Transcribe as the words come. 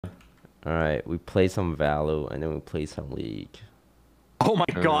All right, we play some Valo and then we play some League. Oh my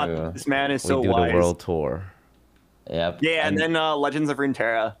God, True. this man is We so do the wise. world tour. Yep. Yeah, and then Legends of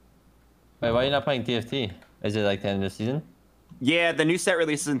Runeterra. Wait, why are you not playing TFT? Is it like the end of the season? Yeah, the new set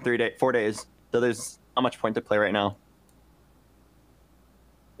releases in 4 days. So there's not much point to play right now.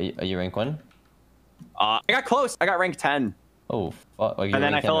 Are you rank 1? I got close. I got rank 10. Oh, fuck. Like, And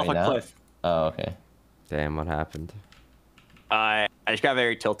then I fell off a cliff. Oh, okay. Damn, what happened? I just got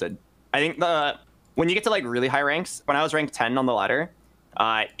very tilted. I think when you get to like really high ranks, when I was ranked 10 on the ladder,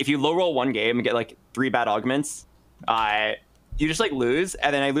 if you low roll one game and get like 3 bad augments, you just like lose,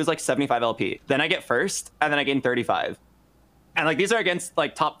 and then I lose like 75 LP. Then I get first, and then I gain 35. And like these are against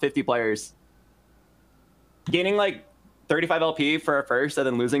like top 50 players. Gaining like 35 LP for a first and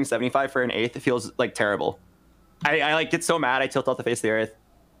then losing 75 for an eighth, it feels like terrible. I like get so mad I tilt off the face of the earth.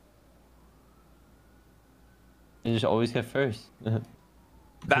 You just always get first. Oh,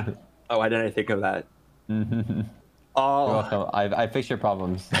 why didn't I think of that? You're Oh, welcome. I fixed your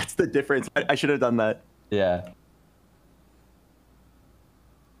problems. that's the difference. I should have done that. Yeah.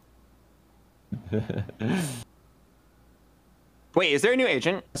 Wait, is there a new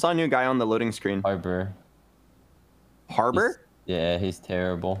agent? I saw a new guy on the loading screen. Harbor. Harbor? Yeah, he's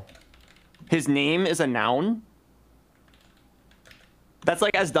terrible. His name is a noun? That's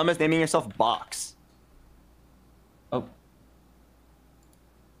like as dumb as naming yourself Box. Oh.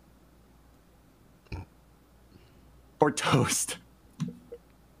 Or Toast.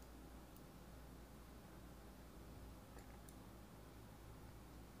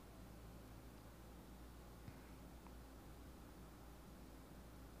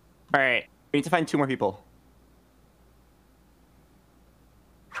 All right, we need to find 2 more people.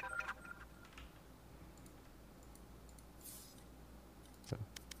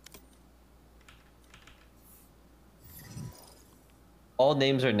 All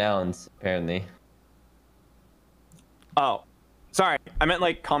names are nouns, apparently. Oh, sorry. I meant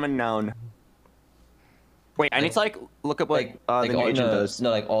like common noun. Wait, I need to like look up what the new agent does.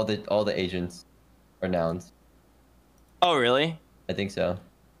 No, like all the agents are nouns. Oh, really? I think so.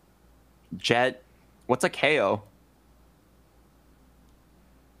 Jet. What's a KO?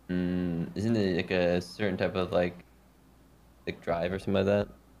 Isn't it like a certain type of like drive or something like that?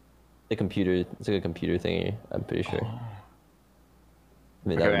 The computer. It's like a computer thingy. I'm pretty sure. I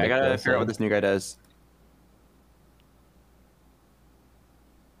mean, Okay, I gotta figure out what this new guy does.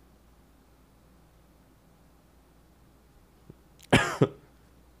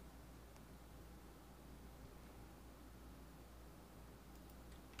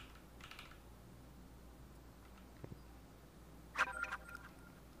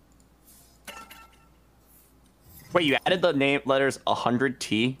 Wait, you added the name letters 100T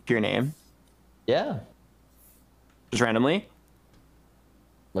to your name? Yeah. Just randomly?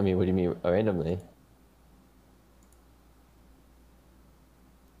 I mean, what do you mean randomly?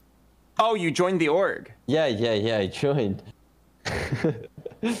 Oh, you joined the org. Yeah, I joined.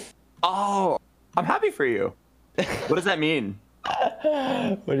 Oh, I'm happy for you. What does that mean?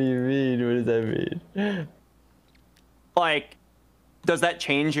 What do you mean? What does that mean? Like, does that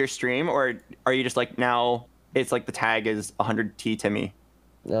change your stream, or are you just like now it's like the tag is 100T Timmy?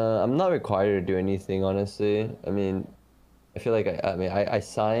 I'm not required to do anything, honestly. I mean, I feel like I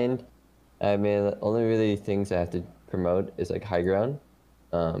signed. I mean, the only really things I have to promote is like high ground.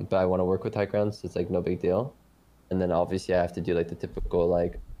 But I want to work with high ground, so it's like no big deal. And then obviously I have to do like the typical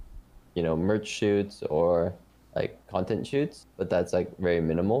like, you know, merch shoots or like content shoots, but that's like very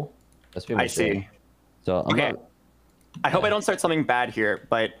minimal. That's pretty much I see. it. So Okay. I hope I don't start something bad here,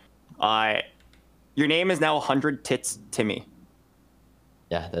 but your name is now 100 Tits Timmy.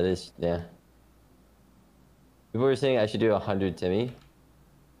 Yeah, that is, yeah. People were saying I should do 100 Timmy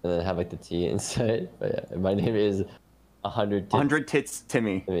and then have like the T inside, but yeah, my name is 100 Tits 100 Tits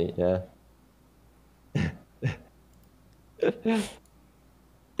Timmy. Timmy, yeah.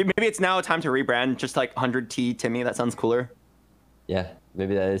 Maybe it's now time to rebrand, just like 100T Timmy. That sounds cooler. Yeah,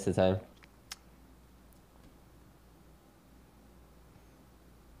 maybe that is the time.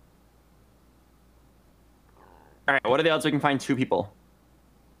 All right, what are the odds we can find 2 people?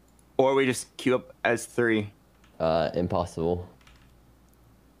 Or we just queue up as 3? Impossible.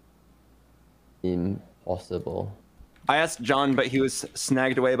 Impossible. I asked John, but he was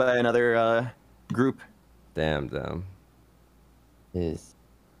snagged away by another group. Damn. Is,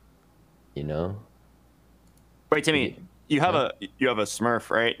 you know? Wait, Timmy, you have a Smurf,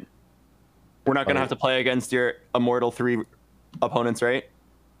 right? We're not gonna have to play against your Immortal 3 opponents, right?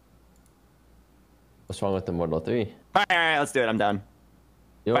 What's wrong with the Mortal 3? All right, let's do it. I'm down.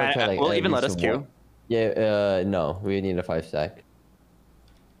 You want to try like will at even let least us one? queue? Yeah, no, we need a 5 stack.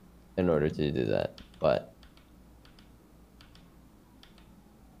 in order to do that. But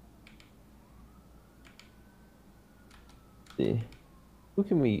see, who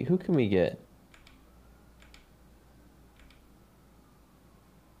can we get?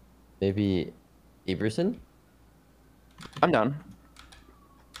 Maybe Iverson? I'm down.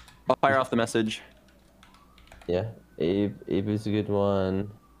 I'll fire off the message. Yeah, Abe is a good one.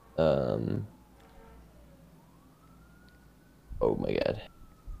 Oh my god.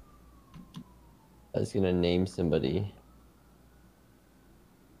 I was gonna name somebody,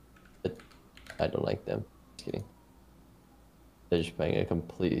 but I don't like them. Just kidding. They're just playing a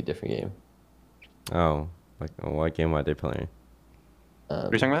completely different game. Oh, like what game are they playing? What are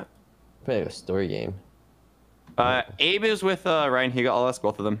you talking about? Playing a story game. Abe is with Ryan Higa. I'll ask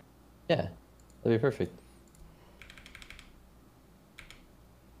both of them. Yeah, that'd be perfect.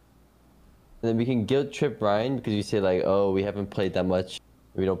 And then we can guilt trip Ryan because you say like, oh, we haven't played that much.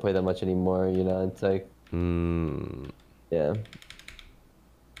 We don't play that much anymore. You know, it's like, yeah.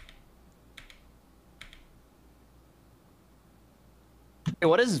 Hey,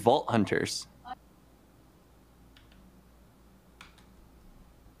 what is Vault Hunters?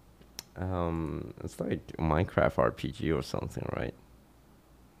 It's like Minecraft RPG or something, right?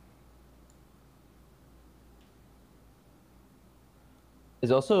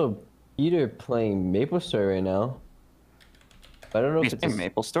 There's also Peter playing MapleStory right now. I don't know He's if playing it's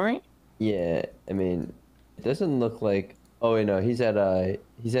Maple Story. yeah. I mean, it doesn't look like. Oh wait, no, he's at an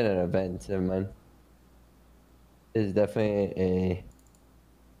event. Never mind. It's definitely a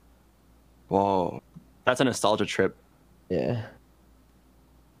Whoa, that's a nostalgia trip. yeah.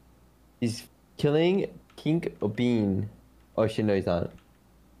 He's killing King Obin. Oh shit, no, he's not.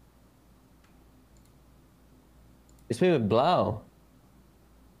 He's playing with Blau.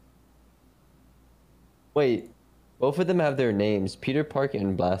 Wait, both of them have their names, Peter Park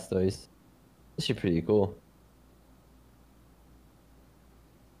and Blastoise. This is pretty cool.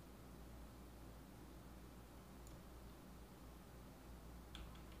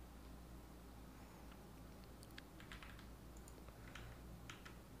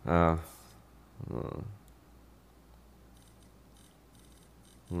 Uh,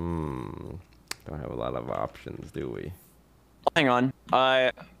 don't have a lot of options, do we? Hang on.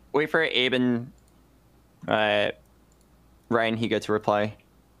 Wait for Abe and Ryan Higa to reply.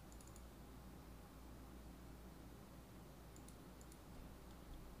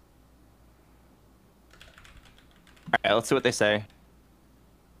 All right, let's see what they say.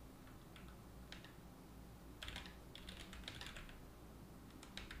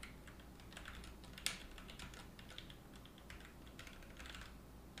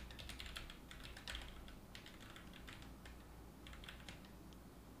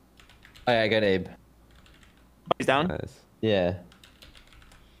 Oh, yeah, I got Abe. He's down. Nice. Yeah.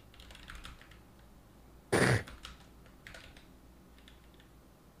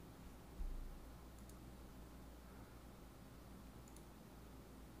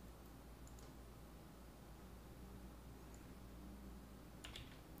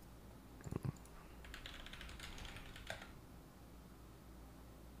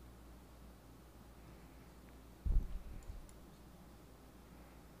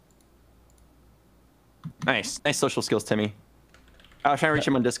 Nice social skills, Timmy. I was trying to reach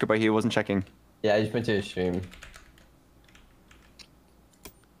him on Discord, but he wasn't checking. Yeah, I just went to his stream.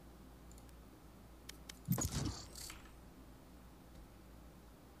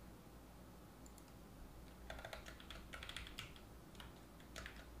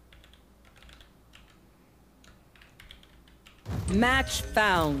 Match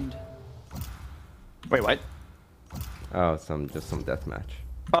found. Wait, what? Oh, just some deathmatch.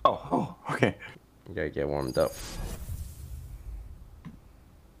 Oh, okay. You gotta get warmed up.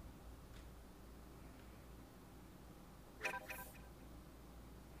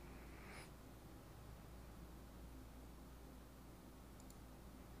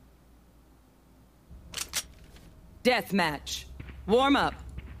 Deathmatch. Warm up.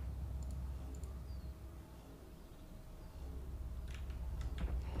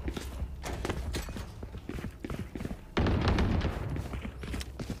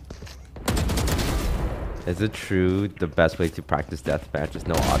 Is it true the best way to practice deathmatch is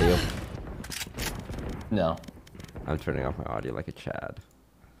no audio? No. I'm turning off my audio like a Chad.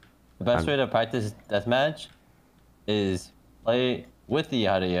 The best way to practice deathmatch is play with the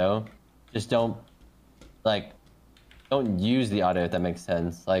audio. Just don't use the audio, if that makes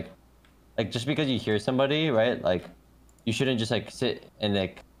sense. Like just because you hear somebody, right? Like you shouldn't just like sit and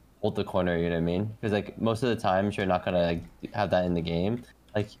like hold the corner, you know what I mean? Because like most of the times you're not gonna like have that in the game.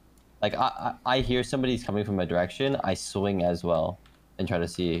 Like I hear somebody's coming from a direction, I swing as well. and try to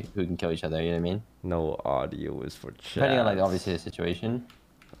see who can kill each other. You know what I mean? No audio is for chat. Depending on like obviously the situation.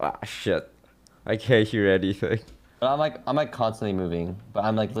 Ah, shit. I can't hear anything. But I'm like constantly moving. But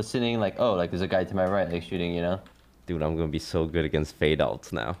I'm like listening. Like oh, like there's a guy to my right like shooting. You know? Dude, I'm gonna be so good against fade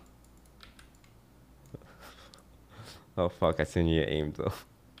outs now. Oh fuck, I seen you aim though.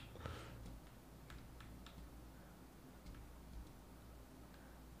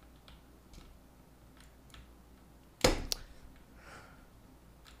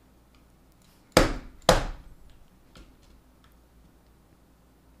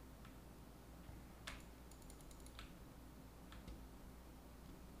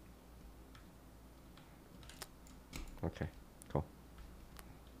 Okay, cool.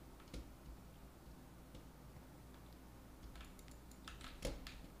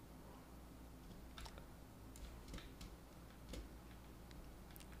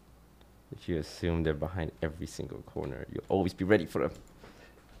 If you assume they're behind every single corner, you'll always be ready for them.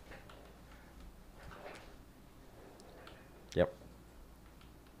 Yep.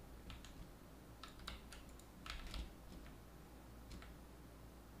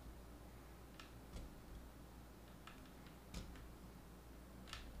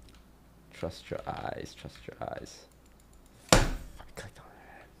 Trust your eyes, trust your eyes. I clicked on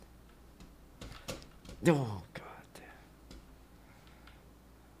it. Oh, god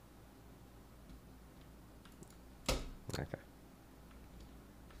damn. Okay.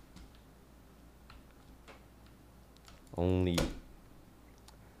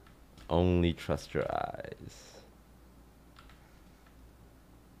 Only trust your eyes.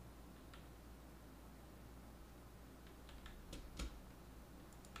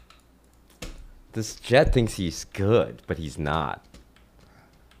 This Jet thinks he's good, but he's not.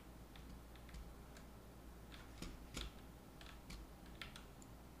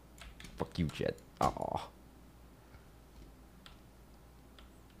 Fuck you, Jet. Aw.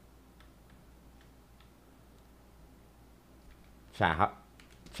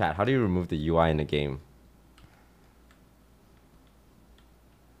 Chat, how do you remove the UI in a game?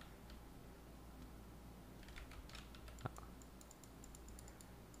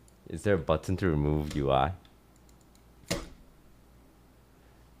 Is there a button to remove UI?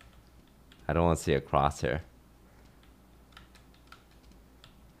 I don't want to see a crosshair.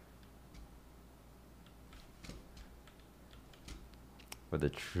 For the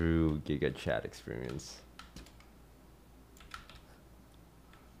true Giga Chat experience.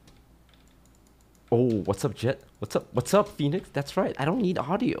 Oh, what's up, Jet? What's up? What's up, Phoenix? That's right. I don't need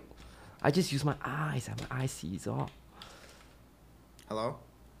audio. I just use my eyes. My eye sees all. Hello?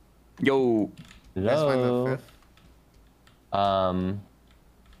 Yo. You guys find the Hello. fifth?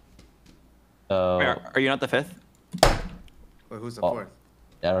 So Wait, are you not the fifth? Wait, who's the Oh. fourth?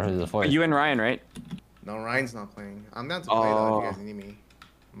 yeah, I don't know who's the fourth. You and Ryan, right? No, Ryan's not playing. I'm down to play though if you Oh. guys need me.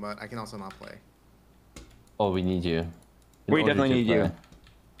 But I can also not play. Oh, we need you. In We order definitely to need you. play.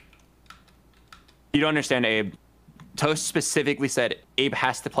 You don't understand, Abe. Toast specifically said Abe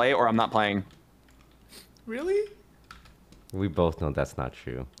has to play or I'm not playing. Really? We both know that's not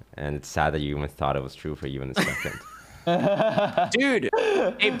true. And it's sad that you even thought it was true for even a second. Dude,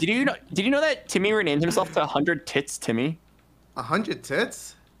 Abe, did you know that Timmy renamed himself to 100 Tits Timmy? 100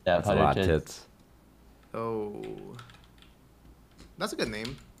 tits? Yeah, That's a lot of 100 tits. Oh. That's a good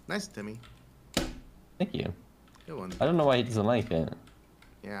name. Nice, Timmy. Thank you. Good one. I don't know why he doesn't like it.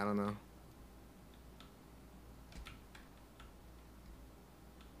 Yeah, I don't know.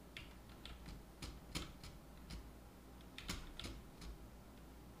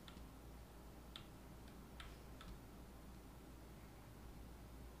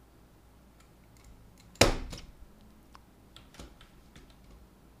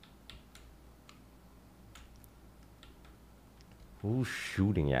 Who's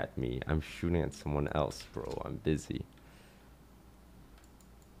shooting at me? I'm shooting at someone else, bro. I'm busy.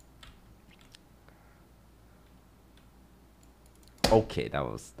 Okay, that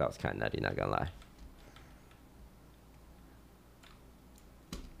was kind of nutty, not gonna lie.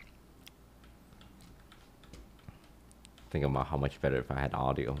 Think about how much better if I had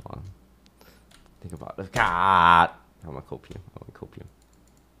audio on. Think about it. God! I'm gonna copium.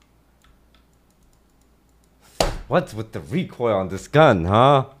 What's with the recoil on this gun,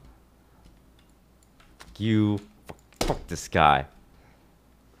 huh? Fuck you. Fuck this guy.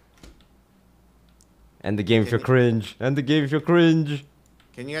 End the game if you're cringe. End the game if you're cringe.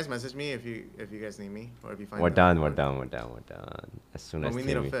 Can you guys message me if you guys need me? Or if you find We're the done. fourth? We're done. As soon But as we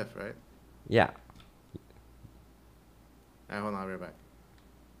need a Timmy. fifth, right? Yeah. Alright, hold on, I'll be right back.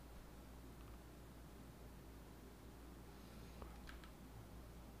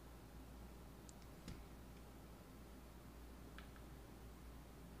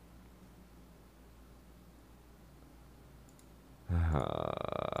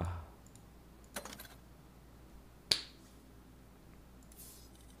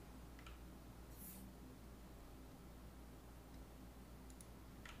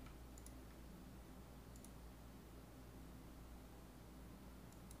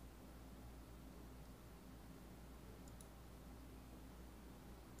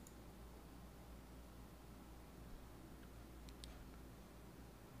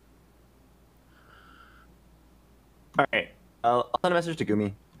 All right. I'll send a message to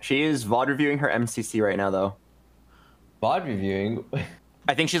Gumi. She is VOD reviewing her MCC right now, though. VOD reviewing.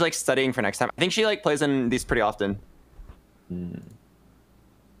 I think she's like studying for next time. I think she like plays in these pretty often.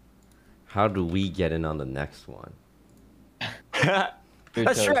 How do we get in on the next one?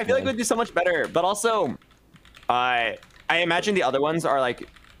 That's true. I feel like we'd do so much better. But also, I imagine the other ones are like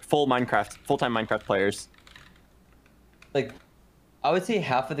full-time Minecraft players. Like, I would say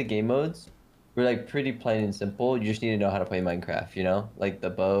half of the game modes were like pretty plain and simple. You just need to know how to play Minecraft, you know? Like the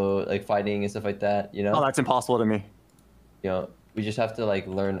bow, like fighting and stuff like that, you know? Oh, that's impossible to me. You know, we just have to like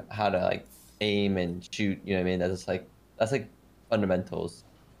learn how to like aim and shoot, you know what I mean? That's like fundamentals.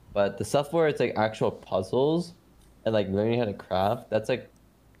 But the stuff where it's like actual puzzles and like learning how to craft, that's like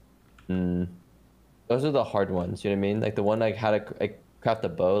those are the hard ones, you know what I mean? Like the one like how to like craft a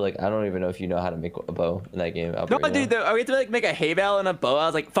bow, like I don't even know if you know how to make a bow in that game. No, dude, we had to like make a hay bale and a bow. I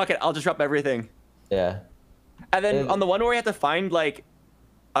was like, fuck it, I'll just drop everything. Yeah. And then on the one where we had to find like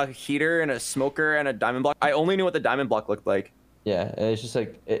a heater and a smoker and a diamond block, I only knew what the diamond block looked like. Yeah, and it's just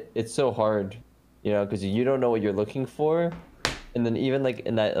like it's so hard, you know, because you don't know what you're looking for. And then even like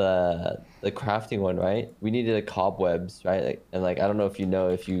in that the crafting one, right? We needed like cobwebs, right? Like, and like I don't know if you know,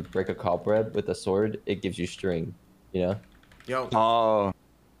 if you break a cobweb with a sword, it gives you string, you know? Yo. Oh.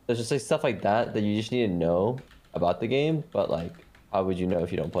 There's just like stuff like that that you just need to know about the game, but like how would you know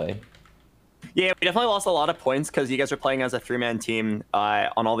if you don't play? Yeah, we definitely lost a lot of points because you guys were playing as a 3-man team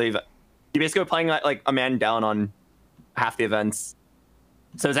on all the. You basically were playing like a man down on half the events.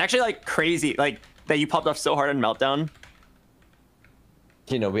 So it's actually like crazy, like that you popped off so hard on Meltdown.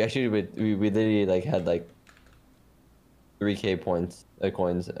 You know, we actually we literally like had like 3K points,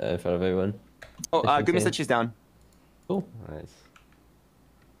 coins in front of everyone. Oh, Gumi said she's down. Cool. Nice.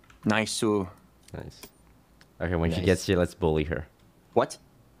 Nice. Nice. Okay, when she Nice. gets here, let's bully her What?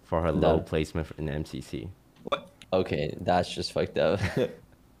 for her No. low placement in MCC. What? Okay, that's just fucked up.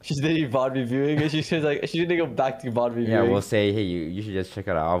 She's literally VOD reviewing, and she's like, she's gonna go back to VOD reviewing. Yeah, we'll say, hey, you should just check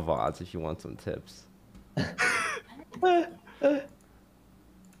out our VODs if you want some tips.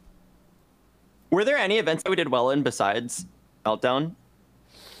 Were there any events that we did well in besides Meltdown?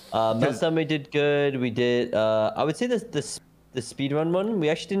 Last time we did good. We did. I would say the speedrun one. We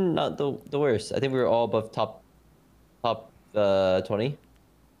actually did not the worst. I think we were all above top 20.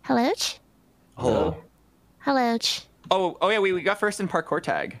 Hello? Hello. Hello? Oh yeah, we got first in parkour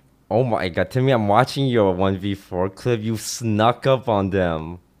tag. Oh my god, Timmy, I'm watching your 1v4 clip. You snuck up on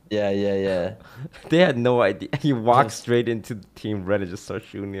them. Yeah. They had no idea. You walked straight into the team red and just started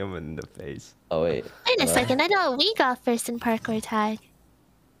shooting them in the face. Oh wait. Wait a second, I know we got first in parkour tag.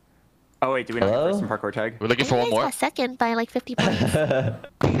 Oh wait, do we not get Hello? first in parkour tag? We're looking And for you one guys more. got second by like 50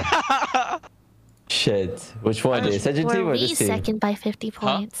 points. Shit. Which one? The Ascension Were team or we this team? second by 50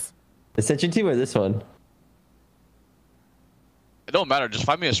 points? The Ascension team or this one? It don't matter. Just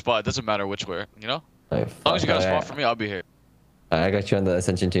find me a spot. It doesn't matter which way. You know? Alright, As long as you got a fuck, spot alright. for me, I'll be here. I got you on the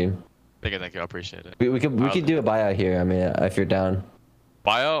Ascension team. Thank you. I appreciate it. We could do a buyout here. I mean, if you're down.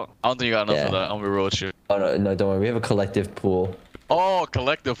 Buyout? I don't think you got enough Yeah. for that. I'm gonna roll with you. Oh no, don't worry. We have a collective pool. Oh,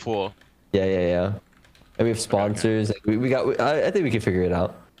 collective pool. Yeah. And we have sponsors. I think we can figure it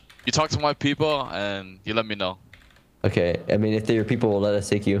out. You talk to my people and you let me know. Okay. I mean, if they're your people, will let us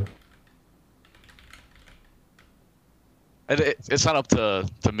take you. It's not up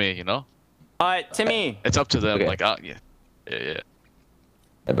to me, you know? Timmy. It's up to them. Okay. Like, yeah.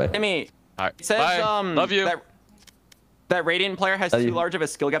 Bye. Timmy. All right. It says Bye. Love you. that Radiant player has Love too you. large of a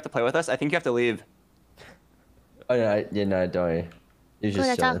skill gap to play with us. I think you have to leave. Oh no, don't worry. You're Oh, just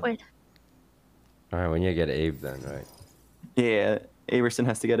that's chilling. awkward. Alright, when you get Abe then, right? Yeah, Averson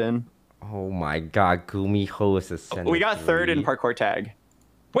has to get in. Oh my god, Gumi Ho is ascending. We got third in 3. parkour tag.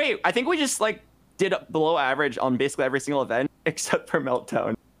 Wait, I think we just like did below average on basically every single event except for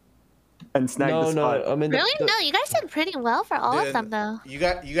Meltdown. And snagged the spot. I mean, Really? No, you guys did pretty well for all of Dude, them, though. You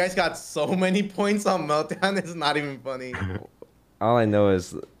guys got so many points on Meltdown. It's not even funny. All I know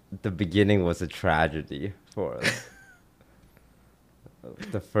is the beginning was a tragedy for us.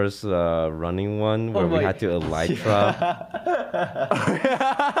 The first running one where we my- had to elytra.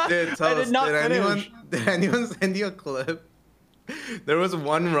 Dude, tell I did us, not finish. did anyone send you a clip? There was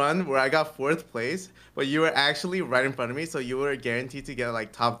one run where I got 4th place, but you were actually right in front of me, so you were guaranteed to get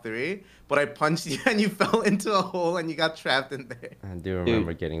like top 3. But I punched you and you fell into a hole and you got trapped in there. I do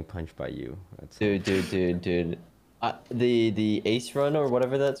remember getting punched by you. That's dude. The ace run or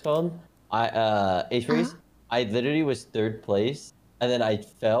whatever that's called. Ace race. I literally was 3rd place, and then I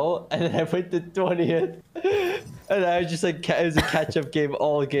fell, and then I went to 20th, and I was just like, it was a catch-up game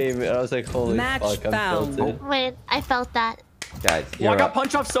all game, and I was like, holy Match fuck, I'm found. tilted. Wait, I felt that. Guys, Well, I you're got up.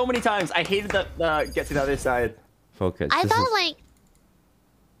 punched off so many times. I hated the get to the other side. Focus. I This thought is, like.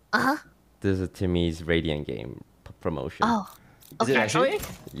 Uh huh. this is Timmy's Radiant game promotion. Oh. Is it Okay. actually?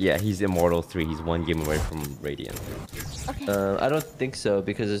 Yeah, he's Immortal 3. He's one game away from Radiant. Okay. I don't think so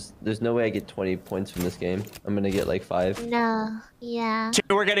because there's no way I get 20 points from this game. I'm gonna get like 5. No. Yeah.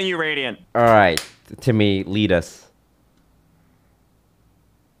 We're getting you Radiant. All right, Timmy, lead us.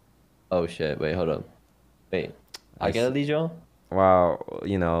 Oh shit! Wait, hold up. Wait, I I gotta s- lead y'all. Well,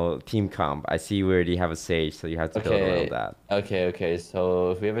 you know, team comp. I see we already have a Sage, so you have to build Okay. around that. Okay.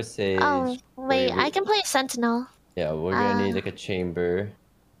 So if we have a sage. Oh wait, we- I can play Sentinel. Yeah, we're gonna need like a chamber.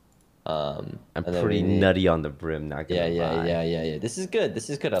 I'm and then pretty we need- nutty on the brim, not gonna lie. Yeah. This is good. This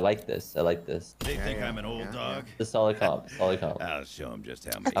is good. I like this. I like this. They think I'm an old dog. The solid comp. Solid comp. I'll show them just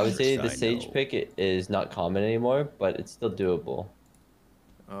how many I would say tricks the I sage know. pick is not common anymore, but it's still doable.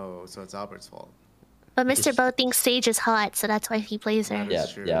 Oh, so it's Albert's fault. But Mr. Bo thinks Sage is hot, so that's why he plays her. That Yeah,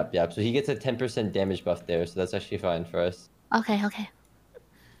 is true. yeah. So he gets a 10% damage buff there, so that's actually fine for us. Okay. Okay.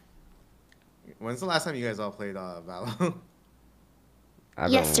 When's the last time you guys all played Valo?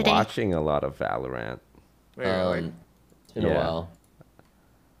 I've Yesterday. been watching a lot of Valorant. Wait, like, It's been a Yeah. while.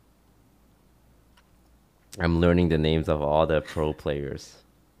 I'm learning the names of all the pro players.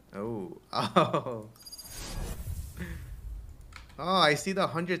 oh. Oh, I see the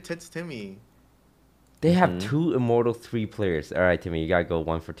 100 tits Timmy. They have Mhm. 2 Immortal 3 players. All right, Timmy, you gotta go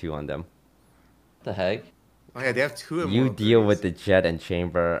 1 for 2 on them. What the heck? Oh yeah, they have 2 You immortal deal threes. with the Jet and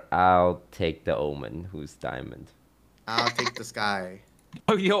Chamber. I'll take the Omen, who's Diamond. I'll take the sky.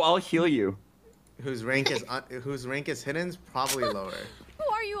 Oh, yo, I'll heal you. Whose rank is hidden is probably lower.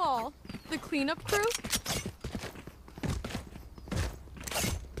 Who are you all? The cleanup crew?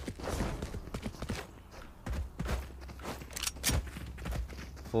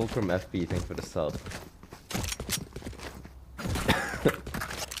 Fulcrum FB, thanks for the sub.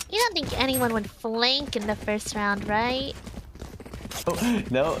 You don't think anyone would flank in the first round, right?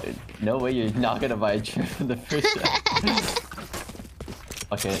 Oh, no way you're not gonna buy a trip in the first round.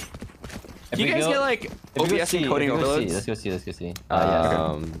 Okay. If Do you we guys go- get like if we go OBS see- encoding if we go see, overloads? Let's go see. Yeah.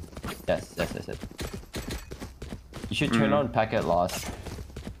 Um, Yes. You should turn on packet loss,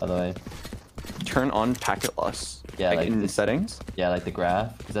 by the way. Turn on packet loss. Yeah, like in this- settings. Yeah, like the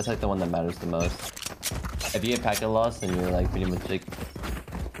graph, because that's like the one that matters the most. If you get packet loss, then you're like pretty much like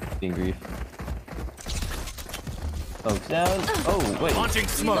being grief. Oh, down. Oh, wait. Launching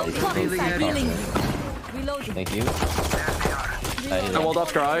smoke. Reloading. Thank you. I walled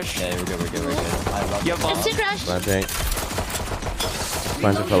off garage. Yeah, we're good. I love You have bomb? Mr. Crush. planting.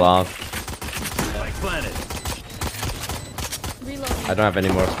 Planting fell off. Like planet. Reloading. I don't have any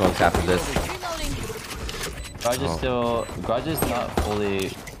more smokes after this. Reloading. Garage is not fully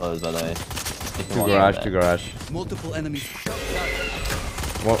closed, by the way. You can Two walk garage, out two that. garage. Multiple enemies.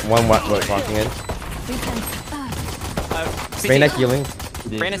 One walking in. CT. Reyna healing.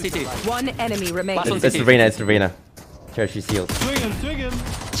 Reyna CT. One enemy remaining. Last one It's CT. Reyna, it's Reyna. Sure, she's healed. She's in.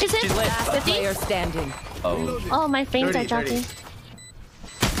 She's lit. Last 50? player standing. Oh, Oh, my frames 30, are dropping. 30.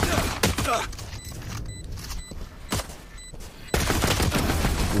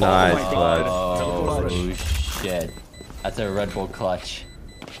 Nice, my bud. oh shit. That's a Red Bull clutch.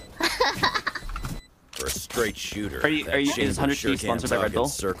 For a straight shooter. Are you- that is chamber 100 sure sponsored can't by talk Red in Bull?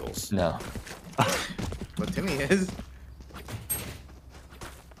 Circles. No. But Timmy is.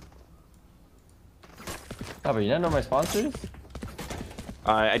 Oh, but you don't know my sponsors?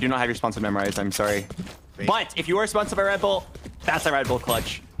 I do not have your sponsor memorized. I'm sorry. Fake. But if you are sponsored by Red Bull, that's a Red Bull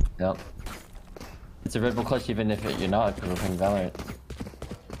clutch. Nope. It's a Red Bull clutch even if you're not, because we're playing Valorant.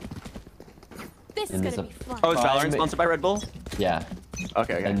 This is And there's gonna a- be fun. Oh, is Valorant Prime- sponsored by Red Bull? Yeah.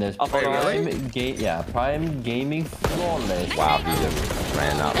 Okay. And there's I'll follow you. Prime Gaming Flawless. Wow, he just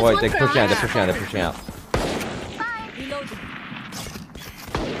ran out. Wait, they're pushing out, they're pushing out. Reloading.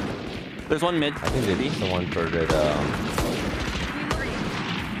 There's one mid. I think they beat someone for the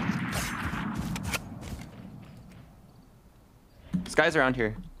This guy's around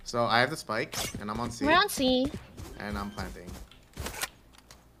here. So I have the spike, and I'm on C, We're on C. and I'm planting.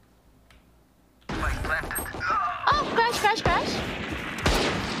 Oh, crash.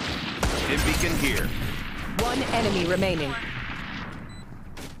 Stim beacon here. One enemy remaining.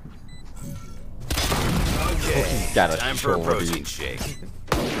 Okay. got a Time for a shoulder. protein shake.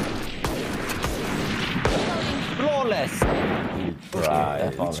 Flawless! He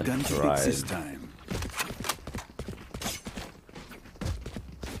tried. That Which gun to Right. fix this time?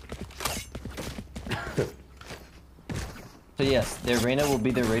 So yes, their Reyna will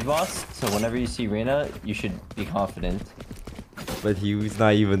be the raid boss, so whenever you see Reyna, you should be confident. But he was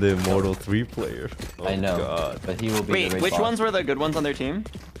not even the Immortal 3 player. Oh, I know, God. but he will be the Wait, raid which boss. ones were the good ones on their team?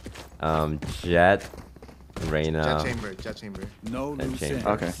 Jet, Reyna, Jet chamber. No And loose change. ends.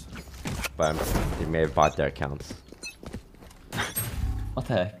 Okay. but they may have bought their accounts. What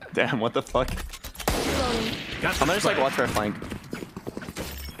the heck? Damn, what the fuck? Got I'm gonna just like watch our flank.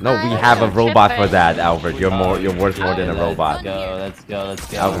 No, we have a robot for that, Albert. You're worth more than a robot. Let's go.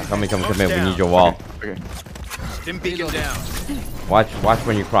 Albert, come in. We need your wall. Okay. Stim beacon down. Watch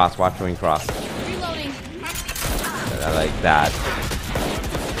when you cross. Reloading. I like that.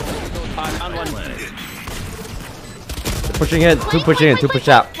 On one. Pushing in, two pushing in, two push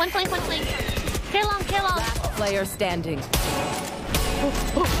out. One flank. Kill long. Player standing.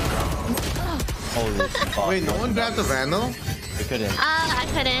 Holy fuck. Wait, no one grabbed the Vandal? We couldn't. I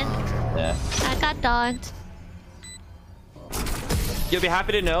couldn't. Yeah. I got dogged. You'll be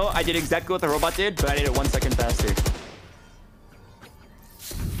happy to know I did exactly what the robot did, but I did it 1 second faster.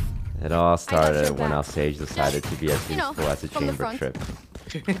 It all your started when back. our sage decided to be as You know, useful as a from the chamber front. trip.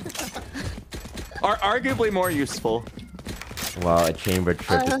 Are arguably more useful. Well, a chamber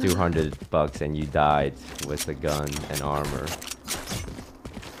trip is $200 and you died with a gun and armor.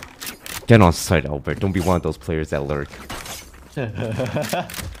 Get on site, Albert. Don't be one of those players that lurk.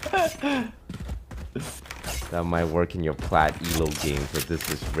 That might work in your plat elo games, but this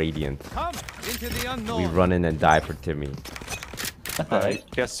is Radiant. Come into the We unknown. run in and die for Timmy. Alright.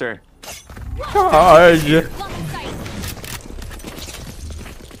 Yes, sir. Charge! Lock in sight.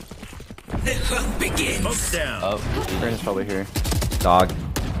 Smoke down. Oh, Brandon's probably here. Dog.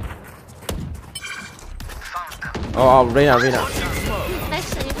 Oh, Reyna. Nice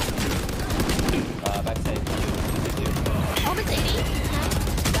save. backside. Oh, it's 80.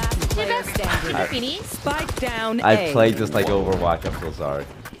 Last player Super. standing. Beanie. Spike down. I A. played just like Overwatch. I'm so sorry.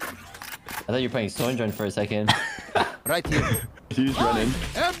 I thought you were playing Sojourn for a second. Right here. He's running.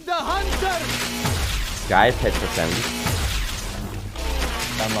 Am the hunter. Guys, hit for 70.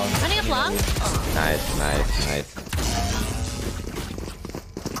 I'm long. Running up long. Nice.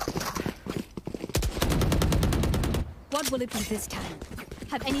 What will it be this time?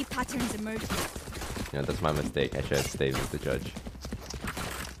 Have any patterns emerged? You know, that's my mistake. I should have stayed with the judge.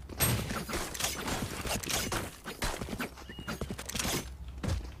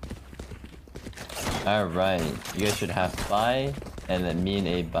 Alright, you guys should have buy, and then me and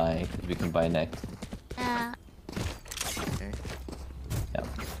A buy, because we can buy next. Okay. Yeah.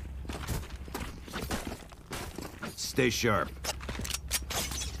 Stay sharp.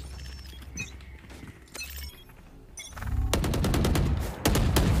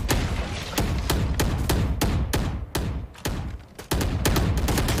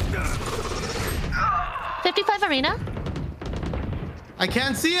 Arena. I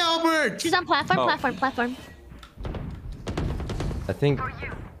can't see Albert! She's on platform, Oh. platform. I think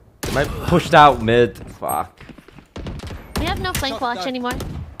they might pushed out mid. Fuck. We have no flank watch anymore.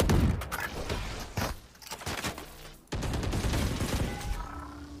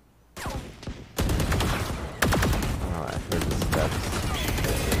 Oh, I heard the steps.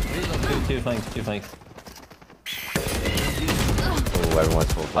 Two flanks. Oh,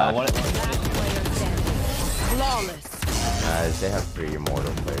 everyone's full flash. Flawless. They have 3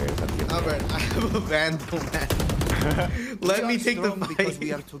 immortal players. I'm giving Albert, I have a vandal, man. Let me take the because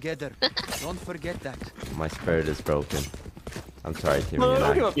we are fight. together. Don't forget that. my spirit is broken. I'm sorry, Timmy. No, you're don't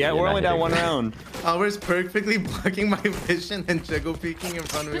not- give up yet. you're We're not only down hitting 1 me. round. Albert's perfectly blocking my vision and jiggle peeking in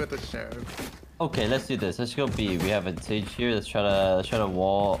front of me with a sheriff. Okay, let's do this. Let's go B. We have a sage here. Let's try to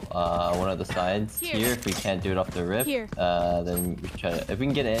wall one of the sides Here. here. If we can't do it off the rip, Here. then we should try to. If we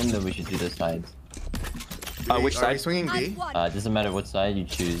can get in, then we should do the sides. Which Are we side? swinging As B? one. Doesn't matter what side you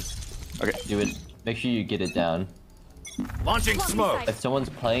choose. Okay. Do it. Make sure you get it down. Launching Block in smoke. sight. If someone's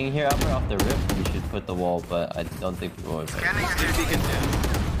playing here off the rip, we should put the wall. But I don't think people would. Stim beacon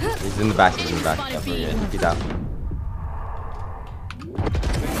down. He's in the back. He's in the back. Spotted B. He's out.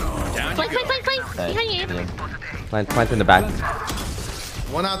 Down Flank. you go. Behind you. Plant in the back.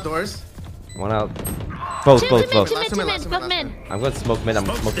 One outdoors. One out. Both. Two mid. Last Both one. mid. I'm going to smoke mid. I'm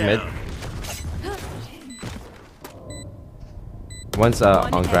Smoke's smoking down. mid. One's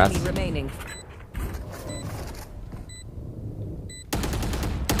One on grass. enemy remaining.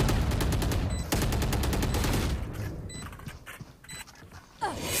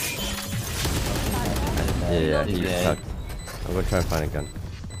 Yeah, he's Yeah. stuck. I'm gonna try and find a gun.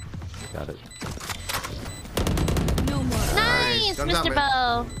 Got it. No more. Nice, Guns out Mr. mid.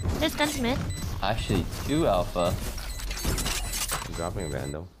 Bo. There's guns mid. Actually, 2 alpha. I'm dropping a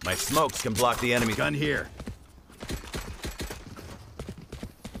vandal. My smokes can block the enemy. Gun here.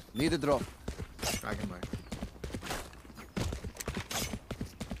 Need a drop. Dragon Bite.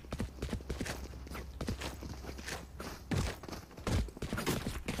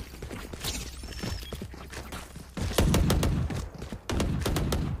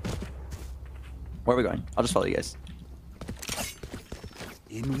 Where are we going? I'll just follow you guys.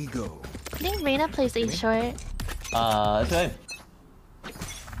 In we go. I think Reyna plays A short. That's right.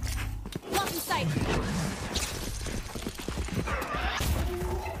 Lock in sight.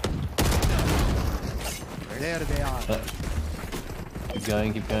 There they are. Keep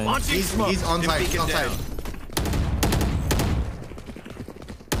going, keep going. Launching He's smoke. on site. He's on site.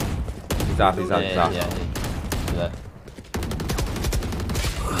 He's off. He's off. He's off. Yeah. Do that.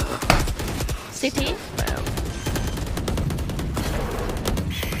 CT. Bam.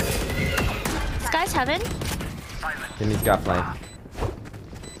 Sky's heaven. Timmy's got flank.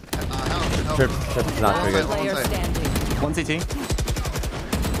 Help. Trip is not very Last good. Player Onside. standing. 1 CT.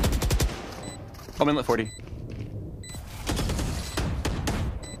 Come in at 40.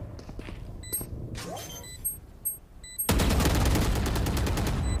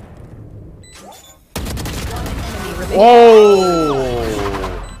 Oh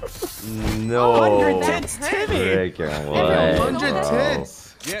no! 100 tits, Timmy. Freaking way, 100 bro.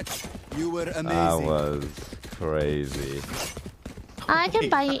 tits. Jet, you were That amazing. was crazy. I can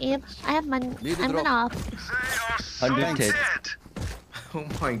buy you, Eve. I have money. Need a I'm drop. gonna off. 100 tits. Oh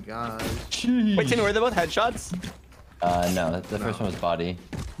my god. Wait, Timmy, were they both headshots? No, the first one was body.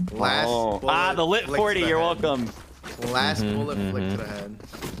 Last bullet the lit flick to 40. the You're head. welcome. Last bullet flick to the head.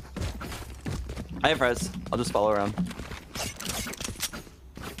 I have res. I'll just follow around.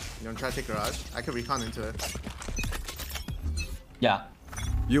 You don't try to take garage? I could recon into it. Yeah.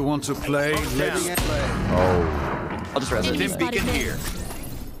 You want to play? Let's play. Oh, I'll just res it. Enemy spotted mid. here.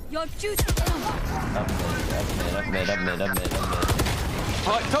 Your duty is done. Up mid.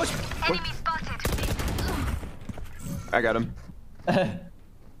 Oh, Toast! I got him.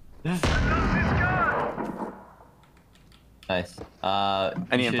 Nice.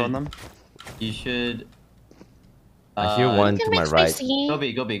 Any You info on them? You should. I hear one You to can my mix right. C. Go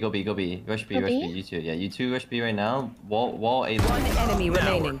B. Rush B. Go B? You two. Yeah, you two rush B right now. Wall A. One enemy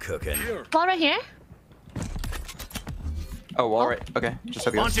remaining. Cooking. Ball right here. Oh, wall right. Okay, just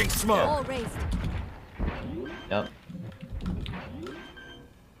hope you guys. Launching smoke. All raised. Yep.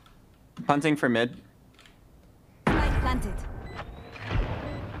 Hunting for mid. Light planted.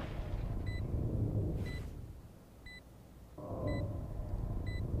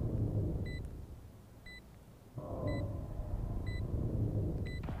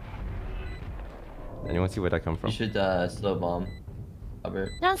 Anyone see where that come from? You should slow bomb.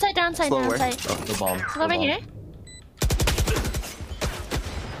 Robert. Downside. Slow where? Slow bomb. Slow over here.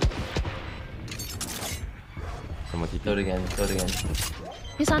 Someone TP. Do it again.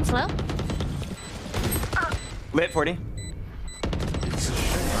 He's on slow. Lit 40.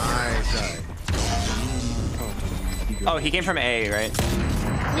 Nice. Oh, he came from A, right?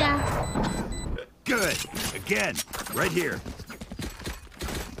 Yeah. Good. Again. Right here.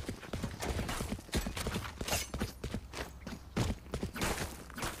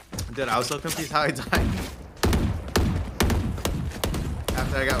 Dude, I was so confused how I died.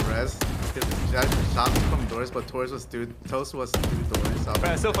 After I got res. Because I shot from doors, but Toast was through doors. So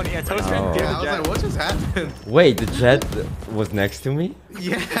Bro, it's so funny. Yeah, Toast Oh. ran yeah, I was like, what just happened? Wait, the jet was next to me?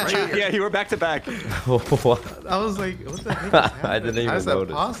 Yeah. Yeah, you were back to back. What? I was like, what the heck just happened? I didn't even How is that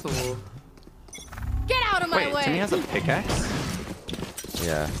notice. possible? Get out of my Wait, way. Timmy has a pickaxe?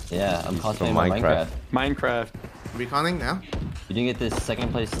 Yeah. Yeah, I'm constantly From on Minecraft. Minecraft. Reconning now? You didn't get this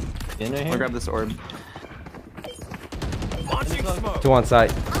second place in right I'll here? grab this orb. Launching smoke. Two on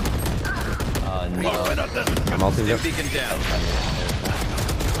site. No. I'm ulting them. Beacon down.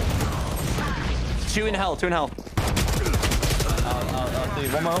 Two in hell. Dude,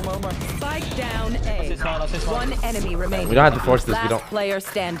 one more. Spike down A. I'll say small. One enemy remaining. We don't have to force this. We Last don't. player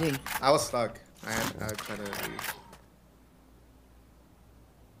standing. I was stuck. I tried to leave.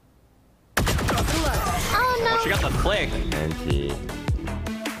 Oh no. She got the flick. NT.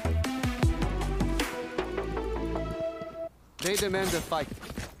 They demand a fight.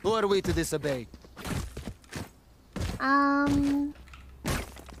 Who are we to disobey? I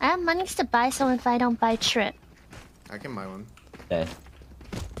have monies to buy, so if I don't buy trip. I can buy one. Okay.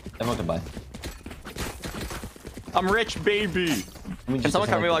 Everyone can buy. I'm rich, baby. Can someone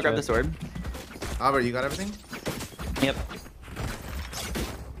cover me while I grab this orb? Albert, you got everything? Yep.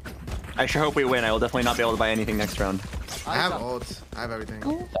 I sure hope we win. I will definitely not be able to buy anything next round. I have ult. I have everything.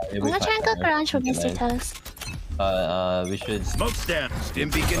 Oh, I'm gonna try and go garage with Mr. Toast. We should Smoke's down. Stim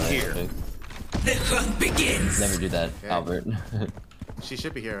beacon here. The hunt begins. Never do that, Okay. Albert. She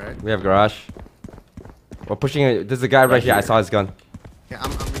should be here, right? We have garage. We're pushing it. There's a guy right here. I saw his gun. Yeah,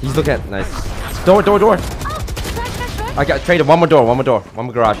 He's looking at. Nice. Door. Oh, crash. I got traded. One more door. One more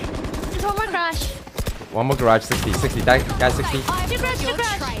garage. There's one more garage. One more garage. 60. That guy 60. Two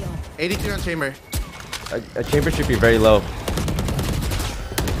garage. 83 on chamber. A chamber should be very low.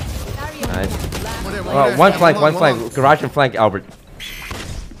 Nice. Oh, one flank. Garage and flank, Albert.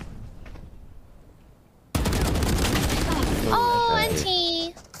 Oh,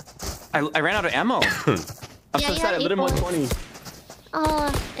 auntie. I ran out of ammo. I'm Yeah, so you sad. I had lit him 120.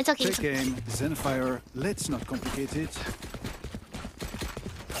 Oh, it's okay. Check game, Zenfire. Let's not complicate it.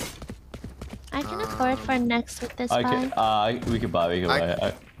 I can afford for next with this buy. We could buy.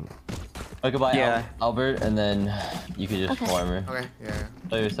 I could buy Yeah. Albert, and then you could just Okay. farm her. Okay,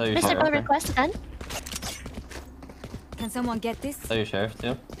 yeah. Sell your Mr. sheriff. Bill request again. Can someone get this? Sell your sheriff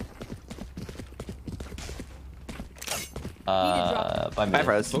too. drop. 5 minutes.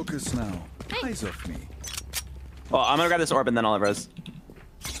 res. Focus now. Eyes off me. Well, I'm gonna grab this orb and then I'll have res.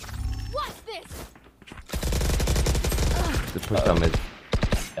 What's this? Just push down mid.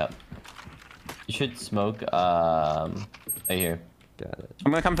 Yep. You should smoke. Right here. Got it.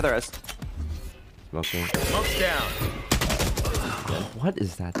 I'm gonna come for the res. Smoking. Smoke's down. What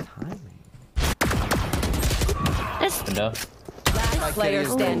is that timing? There's Window. Last player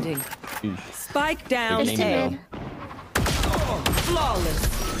standing. Huge. Spike down Big there's name A. mid.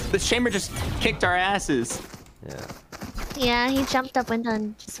 Flawless. This chamber just kicked our asses. Yeah. Yeah, he jumped up window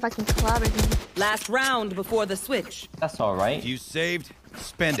and just fucking clobbered me. Last round before the switch. That's all right. You saved,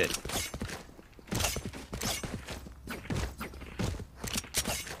 spend it.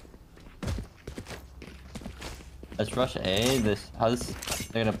 Let's rush A. How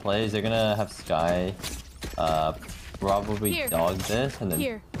they're gonna play is they're gonna have Sky, probably Here. dog this and then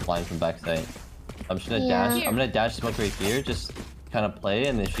Here. flying from backside. I'm just gonna Yeah. dash. I'm gonna dash smoke right here. Just kind of play,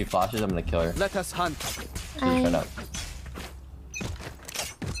 and if she flashes, I'm gonna kill her. Let us hunt. Shut up.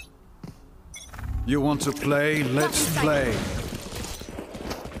 You want to play? Let's play.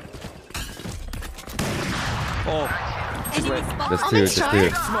 Oh, Enemy spot. Just Oh, two. nice Just try.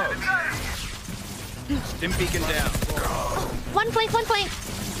 two. smoke. Stim beacon down. One point.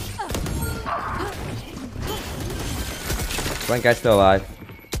 Flank guy's still alive.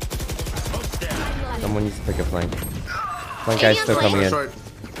 Someone needs to pick a flank. Flank guy's still coming in. Short.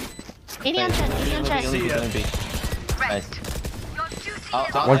 80 on trend. 80 on trend. Only gonna be- Nice.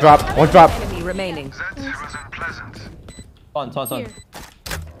 One drop. Enemy remaining. Spawn. Here.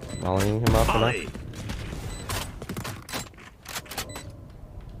 Mauling him up for now.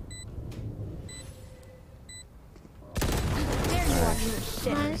 There you are, you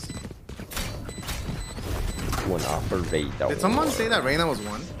shit. Nice. One operator. Did someone say that Reyna was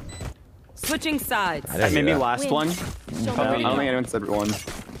one? Switching sides. I That didn't made me hear that. last Win. one. Don't I worry. don't think anyone said one.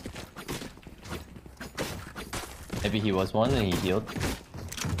 Maybe he was one and he healed.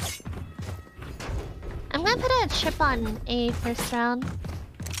 I'm gonna put a chip on A first round.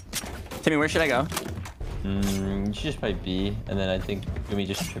 Timmy, where should I go? You should just play B, and then I think Gumi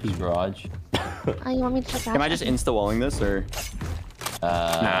just trips garage. Oh, you want me to chip out? Am I just insta-walling this or?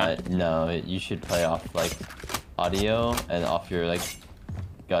 No, you should play off like audio and off your like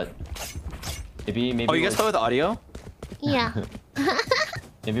gut. Maybe. Oh, you guys play with audio? Yeah.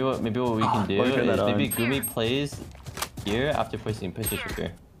 Maybe what we can do Let me turn is that maybe on. Gumi plays here after placing pistol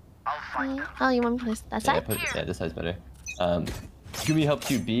trigger. Oh, you want me to place that side? Yeah, this side's better. Gumi helps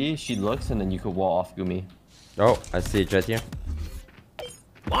you B, she looks, and then you could wall off Gumi. Oh, I see a jet here.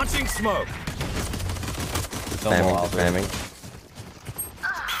 Launching smoke. Don't wall Spamming.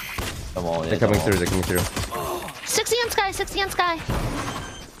 Albert. Don't wall, yeah, They're coming don't through. wall. 60 on sky. 60 on sky.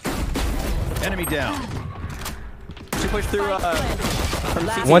 Enemy down. She pushed through.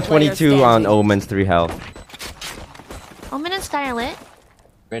 Last 122 player on standing. Omen's 3 health. Omen and sky are lit.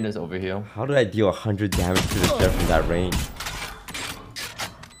 Reyna's over here. How did I deal 100 damage to the jet from that range?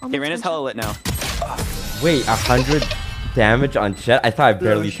 Hey, Reyna's hella lit now. Wait, 100 damage on jet? I thought I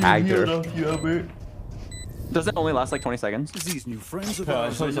barely tagged her. Does it only last like 20 seconds? These new friends of Yeah, I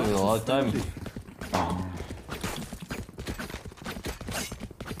ours played are something not a lot of time. friendly.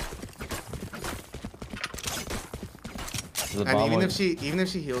 The And bomb even was- if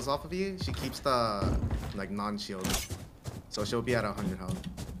she heals off of you, she keeps the like non-shield, so she'll be at 100 health.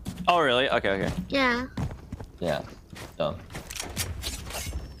 Oh, really? Okay. Yeah. Yeah, dumb.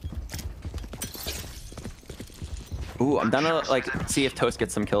 Ooh, I'm down to like see if Toast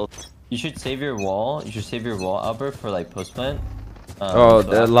gets some kills. You should save your wall. You should save your wall, Albert, for like post plant. Oh,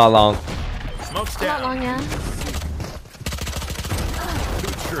 the La Long. Smoke's A lot down. long, yeah.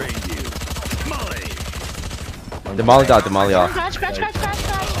 Who trained you? Molly. The Molly out, the Molly off. Crouch.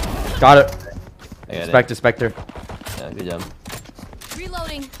 Got it. I got Spectre, Spectre. Yeah, good job.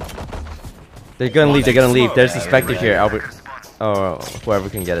 Reloading. They're gonna leave. There's the Spectre here, Albert. Oh, whoever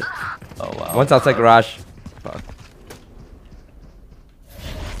can get it. Oh wow. One's outside garage. Fuck.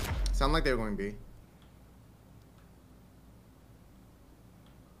 Sound like they were going B.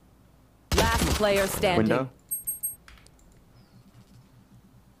 player standing. Window.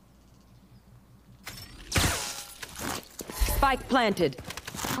 Spike planted.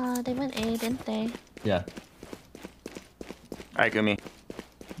 They went A, didn't they? Yeah. Alright, Gumi.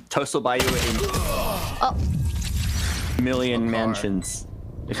 Toast will buy you Oh, a million mansions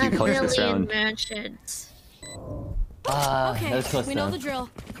if you a clutch this million round. mansions. That Okay, was close we know down. the drill.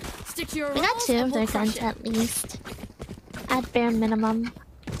 Stick to your We got roles 2 and of their we'll crush guns it. at least. At bare minimum.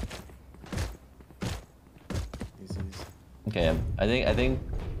 Okay, I think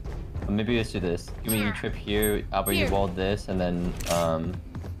maybe let's do this. Give me you trip here, Albert, you Here. wall this, and then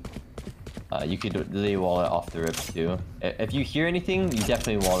you could literally wall it off the rip too. If you hear anything, you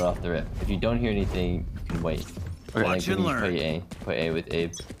definitely wall it off the rip. If you don't hear anything, you can wait. And then Watch and Gumi, learn. Play A with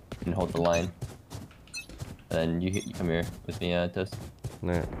Abe, and hold the line. And then you come here with me, Toast.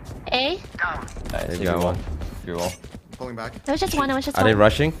 No. A? Alright, There so you go. your wall. Your wall. Pulling back. There was just one, it was just Are they one.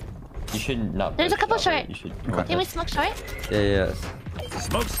 rushing? You should not. There's a push couple Albert. short. You should. Can we smoke short? Yeah.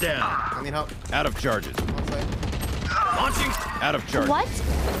 Smoke's down. I need help. Out of charges. One side. Launching. Out of charges. What?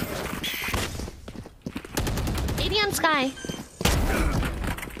 80 on Sky.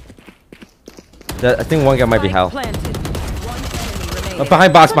 I think one guy might be Spike hell. planted. One enemy remaining.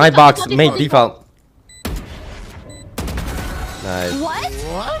 Behind box, behind box. Default, Mate, default. default. Nice. What?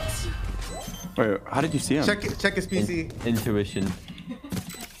 What? Wait, how did you see him? Check his PC. Intuition.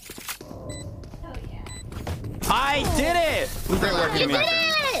 I did it! Who's that working You back did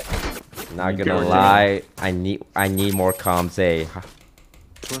there? it! Not gonna lie, I need more comms.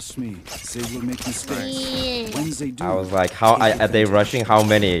 Trust me, they will make mistakes. Yeah. When they do, I was like, how are they rushing? How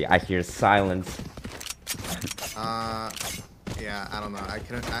many? I hear silence. Yeah, I don't know. I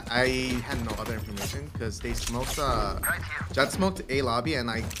couldn't. I had no other information because they smoked. Jet smoked A lobby and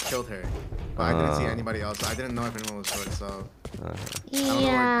I killed her, but I didn't see anybody else. I didn't know if anyone was short, so I don't know where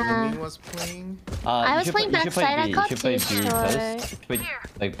Yeah. Gumi was playing. I was playing backside. I caught You should play two B, short. Toast. Play,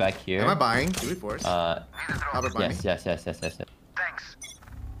 like back here. Am I buying? Do we force? Albert buying? Yes.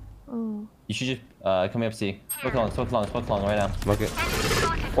 Ooh. You should just come up C. Smoke long right now. Smoke it.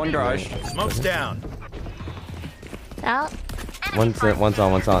 One garage. smoke's down. Out. One's on.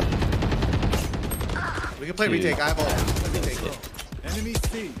 We can play Two. retake. I have all. Retake. Enemy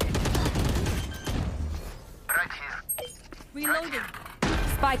C. Reloading.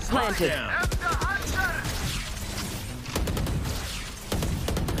 Spike planted. Down.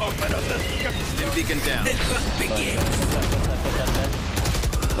 Open up the stim beacon down.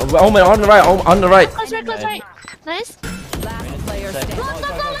 Oh man, on the right. On the right. Close right. Nice. Last player standing.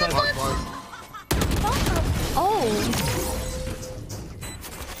 Oh.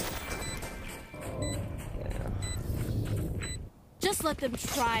 Just let them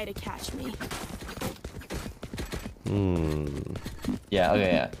try to catch me. Yeah.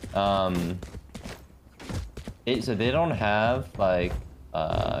 Okay. Yeah. So they don't have like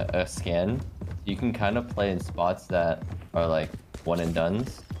a scan. You can kind of play in spots that are like one and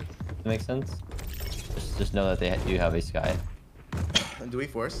dones. That makes sense. Just know that they do have a sky. Do we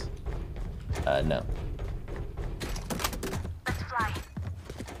force? No.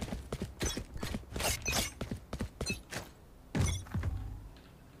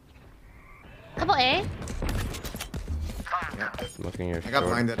 Couple A. Yeah. Smoking your I got short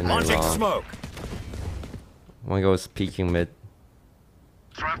blinded. and then Launching long. smoke. One goes peeking mid.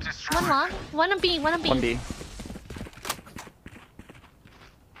 One long. One B. One B.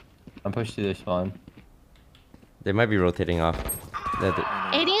 I'm pushed to this spawn. They might be rotating off.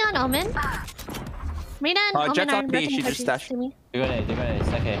 80 on Omen. Reyna and Omen Jet's are on B, working she for just stashed. me. They're gonna it's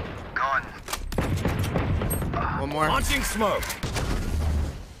okay. One more. Launching smoke.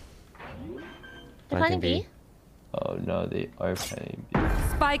 They're planning B. Oh no, they are playing B.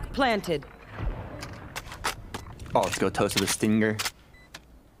 Spike planted. Oh, let's go toast with a stinger.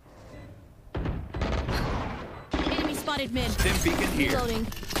 Enemy spotted mid. Stim beacon here. Reloading.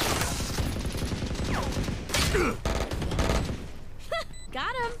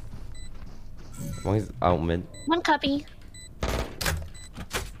 Got him. One is out mid. One copy.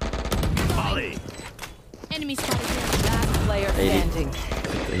 Molly. Enemy spotted mid. Last player 80. standing.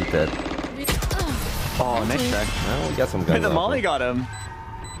 He's dead. Oh, nice try. Oh, we got some Hey, guns. the off molly him. got him.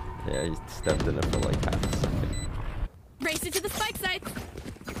 Yeah, he stepped in it for like half a second. Race it to the spike site.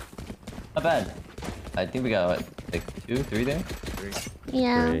 Not bad. I think we got what, like 2, 3 there.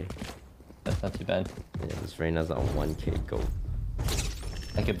 Yeah. Three. That's not too bad. Yeah, this Reyna's on 1k gold.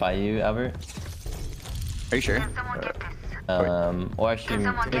 I could buy you, Albert. Are you sure? Or actually,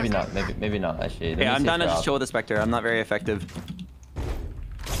 maybe not. Maybe not. Actually, Yeah, I'm down to just chill with the Spectre. I'm not very effective.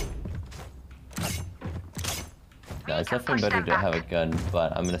 No, it's definitely better to have a gun,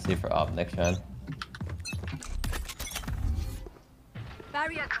 but I'm gonna see for op next round.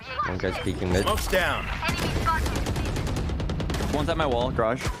 One guy's peeking mid. Smoke's down. One's at my wall,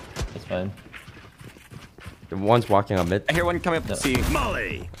 garage. That's fine. The one's walking on mid. I hear one coming up to C.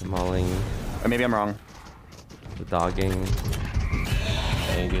 Molly. Mauling. Or maybe I'm wrong. The dogging.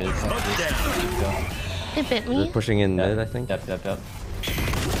 Very good. Smoke's down. It bit They're me. pushing in mid, I think. Yep.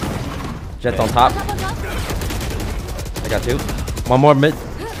 Jet's on top. I got two. One more mid.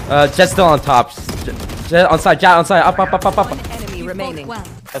 Jet's still on top. Jet on side. Jet on side. Up. One enemy remaining. Well,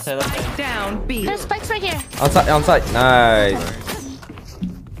 Let's say that. Down B. There's spikes right here. On side. Nice.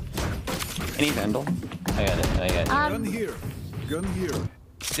 Any vandal? I got it. Gun here. Gun here.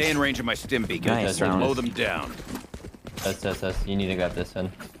 Stay in range of my stim beacon. Nice round. Blow them down. That's. You need to grab this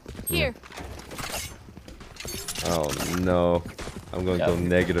one. here. Oh no. I'm going to go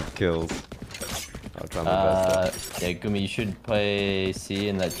negative kills. I'll try my best. Yeah, Gumi, you should play C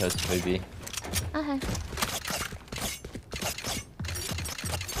and let Toast play B. Okay.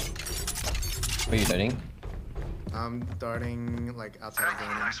 What are you doing? I'm darting like outside of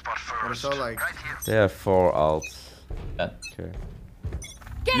the But so like They have 4 alts. Yeah. Okay.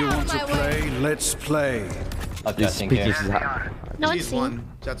 Get You out want of to my way. play? Let's play. Up These testing speakers here. is hot. No one's G's seen. one.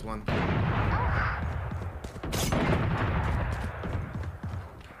 Jet's one.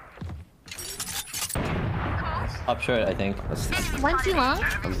 Up short, I think. One's too long.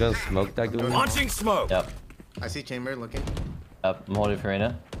 I'm gonna smoke that guy. Launching smoke. Yep. I see chamber looking. Yep. I'm holding for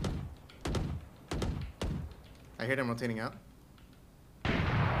Reyna. I hear them rotating out.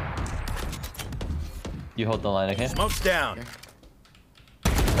 You hold the line, okay? Smoke's down.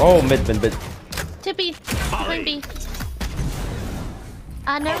 Oh, mid. To B. Behind B.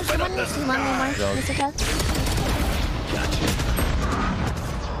 No, someone needs one more. Mr. Test.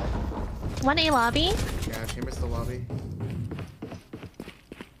 One A lobby. Yeah, chamber's the lobby.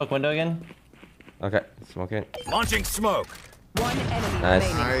 Look window again. Okay, smoking. Launching smoke. One enemy Nice.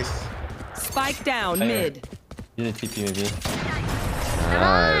 remaining. Nice. Spike down Fire. mid. You need TP maybe.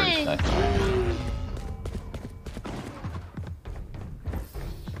 Nice. Nice.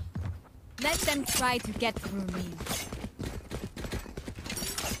 Let them try to get through me.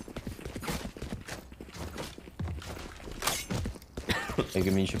 Hey,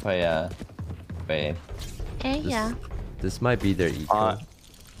 Gumi, you should play play A. A, yeah. This might be their eco.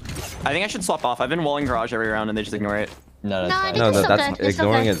 I think I should swap off. I've been walling garage every round and they just ignore it. No, No, that's I fine. think No, it's no, so that's good. It's so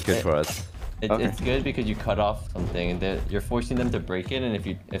ignoring good. is good for us. Okay. It's good because you cut off something. You're forcing them to break it, and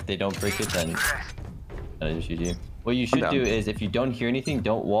if they don't break it, then I just GG. What you should down. do is if you don't hear anything,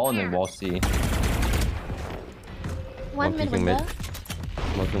 don't wall and then wall C. One mid peeking window.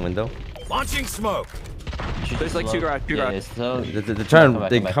 Smoking window. Launching smoke. You should There's just like two slow- garage, two yeah, garage. slow- They're trying. Come back,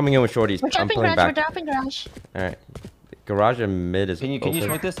 They're come back. coming in with shorties. We're I'm dropping pulling garage. We're back. dropping garage. All right. Garage and mid is Can you open.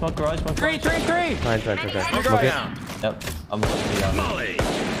 smoke this? Smoke garage. Smoke garage. Three. Try. Smoke Smoke it. down. Yep. I'm gonna be down. Molly.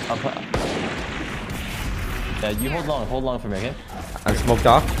 Yeah, you hold long for me, okay? I'm smoked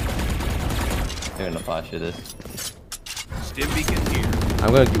off. They're gonna flash you this. Stim beacon here.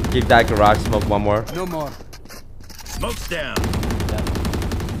 I'm gonna give that garage smoke one more. No more. Smoke's down. Yeah.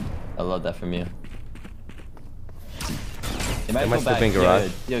 I love that from you. They might go still back. be in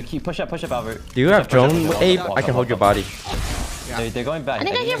garage. Yo, keep push up, Albert. Do you Push have up, push up, drone, push up. Abe? Walk I up, can hold walk your up. body. They're going back. I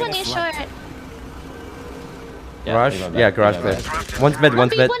think I hear one they're A gonna- short. Yeah, Garage? they're going Yeah, back. garage They're clear. going back. One's mid,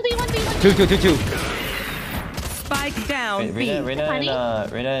 one's mid. 1B. Two. Spike down B. Reyna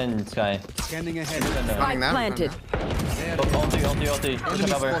and Sky. Scanning ahead. Spike planted. All three. Push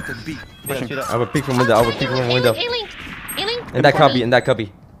Enemy up, Albert. spotted B. Shoot up. I will peek from window. I will peek from window. A-link. In that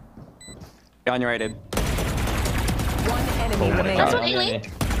cubby. Yeah, on your right, Abe. One enemy remaining. That's what A-link.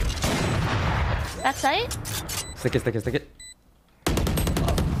 That's sight. Stick it.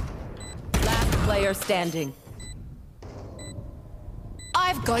 Last player standing.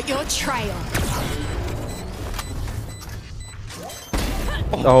 I've got your trail.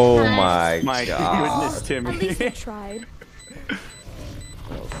 Oh Nice. my My god. goodness, Timmy. At least you tried.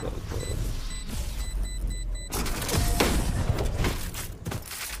 That was so close.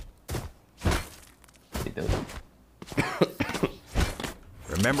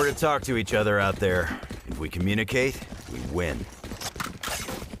 Remember to talk to each other out there. If we communicate, we win.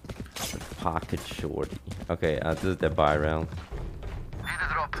 Pocket shorty. Okay, this is the buy round.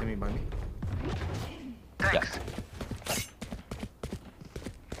 Timmy by me. Yeah.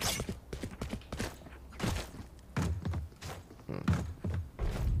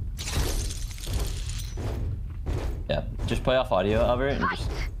 Yeah, just play off audio, Albert, and just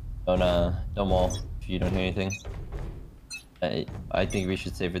don't wall if you don't hear anything. I think we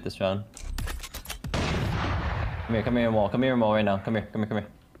should save it this round. Come here and wall right now. Come here.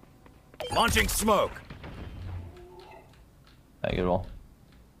 Launching smoke. Alright, good wall.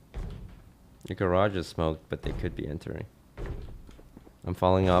 Your garage is smoked, but they could be entering. I'm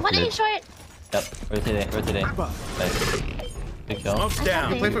falling off. One A Mid. short. Yep. Rotating. Nice. Good kill. Smoke's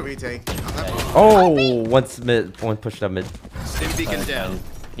down. Play for retake. Oh, one's mid. One pushed up mid. Stim beacon down.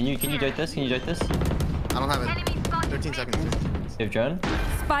 Can you do this? Can you do this? I don't have it. 13 seconds. You have drone?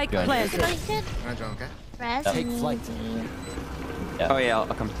 Spike planted. Planted. I drone, okay? Res. Take flight. Yeah. Oh yeah, I'll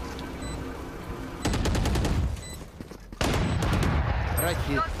come. Right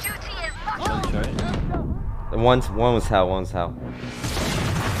here. One short. One was hell. One was hell.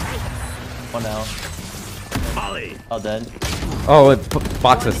 One out. Molly. All dead. Oh,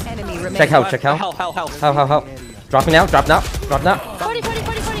 boxes. One enemy Check remaining. out. Check out. How. Dropping out. Drop now. 40, 40,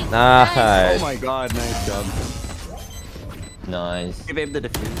 40, 40. Nice. Oh my god, nice job. Nice. Give Abe the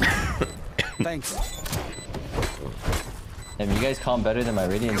defuse. Thanks. Damn, you guys calm better than my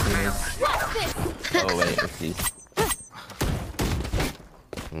Radiant teammates. Oh wait, please.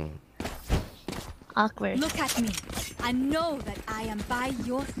 Awkward. Look at me. I know that I am by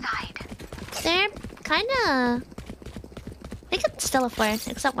your side. They're kinda... They could still afford,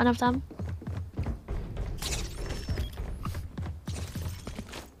 except one of them.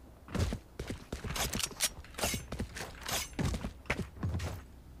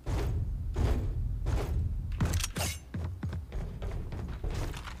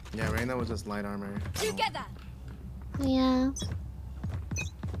 Yeah, Reyna was just light armor. Together. Yeah.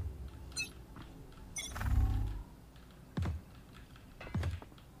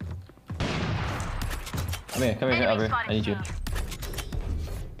 Come here, Albert. I need you.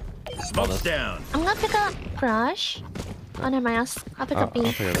 Smoke's down. I'm gonna pick up Garage. Oh, never mind. I'll pick up B. I'll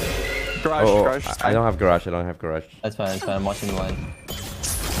pick it up. Garage. I don't have garage. I don't have garage. That's fine. I'm watching the line.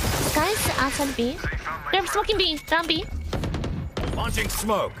 Guys, outside B. They're smoking B. They're on B. Launching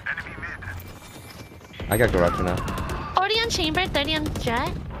smoke. I got garage now. 40 on Chamber, 30 on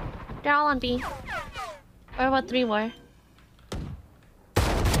Jet. They're all on B. Or about 3 more.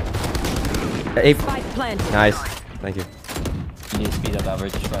 Hey, Spike planted. nice. Thank you. You need to speed up,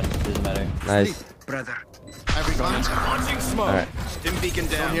 Albert. Just run. Doesn't matter. Nice. Brother. Every gun. Launching smoke. All right. Stim beacon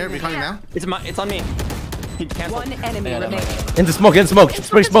Down down. here, recon now. It's on me. He canceled. One enemy Yeah, remaining. In the smoke.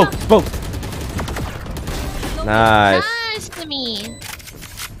 Spray smoke. Nice. Nice to me.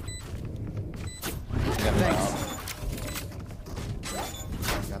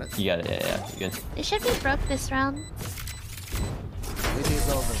 Got it. You got it. Yeah. You good. They should be broke this round. It is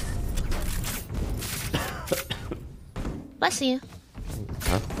over. Bless you.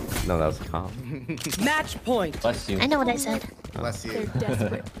 Huh? No, that was a cop. Match point. Bless you. I know what I said. Bless you. They're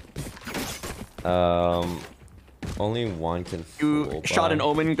desperate. Only one can. You shot an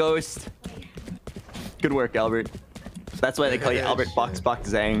Omen ghost. Good work, Albert. That's why they call you Albert BoxBox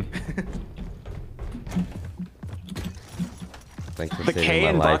Zang. Thanks for The saving K my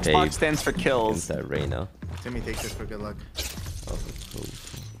in life, BoxBox Abe. stands for kills. Inside Reyna. Timmy, take this for good luck.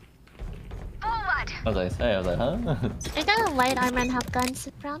 I was like, huh? I got a light armor and have guns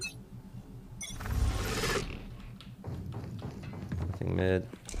this round. I think mid.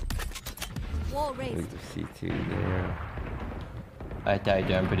 Wall raised. Move to C2 there. I died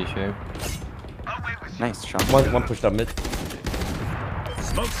there, I'm pretty sure. Nice shot. One pushed up mid.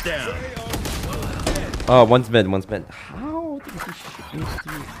 Smoke's down. Oh, one's mid. How did he shoot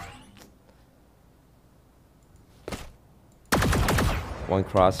me? One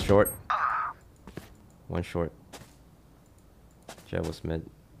cross short. One short. Jet was mid.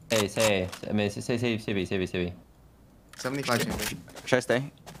 Say B. 75 chamber. Should I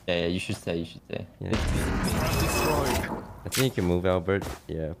stay? Yeah, you should stay. Yeah. I think you can move, Albert.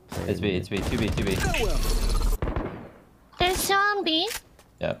 Yeah. It's B. 2B. There's two on B.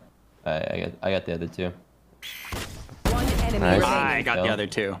 Yeah. I got the other two. One enemy Nice. remaining. I got the other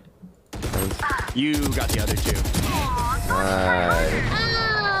two. You got the other two. Nice.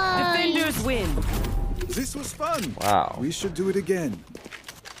 Ah, Defenders win. This was fun. Wow. We should do it again.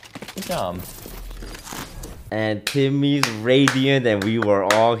 Good job. And Timmy's radiant, and we were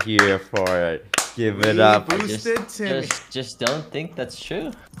all here for it. Give it up. Boosted Timmy. Just don't think that's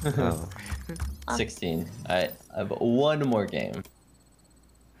true. Oh. 16. I have one more game.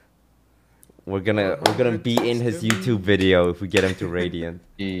 We're gonna be in his YouTube video if we get him to radiant.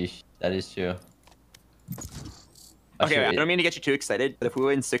 Yeesh, that is true. Okay, wait, I don't mean to get you too excited, but if we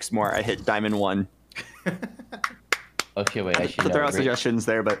win 6 more, I hit Diamond 1. Okay, wait. Actually, To no. throw out suggestions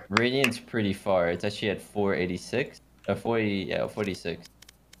there, but Radiant's pretty far. It's actually at 486. 46.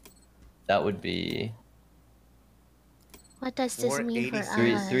 That would be what does this mean for us?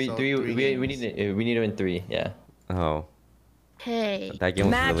 3. So We need to win 3. Yeah. Oh, Okay. that game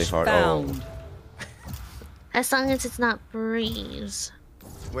was Match really hard. found. As long as it's not Breeze.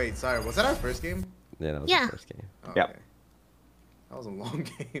 Wait, sorry. Was that our first game? Yeah, that was Yeah. the first game. Oh, Yep. okay. That was a long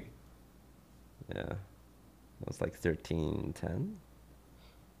game. Yeah. It was like 13-10.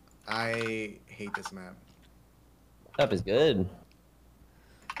 I hate this map. Map is good.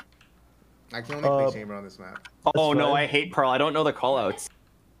 I can only play chamber on this map. Oh no, fine. I hate Pearl. I don't know the callouts.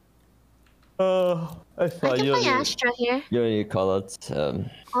 I I can play Astra here. You don't need callouts.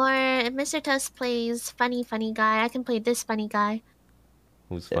 Or if Mr. Toast plays funny guy, I can play this funny guy.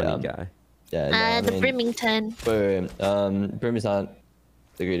 Who's funny Yeah. guy? Yeah, no, I The mean, Brimington. Wait, Brim is not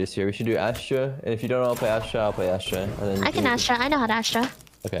the greatest here. We should do Astra, and if you don't know how to play Astra, I'll play Astra. And then I can Astra. I know how to Astra.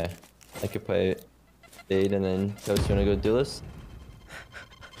 Okay, I could play Fade, and then Toast, you wanna go Duelist?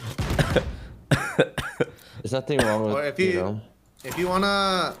 There's nothing wrong with Or if you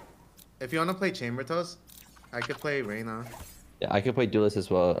wanna play chamber toast, I could play Reyna. Yeah, I could play Duelist as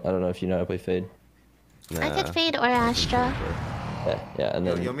well. I don't know if you know how to play Fade. I could Fade or Astra. Yeah, and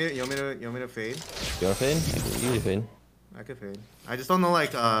then You want me to fade? you wanna Fade? You can Fade. I could fade. I just don't know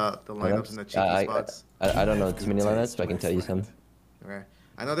like the lineups and the cheeky spots. I don't know too many lineups, but I can tell you some. Okay.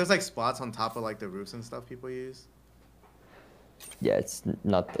 I know there's like spots on top of like the roofs and stuff people use. Yeah, it's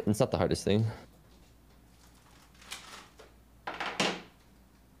not the hardest thing.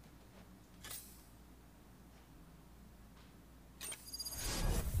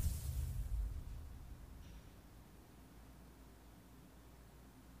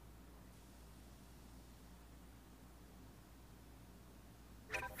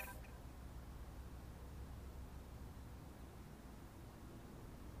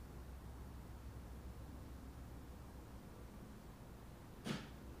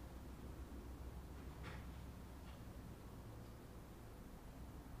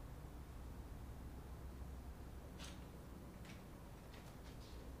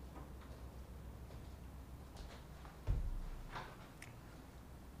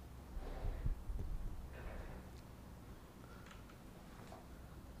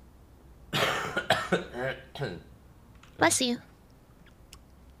 Bless you.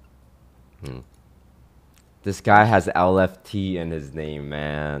 This guy has LFT in his name,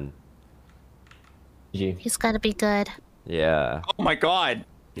 man. He's gotta be good. Yeah. Oh my god.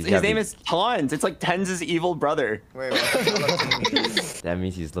 He's His gotta name be- is Tons. It's like Tens' evil brother. Wait, what? That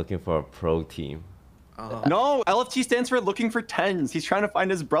means he's looking for a pro team. No, LFT stands for looking for Tens. He's trying to find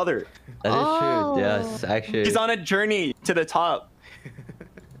his brother. That is true. Yes, actually. He's on a journey to the top.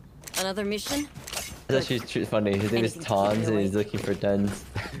 Another mission? That's actually funny. His name is Tons, and he's looking for tens.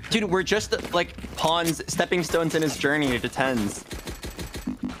 Dude, we're just like pawns, stepping stones in his journey to Tens.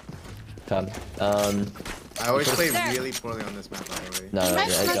 Come. I always play really poorly on this map, by the way. No, You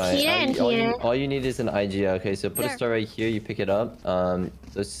guys look here and here. all you need is an IGA. Okay, so put a star right here. You pick it up. I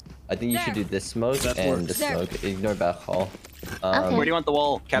think you should do this smoke and this smoke. Ignore back hall. Okay. Where do you want the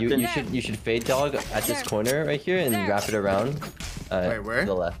wall, Captain? You should fade dog at this corner right here and wrap it around. Wait, where? To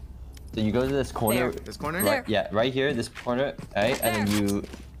the left. So you go to this corner. This corner? Right, yeah, right here, this corner, right? And then you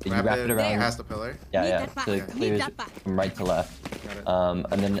wrap it around. Past the pillar? Yeah. So it clears from right to left. And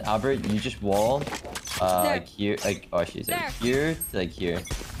then Albert, you just wall like here, like she's like here to like here.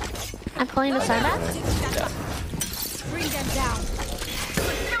 I'm pulling the side back. Yeah. Bring them down.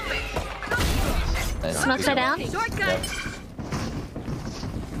 Nice. Smokes are down. Yep.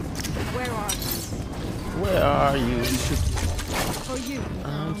 Where are you? Where are you? For you.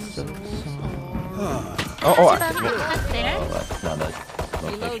 Oh, There. That's not a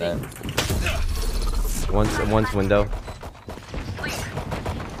smoke like that. One's window.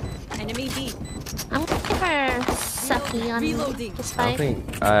 Enemy B. I'm looking for Sucky on Reloading. this I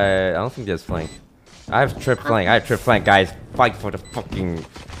fight. don't think there's flank. I have trip flank. Guys, fight for the fucking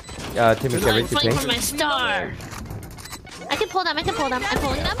Timmy I'm Carey fighting thing. for my star. I can pull them. I'm pulling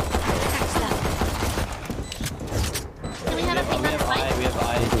them. Can we have a thing on the fight? We have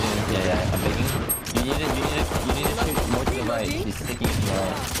eyes. Yeah, I'm making. You need to shoot more to the right. He's sticking to the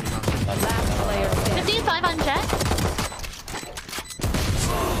right. 55 on Jet.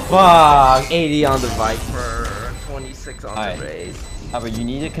 Fuck, 80 on the Viper, 26 on the Raze. However, you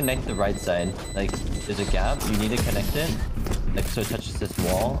need to connect the right side. Like, there's a gap. You need to connect it. Like, so it touches this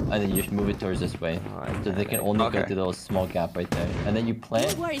wall, and then you just move it towards this way. So they can only go through the little small gap right there. And then you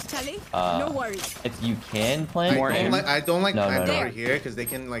plant. No worries, Charlie. No worries. If you can plant. I don't like plant no. over here because they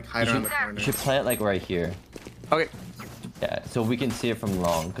can like hide around the corner. You should plant like right here. Okay. Yeah, so we can see it from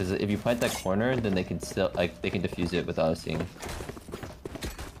long. Because if you plant that corner, then they can still they can defuse it without us seeing.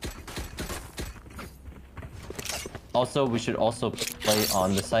 Also, we should also play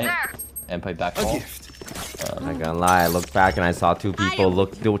on the site and play back wall. I'm not gonna lie, I looked back and I saw two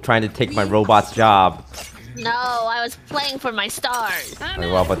people trying to take my robot's job. No, I was playing for my stars. Like,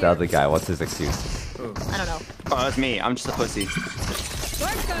 what about the other guy? What's his excuse? I don't know. Oh, that's me. I'm just a pussy.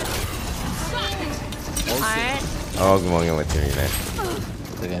 Alright. Oh, I'm going with you, man.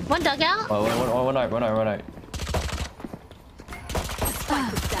 Again. One dugout. One out.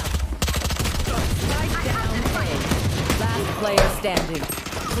 Last player standing.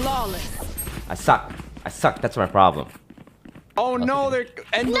 Flawless. I suck. That's my problem. Oh no, they're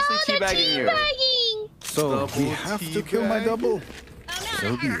endlessly teabagging you. So we have to kill my double.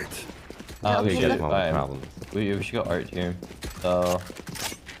 So be it. We Okay, should, that's my problem. we should go art here. So,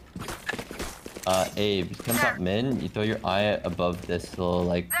 Abe, come top mid. You throw your eye above this little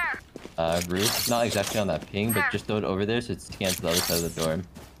like roof. Not exactly on that ping, but just throw it over there so it scans the other side of the door.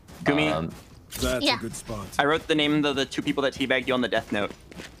 Gumi, That's Yeah. a good spot. I wrote the name of the two people that teabagged you on the death note.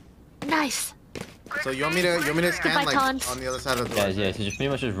 Nice. So you want me to scan Goodbye, like Collins. on the other side of the door? Yeah. So just pretty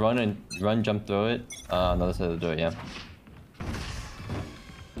much just run, jump, throw it on the other side of the door. Yeah.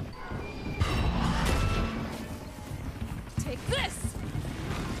 Take this.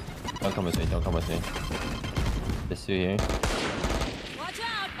 Don't come with me. This two here. Watch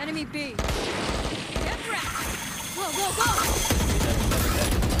out. Enemy B. Get wrecked. Whoa.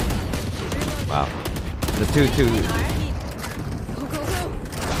 Wow. The two. Go.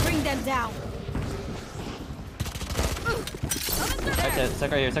 Bring them down.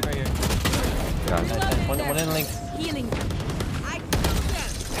 Sec right here. God. Nice. One in link. Healing. Nice,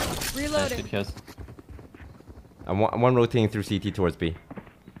 Reloading. good kills. I'm one rotating through CT towards B.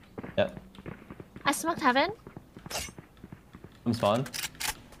 Yep. I smoked heaven. Come spawn.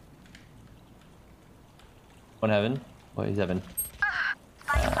 One heaven. Oh, he's heaven.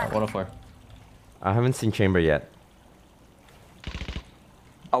 104. I haven't seen chamber yet.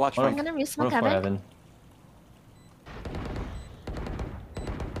 I'll watch I'm one. gonna re-smoke 104 heaven. heaven.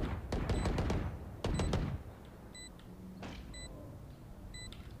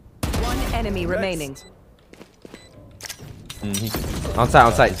 One enemy remaining. He's On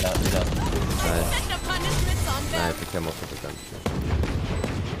site. He's out. Nice, I kill most of them.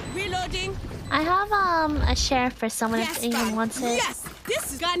 Reloading. I have a share for someone if anyone wants it. Yes.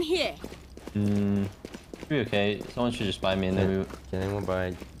 This gun here. Should be okay. Someone should just buy me and then we. Can anyone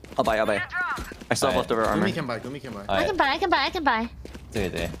buy? I'll buy. I still have Alright. leftover armor. Gumi can buy. I can buy. It's okay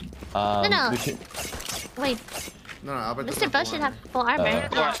there. No. We should. Wait, No, Albert doesn't Mr. Bush should have full armor.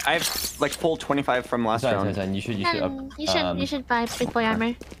 Oh, I have like full 25 from last round. Sorry. You should You should buy big boy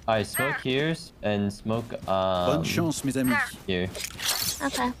armor. Alright, smoke here and smoke Bonne chance, mes amis. here.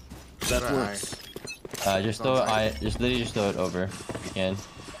 Okay. That works. Just throw literally throw it over. If you can.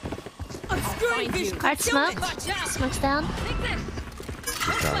 Card smoke. Smoke's down.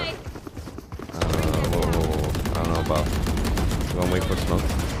 Whoa. I don't know about. You wanna wait for smoke? I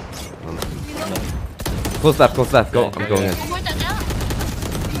don't know. Close left. Go. I'm going in. More dugout.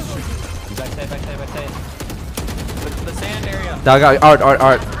 Backside. The sand area. Dog out.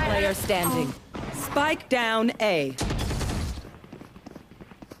 Art. Player standing. Spike down A.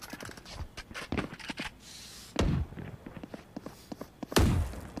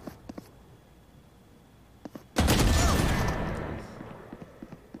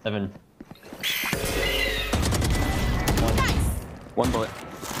 Seven. One bullet.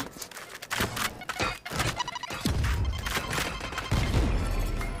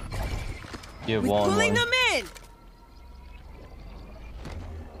 You have wall and one. them in.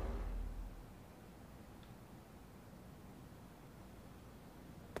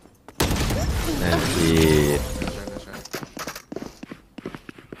 And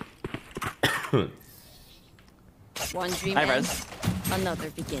One dream Hi, ends, Rez. another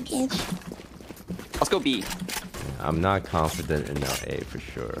begins. Cage. Let's go B. I'm not confident in our A for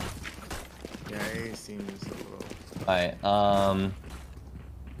sure. Yeah, A seems a little. Alright, I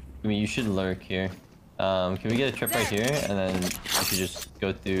mean, you should lurk here. Can we get a trip right here, and then you should just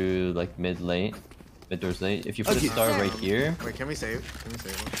go through like mid doors late. If you put a star right here, Wait, can we save?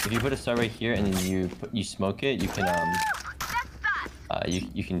 if you put a star right here and then you smoke it, you can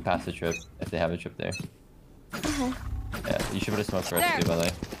you can pass the trip if they have a trip there. Okay. Yeah, you should put a smoke for us too, by the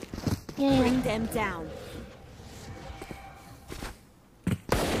way. Yeah. Bring them down.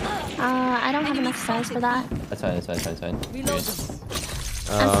 I don't have enough size for that. That's fine. Reload.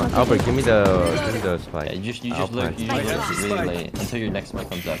 Albert, give me the spike. Yeah, you I'll just lurk plant. really late until your next smoke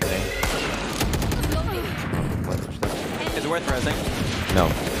comes up, okay? Is it worth resing? No.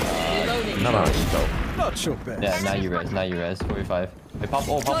 Not on eco. Not so bad. Yeah, now you res. 45. Hey, pop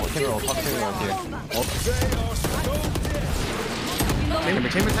trigger roll here.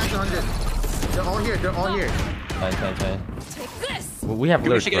 Chamber tax 100. They're all here. Fine. Take this. Well, we have We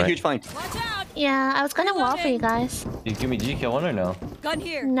lurk, should get a right? huge flank. Watch out. Yeah, I was gonna wall for you guys. Did you kill one or no? Gun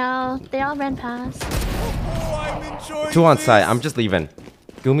here. No, they all ran past. Two on site. I'm just leaving.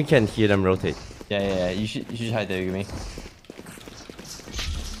 Gumi can hear them rotate. Yeah. You should hide there, Gumi.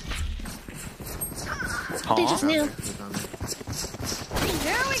 They just knew.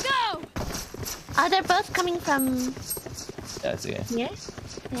 Here we go. They're both coming from Yeah, it's okay. here.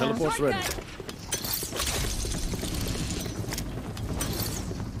 Yeah. Teleport's ready.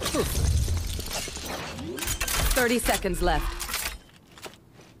 30 seconds left.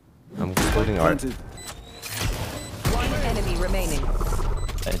 I'm holding art. Planted. One enemy remaining.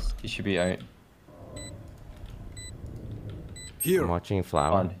 Nice. You should be alright. Here. I'm watching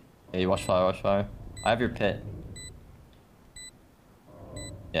flower. On. Hey, watch flower. I have your pit.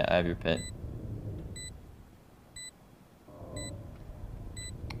 Yeah, I have your pit.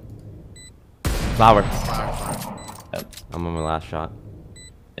 Flower. Yep. I'm on my last shot.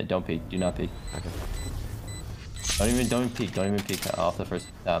 Yeah, don't peek. Do not peek. Okay. Don't even peek off the first.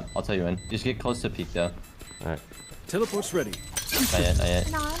 I'll tell you when. Just get close to peek though. Alright. Teleport's ready. Not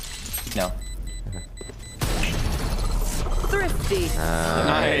yet. No. No. Thrifty.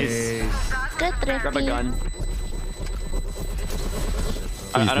 Nice. Good thrifty. Grab a gun.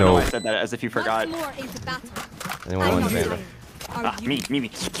 I Please don't know no. why I said that, as if you forgot. Once more into battle. Anyone want to Vandal? Ah, me.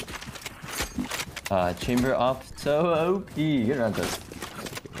 Chamber up. So OP. Get around this.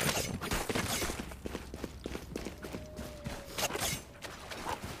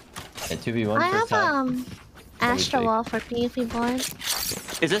 Yeah, 2v1 I first have time. Astra big. wall for PvP board.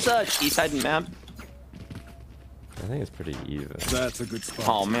 Is this a east side map? I think it's pretty even. That's a good spot.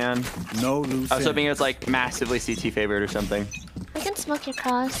 Oh man. No loose. I was hoping it was like massively CT favored or something. I can smoke your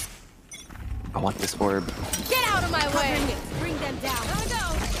cross. I want this orb. Get out of my way. Bring them down. Gotta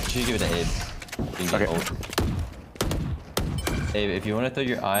go. You should give it to Abe. You can get Okay. ult. Abe, if you want to throw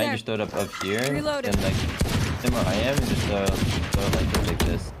your eye, There. just throw it up here. Reloading. And like, same where I am, and just throw it like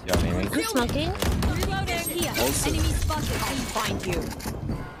this. Do you know what I mean? I'm smoking. Reloading. Here. Enemy spotted. I find you.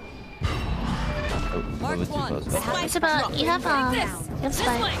 Oh, a little bit too close. But It's about you have This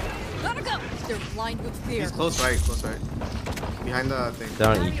spike. way. Gotta go. They're blind with fear. He's close right. Behind the thing. They're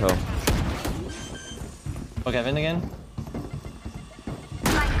on eco. oh, Kevin again?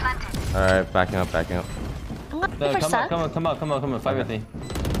 Alright, backing up. I'm going No, for sub. come on. Fight with me.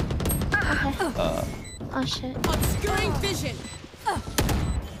 Okay. Oh shit. Obscuring vision.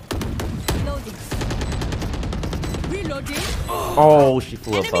 Loading. Reloading. Oh, she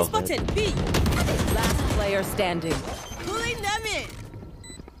flew Enemy above me. spotted. B. Last player standing. Pulling them in.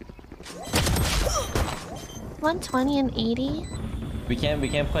 120 and 80. We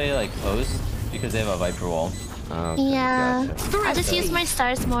can't play like post because they have a Viper wall. Okay, Yeah. gotcha. I'll just use my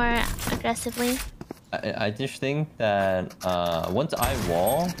stars more aggressively. I just think that once I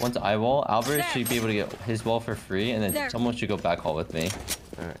wall, Albert should be able to get his wall for free, and then There. someone should go back hall with me.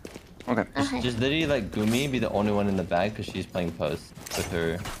 Alright. Okay. Okay. Just literally like Gumi be the only one in the back because she's playing post with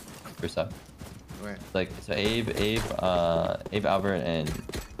her stuff. Right. Like so, Abe, Albert, and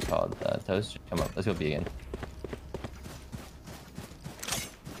Toast should come up. Let's go B again.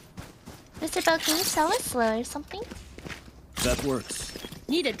 Mr. Bell, can you sell us slow or something? That works.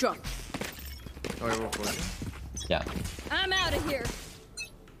 Need a drop. Oh, you're recording. Yeah. I'm out of here.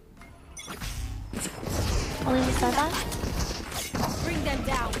 Only we said that? Bring them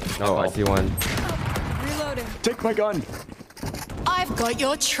down. Oh, I see one. Reloading. Take my gun. I've got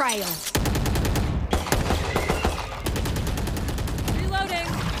your trail. Reloading.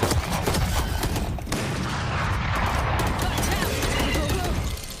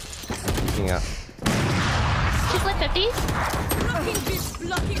 Peeking up. She's like 50.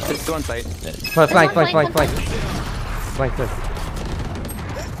 It's still on site. Flank. Flank this.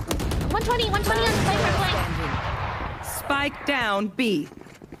 120 on Viper flank. Spike down B.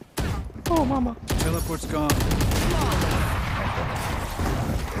 Oh, mama. Teleport's gone.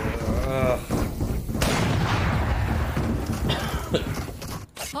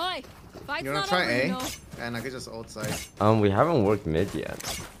 Hi. Fight's You wanna not try over, A? you know. And I could just ult side. We haven't worked mid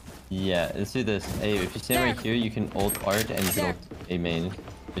yet. Yeah. Let's do this. Hey, if you stand right here, you can ult art and you can ult A main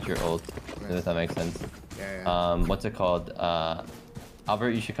with your ult. If that makes sense. Yeah. What's it called?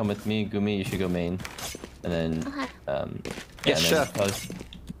 Albert, you should come with me. Gumi, you should go main. And then, yeah, Yes, and then chef.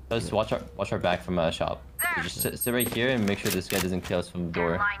 Toast, watch our back from shop. So just sit right here and make sure this guy doesn't kill us from the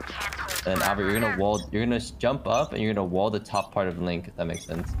door. And then Albert, you're gonna jump up and you're gonna wall the top part of Link. If that makes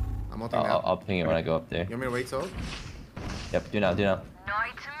sense. I'm ulting now. I'll ping it when I go up there. You want me to wait till? Yep, do now.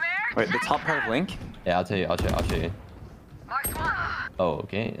 Wait, the top part of Link? Yeah, I'll tell you. I'll show you. Oh,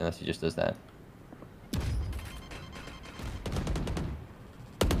 okay. Unless he just does that.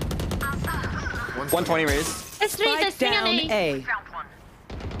 120 raise. There's three. There's three on Down A. A.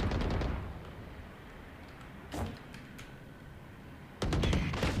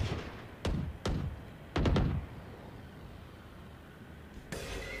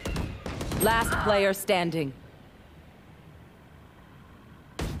 Last player standing.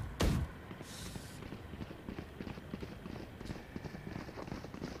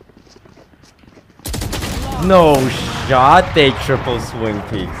 No shot. They triple swing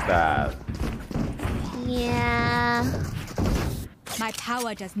peeks that. Yeah. My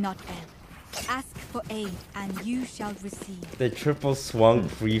power does not end. Ask for aid, and you shall receive. They triple swung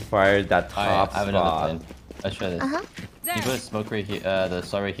free fire that top I have another spot. plan. Let's try this. You put a smoke right here, the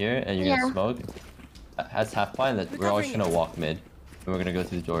star right here, and you're gonna smoke. Has half blind that we're always gonna walk mid. And we're gonna go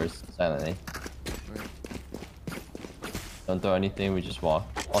through the doors silently. Don't throw anything, we just walk.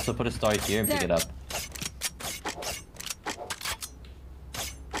 Also put a star here and pick it up.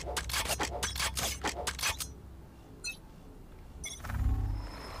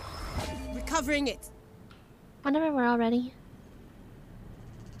 Recovering it. Whenever we're all ready.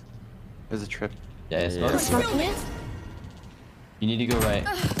 There's a trip. Yeah, it's smoke. Smoking it. You need to go right.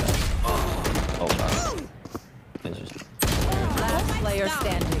 Oh god. It's just... Last player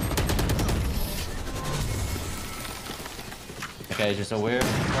standing. Okay, just aware.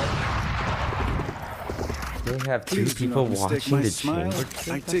 They have two people watching the chamber.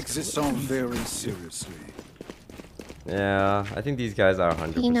 I take this song very seriously. Yeah, I think these guys are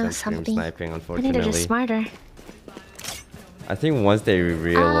 100% He knows stream something. sniping, We need unfortunately. to do smarter. I think once they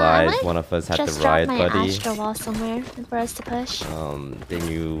realized one of us had the Just riot drop my buddy, astral wall somewhere for us to push. they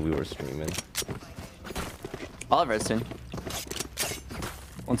knew we were streaming. I'll have redstone.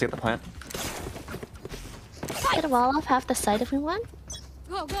 Once you get the plant. Get a wall off half the site if we want.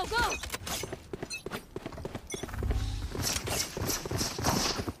 Go, go, go!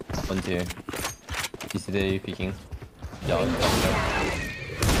 One's here. You see the peeking? Dog.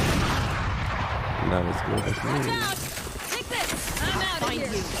 That was good. That's good. Take this! I'm out of here!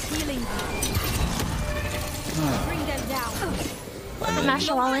 Healing. Bring them down. I'm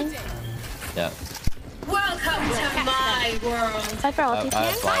astral walling. Yeah. Welcome to my world. Viper ulti I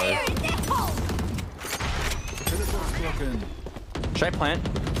have here. flowers. Should I plant?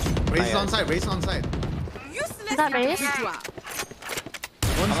 Raise is on site. Raise is on site. Is that raised?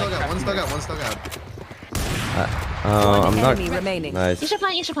 One still got. One still got. One still got. I'm not. Enemy remaining. You Nice. should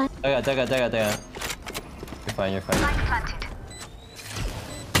plant. You should plant. Dagger. You're fine, you're fine.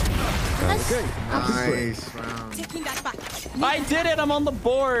 Nice round. Taking that back. I did it! I'm on the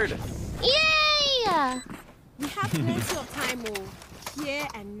board! Yay! We have plenty of time, here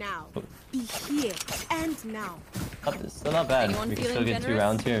and now. Be here and now. Still not bad. Anyone We can still feeling get 2 generous?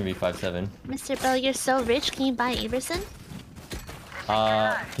 rounds here and be 5-7. Mr. Bell, you're so rich. Can you buy Everson?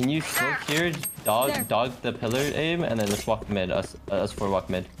 Can you smoke here? Dog the pillar aim, and then let's walk mid. Us 4 walk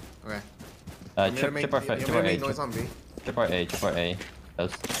mid. Okay. Trip our A. Trip our A.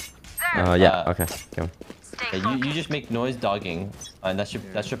 Those. Yeah. Okay. Go. Yeah, you just make noise dogging, and that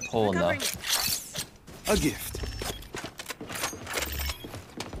should pull enough. A gift.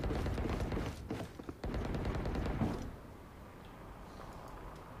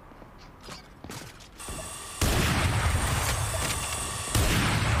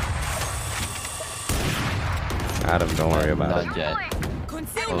 Adam, don't worry about it. Not yet.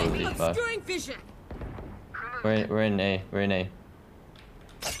 Holy fuck. Vision. We're in A. We're in A.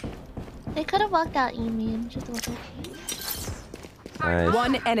 They could have walked out Emu. Just a little. Nice.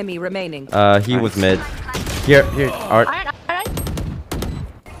 One enemy remaining. He was mid. Here. Art. Alright.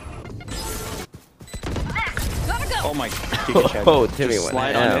 Oh my Oh, Timmy went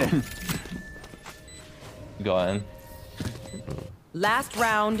slide on down. in. Go on. Last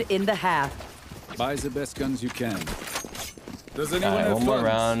round in the half. Buy the best guns you can. Does anyone Alright, have one more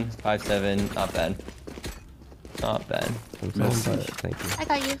guns? round. 5-7. Not bad. Not bad. Thank you. I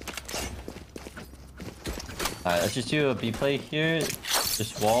got you. Alright, let's just do a B play here.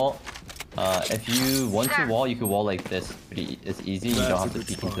 Just wall. If you want to wall, you can wall like this. It's easy. You don't have to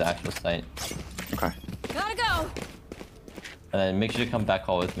peek into the actual site. Okay. Gotta go. And then make sure to come back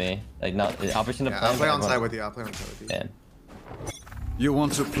all with me. Like not Albert's in the I'll play on site with you. I'll play on site with you. Yeah. You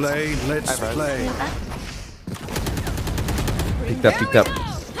want to play? Let's play. Peeked up.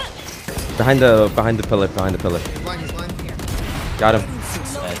 Behind the pillar. He's blind. He's blind. Got him.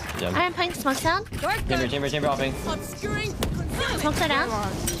 Nice. Jump. I'm putting smokes down. Chamber hopping. Smokes are down.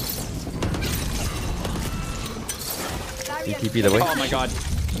 You TP the way. Oh my god.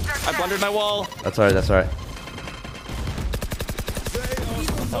 I blundered my wall. That's alright.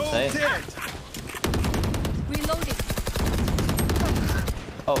 Top site. Reloading.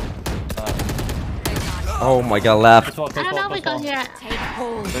 Oh. Oh my god, left. I don't know if we go here. Take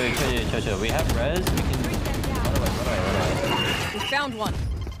hold. Wait, chill. We have res. We can. Run away. We found one.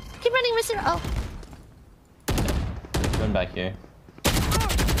 Keep running, Mr. Oh. Going back here.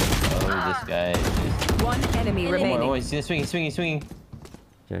 Oh, this guy. One enemy remaining. Oh, he's swinging.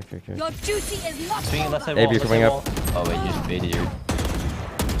 Okay. Your duty is not Swinging left side Hey, wall. you're coming up. Oh wait, you just baited you.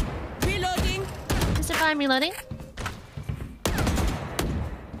 reloading. Mr. Fire, I'm reloading.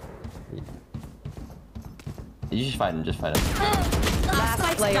 You just fight him.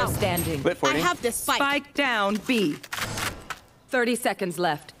 Last player standing. Wait, 40. I have the spike. Spike down B. 30 seconds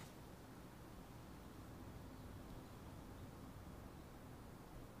left.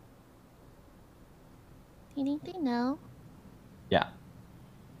 Anything? No. Yeah.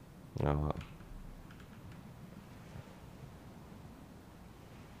 No.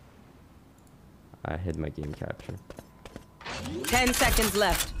 I hid my game capture. 10 seconds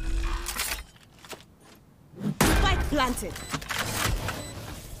left. Spike planted.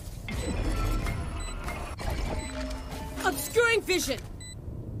 Obscuring vision.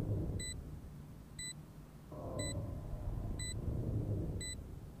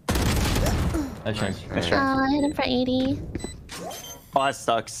 Nice try. I hit him for 80. Oh, that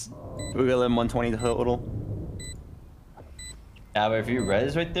sucks. We got 120 total. Yeah, but if you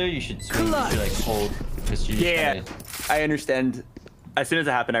res right there, you should swing. You should like hold. Because you Yeah, I understand. As soon as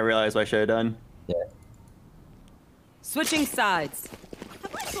it happened, I realized what I should have done. Yeah. Switching sides.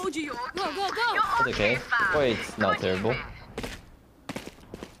 Have I told you? Go. It's okay. Wait, it's not terrible.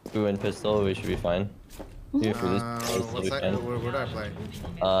 If we win pistol, we should be fine. If we lose pistol, What's we that? can. Where do I play?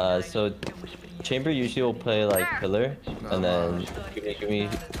 So chamber usually will play like pillar, and then give me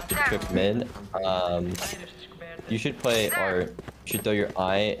the trip mid. You should play or you should throw your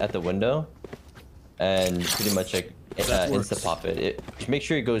eye at the window, and pretty much like insta pop it. Make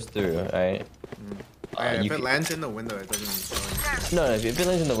sure it goes through, alright? If it lands in the window, it doesn't. No, if it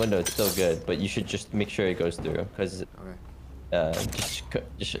lands in the window, it's still good, but you should just make sure it goes through, because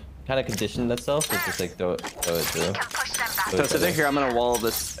just kind of condition that self to just like throw it through. So they're here. I'm gonna wall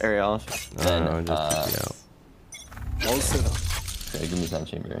this area off. Then, All set up. okay, give me some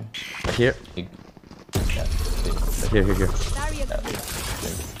chamber. Right here. Yeah. Here.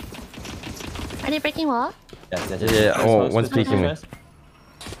 Are they breaking wall? Yeah. Oh, one's peeking me.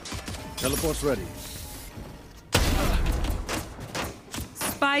 Teleport's ready.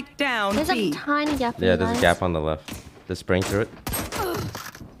 Spike down There's a B. tiny gap. Yeah, there's a gap on the left. Just spraying through it.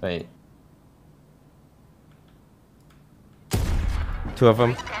 Wait. 2 of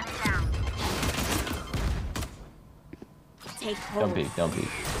them. Take hold. Don't peek.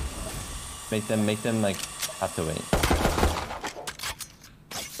 Make them like have to wait.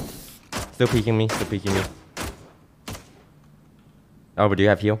 Still peeking me. Oh, but do you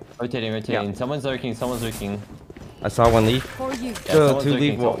have heal? Rotating. Yeah. Someone's lurking. I saw one leave. For you. Yeah, someone's 2 lurking,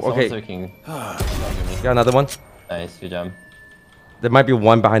 leave. Okay. Someone's lurking. Got another one. Nice, good job. There might be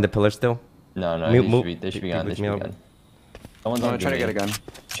one behind the pillar still. No, they should be gone. Someone's I'm trying to get a gun.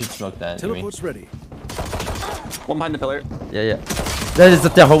 Should smoke that. Teleport's ready. One behind the pillar. Yeah. That is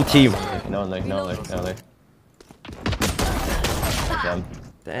the whole team. No lurk. Damn.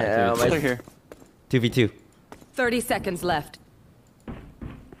 Damn. They're here. 2v2. 30 seconds left.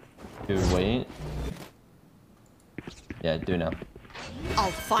 Dude, wait. Yeah, do now.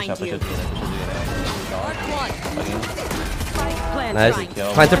 I'll find you. Nice.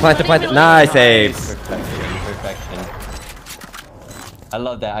 Planted. Nice save. Perfection. I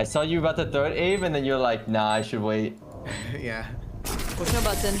love that. I saw you about to throw it, Abe, and then you're like, nah, I should wait. Yeah. Push a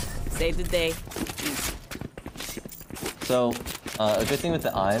button. Save the day. So, a good thing with the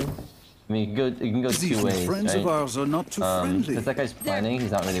aim, I mean, you can go These 2 ways, friends right? of ours are not too friendly. Because that guy's planning,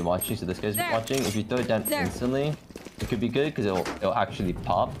 he's not really watching, so this guy's watching. If you throw it down instantly, it could be good because it'll actually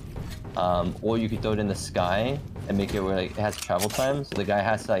pop. Or you could throw it in the sky and make it where like, it has travel time, so the guy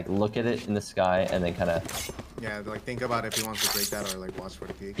has to like look at it in the sky and then kind of. Yeah, like think about if he wants to break that or like watch for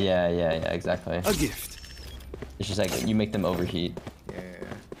the peak. Yeah, exactly. A gift. It's just like you make them overheat.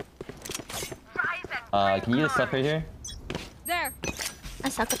 Yeah. Can you get a stuff right here? There. I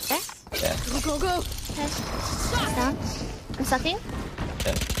suck up there. Yeah. Go. Okay. He's down. I'm sucking.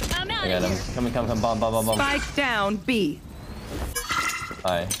 Yeah. I'm out I got of him. here. Come, bomb. Spike down B.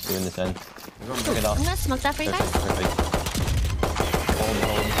 Alright, doing this end. Pick it off. I'm gonna smoke that for you guys. Perfect. Hold.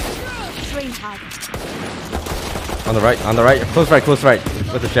 Train hard. On the right. Close right.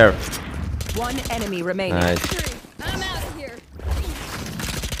 With the sheriff. One enemy remaining. Nice. I'm out of here.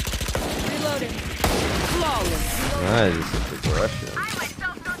 Reloading. Flawless. Nice. Aggression. I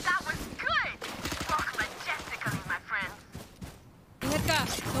myself thought that was good. Walk majestically, my friend.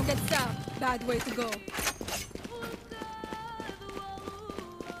 Don't get south. Bad way to go.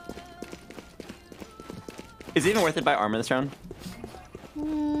 Is it even worth it to buy armor this round?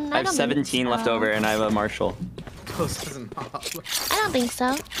 I have don't 17 think left so. over, and I have a Marshall. Toast is not. I don't think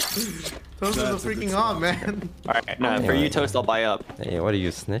so. Toast is a freaking off, man. All right, no, for you, Toast, I'll buy up. Hey, what are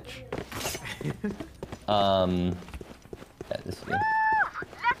you, snitch? Yeah, this is good.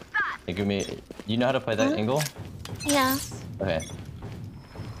 Hey, give me. You know how to play that angle? Yeah. Okay.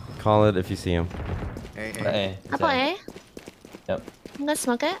 Call it if you see him. Hey. I'll play. Yep. I'm gonna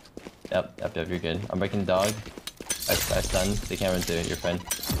smoke it. Yep. You're good. I'm breaking dog. I stunned. They can't run through it. Your friend.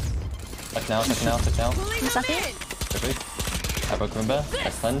 Tuck now. I'm sucking. Perfect. I broke Roomba. I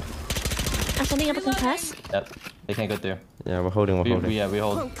stunned. I'm sending up a compress. Yep. They can't go through. Yeah, we're holding. We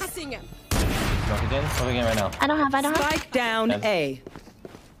hold. Smoke again right now. I don't have. Spike down A.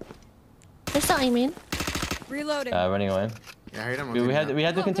 They're still aiming. Reloading. Running away. Yeah, I heard him. We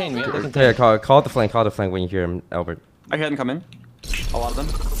had to contain. Yeah, call the flank when you hear him, Albert. I hear them come in. A lot of them.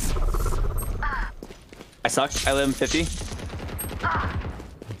 I suck. I live in 50.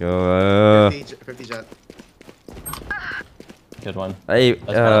 Go. 50 jet. Good one. Hey,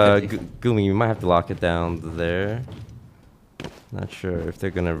 Gumi, you might have to lock it down there. Not sure if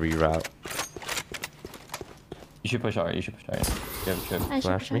they're gonna reroute. You should push hard. You have a trip.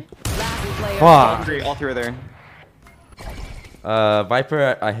 Flash me. All three are there.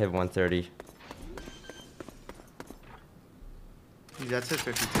 Viper, I hit 130. That's it,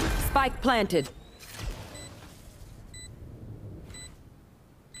 52. Spike planted.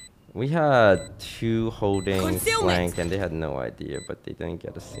 We had 2 holding flank and they had no idea, but they didn't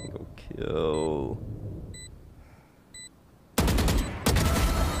get a single kill.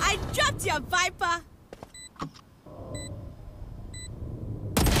 I dropped you, Viper.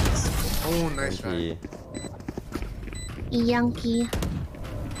 Oh, nice try. Yankee.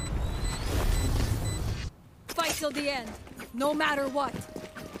 Fight till the end, no matter what.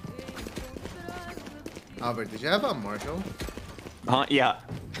 Albert, did you have a Marshall? Yeah.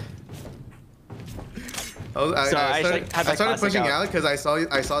 I started pushing out because I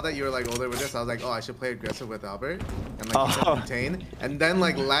saw that you were like older with this. I was like, oh, I should play aggressive with Albert and like contain. And then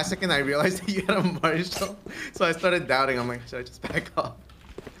like last second I realized that you had a Marshall, so I started doubting. I'm like, should I just back off?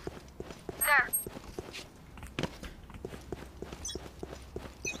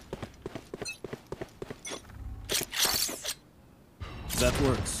 That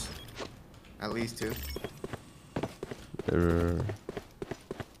works. At least 2.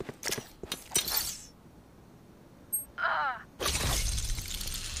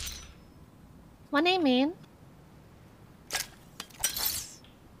 One A main.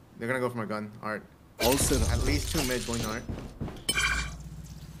 They're gonna go for my gun. Art. All set up. At least 2 mid going art.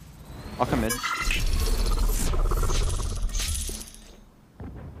 I'll come in. I'm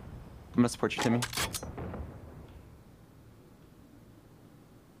gonna support you, Timmy.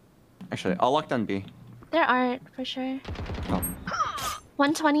 Actually, I'll lock down B. There are for sure. Oh.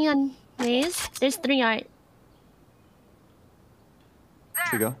 120 on Raze. There's 3 art.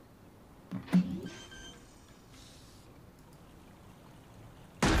 Should we go?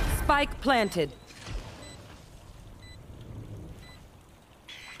 Spike planted.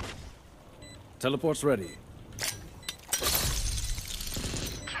 Teleport's ready.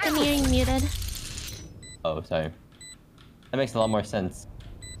 I'm hearing muted. Oh, sorry. That makes a lot more sense.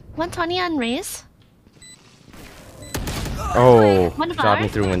 120 on Raze. Oh, One shot me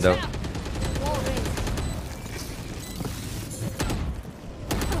bar. through window.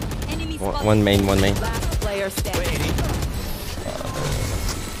 One main. Last player standing.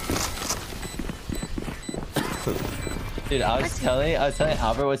 Dude, I was telling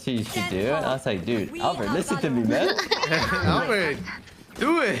Albert what he should do, and I was like, dude, Albert, listen to me, man. Albert,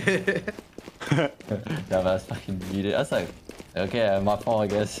 do it. No, I was fucking muted. I was like, okay, my fault, I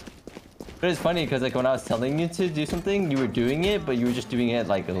guess. But it's funny because like when I was telling you to do something, you were doing it, but you were just doing it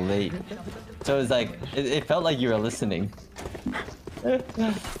like late. So it was like, it felt like you were listening. They are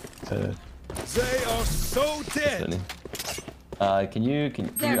so dead. Can you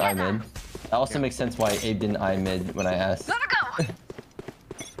eye mid? That also makes sense why Abe didn't eye mid when I asked. Gotta go. Here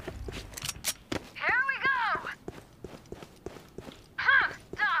we go. Huh,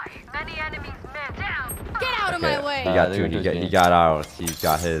 die. Many enemies mid down. Get out of my way. You got 2. You got ours. He's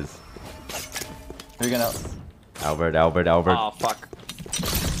got his. We're gonna. Albert. Oh fuck.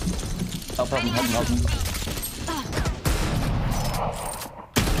 Help him.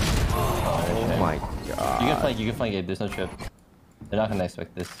 Oh my god. You can flank Abe. There's no trip. They're not gonna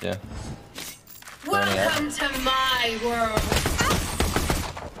expect this, yeah. Welcome to my world.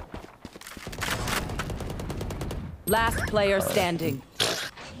 Last player standing.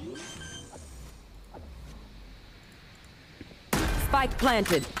 Spike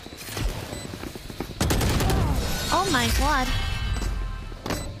planted. Oh my god.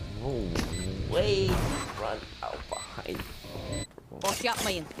 Oh, wait. Run out behind. Watch out,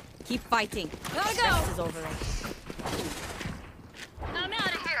 man. Keep fighting. Gotta go. This is over. I'm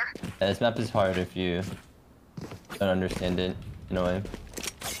out of here. Yeah, this map is hard if you don't understand it in a way.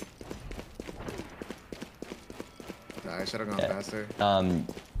 Nah, I should have gone faster.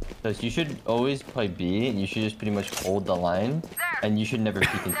 So you should always play B, and you should just pretty much hold the line, and you should never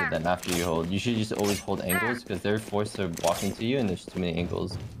peek into them after you hold. You should just always hold angles, because they're forced to walk into you, and there's too many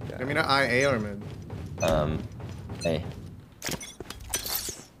angles. Let me know A or mid. A.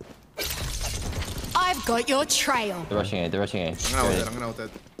 I've got your trail. They're rushing A, they're rushing A. I'm gonna ult it, I'm gonna ult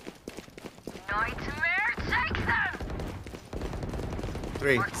it. Nightmare, take them.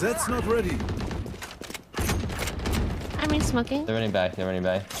 3. That's not ready. I mean smoking. They're running back, they're running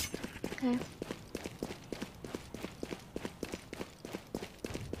back. Okay.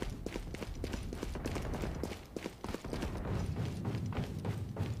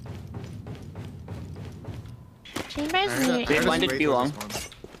 Chambers near. They blinded B long.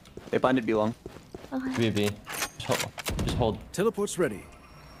 They blinded B long. Okay. B. Just hold. Teleport's ready.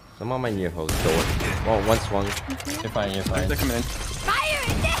 I'm on my near hold door. Oh, one swung. You're fine, you're fine. They're coming in. Fire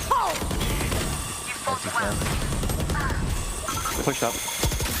in the hole. Pushed up.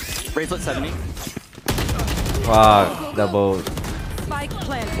 Bracelet 70. Fuck, double. Spike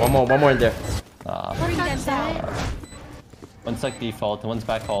planted. One more in there. One outside. One's like default, one's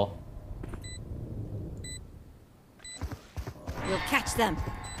back hall. We'll catch them.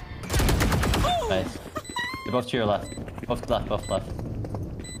 Nice. They're both to your left. Both left, both left.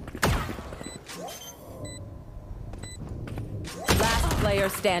 Last player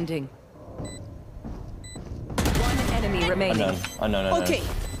standing. One enemy remaining. Unknown. Okay,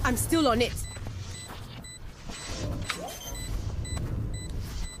 I'm still on it.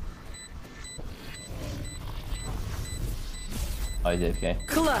 Oh, he's AFK.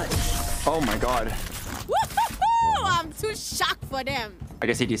 Clutch. Oh my god. Woohoo! I'm too shocked for them. I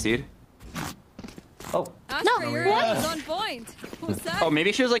guess he DC'd. Oh. Oscar, your aim is on point. Who's that? Oh,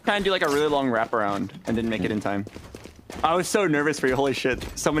 maybe she was like trying to do like a really long wraparound and didn't make it in time. I was so nervous for you. Holy shit.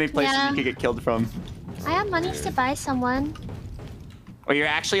 So many places Yeah. you could get killed from. I have monies to buy someone. Or you're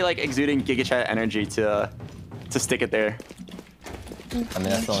actually like exuding Giga Chat energy to stick it there. I mean,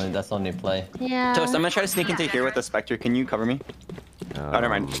 that's the only play. Yeah. Toast, I'm gonna try to sneak into here with the Spectre. Can you cover me? Oh, never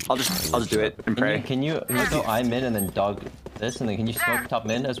mind. I'll just do it and pray. Can you go I mid and then dog this, and then can you smoke top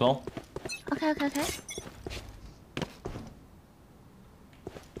mid as well? Okay.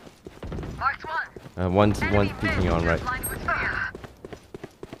 Marked one. One's peeking on right.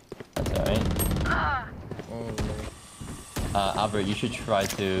 That's alright. Albert, you should try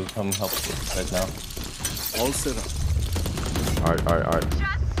to come help right now. All set up. Art.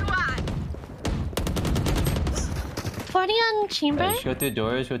 40 on chamber. Just go through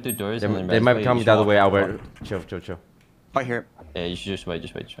doors, and then They might be coming the other way, Albert. Chill. I hear it. Yeah, you should just wait.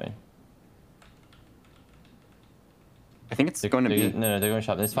 I think it's going to be. No, they're going to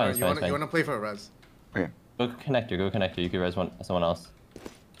shop. It's fine, it's fine. You wanna play for a res? Okay. Go connector. You can res someone else.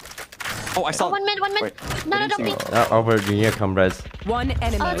 Oh, I saw. One mid. Wait, No, I didn't don't see peek. Albert, you need to come res. One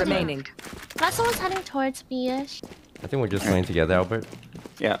enemy Oh, remaining. Last one was heading towards B-ish. I think we're just playing together, Albert.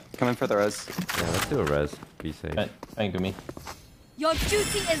 Yeah, coming for the res. Yeah, let's do a res. Be safe. Thank me. Your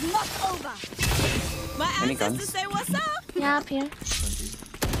duty is not over. My Any ancestors guns? say what's up. Yeah, up here.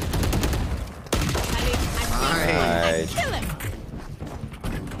 Nice. Kill him.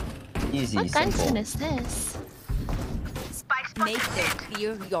 Easy, What gun simple. skin is this? Make them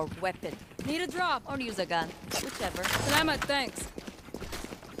fear your weapon. Need a drop or use a gun, whichever. Salamat, thanks.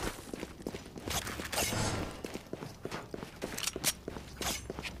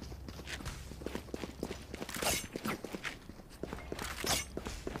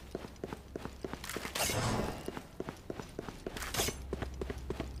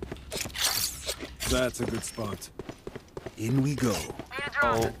 That's a good spot. In we go.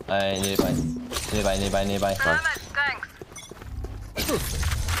 Oh, nearby.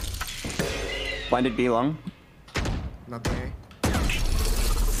 Blinded B long. Nothing.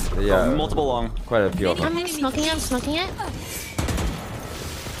 Yeah. Oh, multiple long. Quite a few of them. I'm smoking it.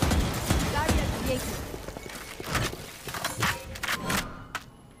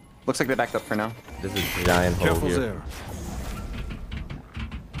 Looks like they backed up for now. This is a giant hole Careful here. there.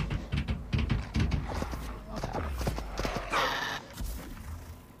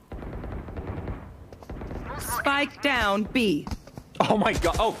 Spike down B. Oh my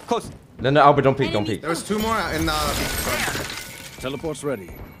god. Oh, close. No, Albert, don't peek. There was 2 more in Teleport's ready.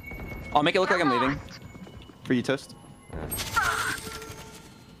 I'll make it look like I'm leaving. For you, Toast.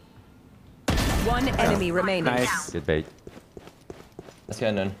 One enemy remaining. Nice. Good bait. Let's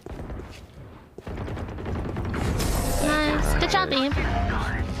get none. Nice. Good job, Abe.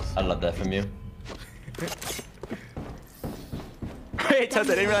 I love that from you. Wait, Tess,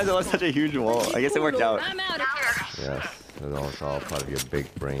 I didn't realize it was such a huge wall. I guess it worked out. I'm out of here. Yes. It's all part of your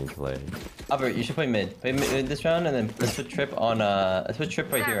big brain play. Albert, you should play mid. Play mid this round, and then let's put Trip on. Let's put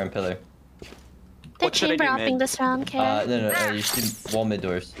Trip right here on pillar. They're What should I chamber do upping mid? this round, Kara. No, you should wall mid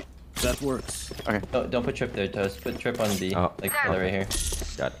doors. That works. Okay. Don't put Trip there, Toast. Put Trip on B, like pillar right here.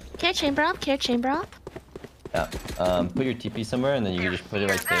 Got it. Care chamber up, care chamber up. Yeah. Put your TP somewhere, and then you can just put it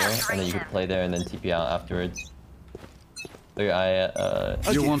right there, and then you can play there, and then TP out afterwards. Look,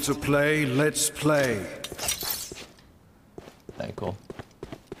 You want to play? Let's play. Alright, cool.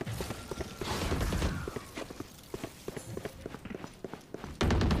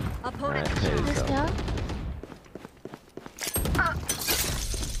 Let's go.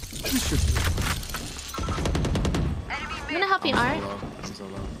 I'm gonna help you, Art. I'm so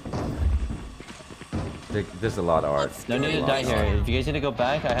low. There's a lot of art. No need to die here. If you guys need to go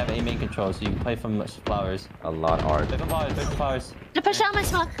back, I have A main control, so you can play from flowers. A lot of art. Play from flowers, play from flowers. They're pushing out my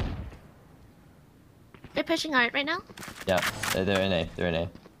smoke. They're pushing Art right now. Yeah, they're in A. They're in A.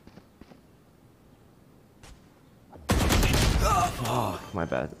 Oh, my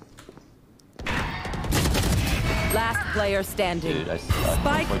bad. Last player standing. Dude, I suck.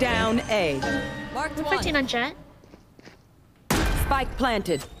 Spike down A. Marked I'm one. 14 on Jet. Spike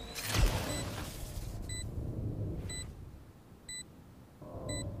planted.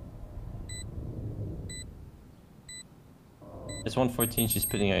 It's 114, she's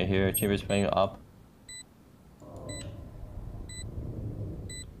putting right here. Chamber's playing up.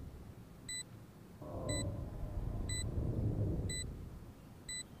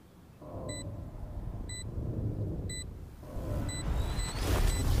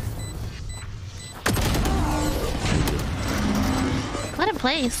 What a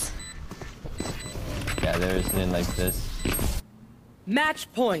place. Yeah, they're sitting like this.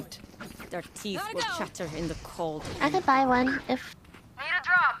 Match point. Their teeth will chatter in the cold. I could buy one if. Need a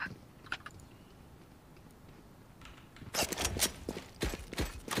drop.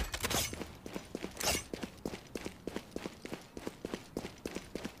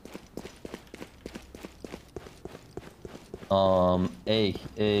 A,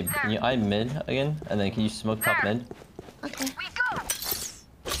 can you eye mid again? And then can you smoke top mid? Okay. We go.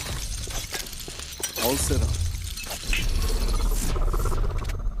 All set up.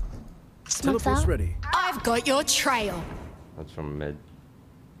 Smoke's Teleport's out. ready. I've got your trail. That's from mid.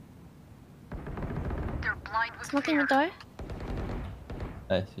 They're blind with Smoking the door.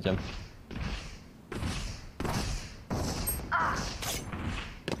 Nice, you jump.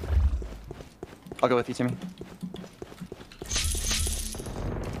 I'll go with you, Timmy.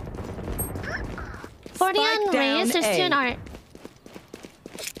 40 on Spike down Raze, there's A. 2 in Art.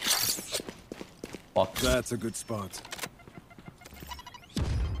 Walk. That's a good spot.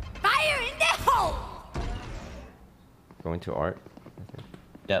 Fire in the hole. Going to art.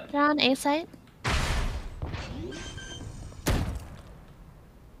 Yep. They're on A site.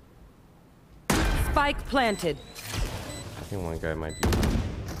 Spike planted. I think one guy might be.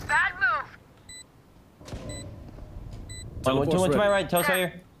 Bad move. To my right, Toast right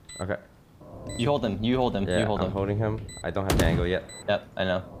here. Okay. You hold him, you hold him, Yeah, you hold I'm him. holding him. I don't have the angle yet. Yep, I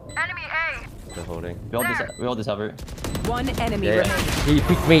know. Enemy A. Still holding. We hold this Albert. One enemy Yeah, remaining. he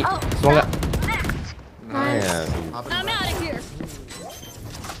picked me. Oh, Swung up. Nice. Yeah. I'm out of here.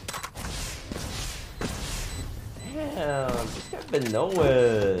 Damn, this guy's been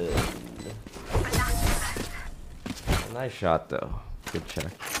nowhere. Nice shot though. Good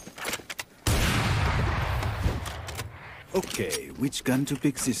check. Okay, which gun to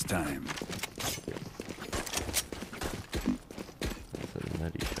pick this time? That's a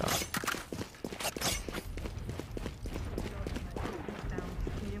nutty shot.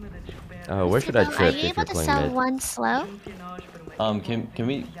 Where should I Are trip you if able you're to playing sell mid? one slow? Can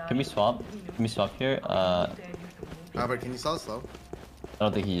we swap? Can we swap here? Albert, can you sell slow? I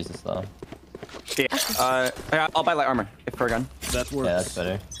don't think he uses slow. Yeah. I'll buy light armor if for a gun. That works. Yeah, that's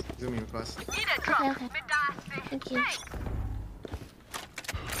better. Zoom request. Need a drop. Okay, okay. Thank you.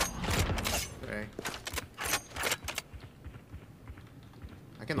 Okay.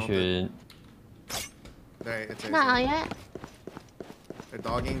 I can You hold it. should. Right, it's Not out yet. They're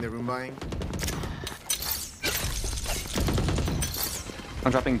dogging, they're room buying.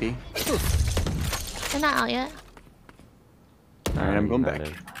 I'm dropping B. They're not out yet. Alright, I'm going Not back.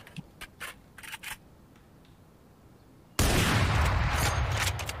 in.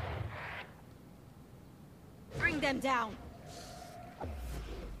 Bring them down.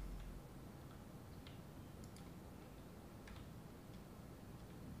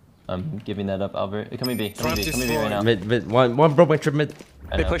 I'm giving that up, Albert. Come me B. Come me B right now. Mid. One broke my trip mid.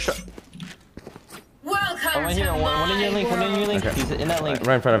 They push. Welcome Oh, right here. One in your link. One in your link. Okay. He's in that link.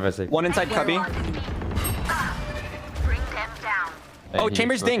 Right in front of us. One inside cubby. Bring them down. Oh, He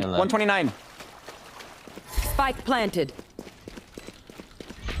Chambers just broke dink. in left. 129. Spike planted.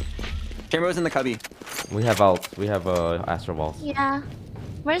 Chamber was in the cubby. We have ult. We have Astro Balls. Yeah.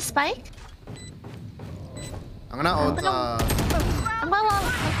 Where's Spike? I'm gonna ult. I'm going to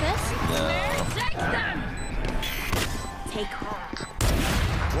like this. Take hold.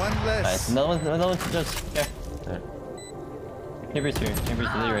 One less. Nice. No one's just here. Chamber's here. Chamber's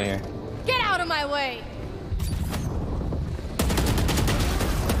literally right here. Get out of my way.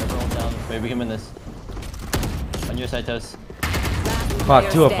 Everyone down. Wait, we can win this. On your side, Toast. Fuck,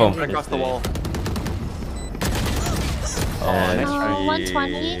 two of them. Across the wall. Oh, nice try.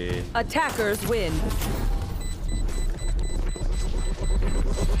 120. Attackers win.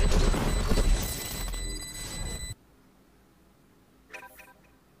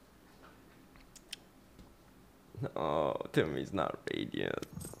 Oh, Timmy's not radiant.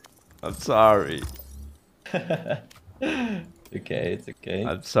 I'm sorry. Okay, it's okay.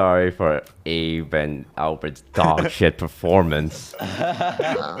 I'm sorry for Abe and Albert's dog shit performance.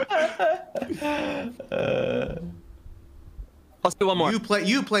 Let's do one more. You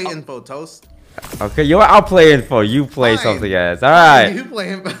play info, Toast. Okay, I'll play info. You play Fine. something else. All right. You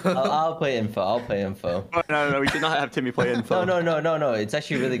play info. I'll play info. I'll play info. Oh, no. We should not have Timmy play info. No. It's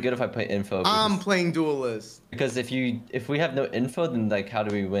actually really good if I play info. I'm Because, playing duelist. because if we have no info, then like how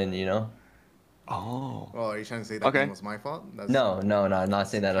do we win? You know? Oh. Oh, are you trying to say that Okay. game was my fault? That's No. I'm not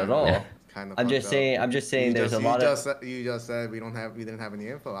saying that at all. kind of. I'm just saying. There's a lot of. You just said we didn't have any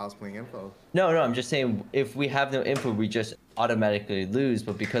info. I was playing info. No. I'm just saying if we have no info, we just automatically lose.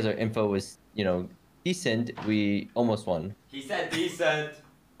 But because our info was, decent, we almost won. He said decent.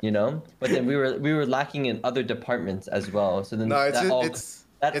 But then we were lacking in other departments as well. So then No, that all just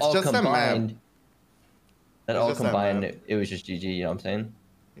a map. combined. That It's all just a combined, map. it was just GG. You know what I'm saying?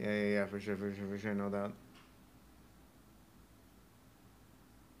 Yeah, for sure, no doubt.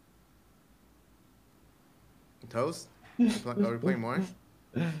 Toast? Are we playing more?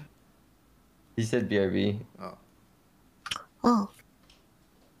 He said BRB. Oh. Oh.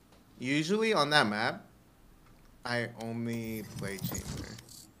 Usually on that map, I only play chamber.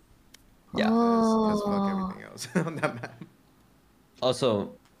 Yeah. Because fuck everything else on that map.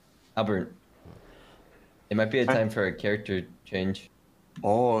 Also, Albert, it might be a time for a character change.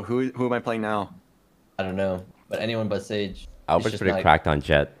 Oh, who am I playing now? I don't know, but anyone but Sage. Albert's pretty cracked on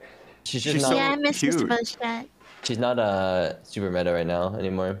Jet. She's just She's not. so Yeah, I miss cute. Mr. Buzz chat. She's not super meta right now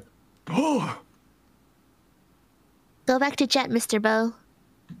anymore. Oh. Go back to Jet, Mr. Bo.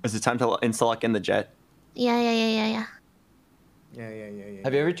 Is it time to insta-lock in the jet? Yeah. Yeah.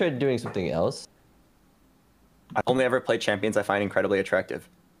 Have you ever tried doing something else? I only ever play champions I find incredibly attractive.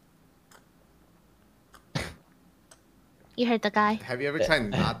 You heard the guy. Have you ever tried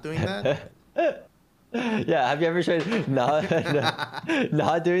not doing that? Yeah, have you ever tried not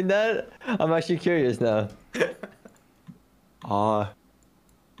doing that? I'm actually curious now.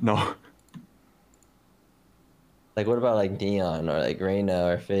 No. Like, what about like Neon or like Reyna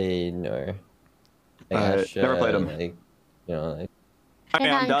or Fade or like Astra, never played 'em. Like, like. You're I'm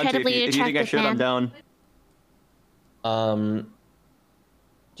not down to incredibly if you think I should, I'm attractive, down.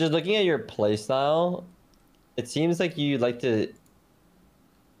 Just looking at your playstyle, it seems like you like to.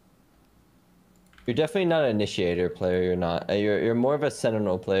 You're definitely not an initiator player. You're not. You're more of a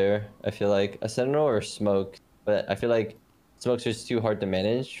sentinel player. I feel like a sentinel or smoke, but I feel like smokes are just too hard to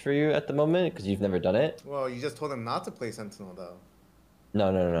manage for you at the moment because you've never done it. Well, you just told him not to play Sentinel, though.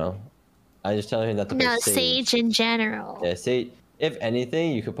 No. I just telling him not to play No, Sage. Sage in general. Yeah, Sage. If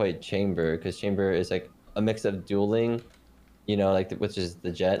anything, you could play Chamber because Chamber is like a mix of dueling, which is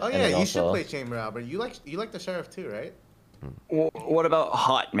the Jet. Oh and yeah, then you also... should play Chamber, Albert. You like the Sheriff too, right? What about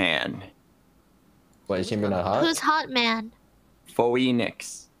Hot Man? What, is Chamber not hot? Who's hot man?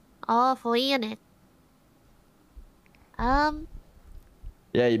 Phoenix. Oh, Phoenix. Yeah,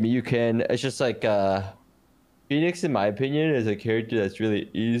 you can. It's just like Phoenix, in my opinion, is a character that's really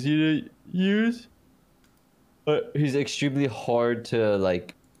easy to use, but he's extremely hard to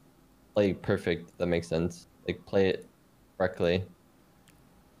play perfect. If that makes sense. Like play it correctly.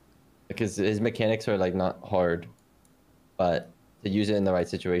 Because his mechanics are like not hard, but to use it in the right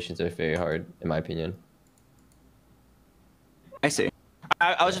situations are very hard, in my opinion. I see.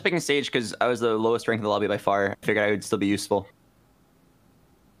 I was just picking Sage because I was the lowest rank in the lobby by far. I figured I would still be useful.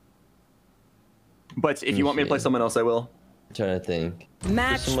 But if you want me to play someone else, I will. I'm trying to think. Match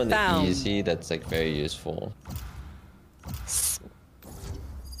There's someone found. easy that's like very useful.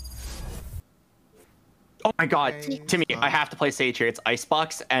 Oh my god, Timmy, I have to play Sage here. It's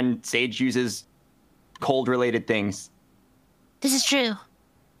Icebox, and Sage uses cold-related things. This is true.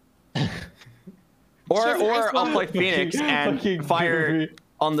 Or She's I'll Icebox. play Phoenix and fire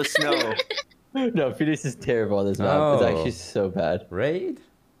on the snow. No, Phoenix is terrible on this map. It's actually so bad. Raid?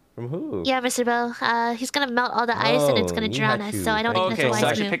 From who? Yeah, Mr. Bell. He's gonna melt all the ice and it's gonna drown us. So I don't think Okay, that's a so I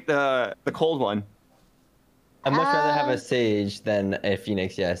wise should move. pick the cold one. I'd much rather have a Sage than a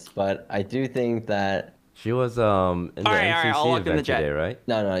Phoenix, yes, but I do think that She was in the I'll NCC lock in the event jet. today, right?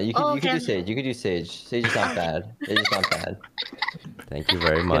 no, you could Oh, you could okay. do Sage. You could do Sage. Sage is not bad. Sage is not bad. Thank you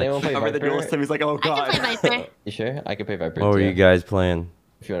very Can much. anyone play Cover the Viper? duelist. Timmy's like, oh I god. can play Viper. You sure? I could play Viper What were too. you guys playing?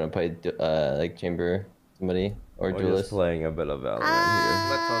 If you want to play like Chamber, somebody or We're just Duelist. playing a bit of Valorant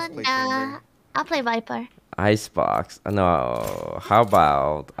Let us play Chamber. I'll play Viper. here. Icebox. No. How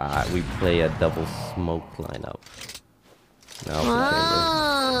about we play a double smoke lineup? No,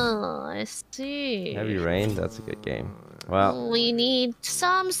 Oh, I see. Heavy Rain. That's a good game. Well, We need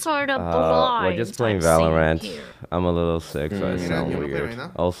some sort of blind. we're just playing I'm seeing Valorant. here. I'm a little sick, so I sound you wanna play weird. right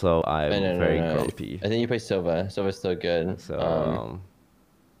now? Also, I'm No. very grumpy. I think you play Sova. Sova's still good. So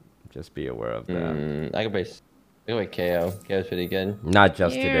just be aware of that. I can play KO. KO's pretty good. Not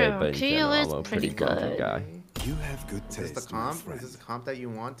just today, Yeah, but in KO general, is I'm a pretty pretty grumpy good. guy. You have good Is taste. this the my comp? friend. Is this the comp that you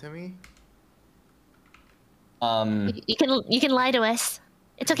want, Timmy? You can lie to us.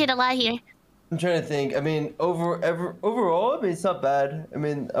 It's okay to lie here. I'm trying to think. I mean, overall, I mean, it's not bad. I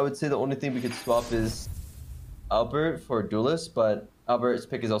mean, I would say the only thing we could swap is Albert for Duelist, but Albert's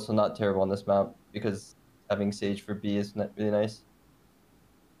pick is also not terrible on this map because having Sage for B is really nice.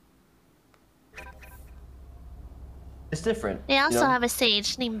 It's different. They also you know? have a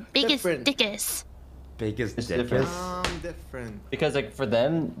sage named Biggest Different. Dickus. Biggest It's difference. different. Because like for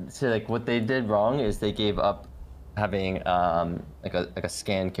them, so like what they did wrong is they gave up having like a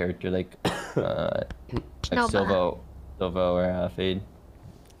scan character like Nova. Silvo or Fade.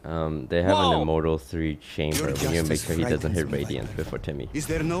 They have Whoa! an Immortal 3 chamber. Your We need to make justice sure he doesn't hit frightens me, Radiance before Timmy. Is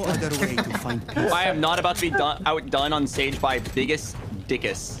there no other way to find peace? I am not about to be outdone on Sage by Biggest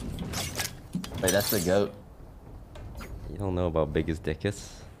Dickus. Wait, that's the goat. You don't know about Biggest Dickus?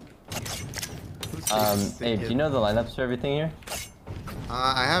 Hey, do you know the lineups for everything here?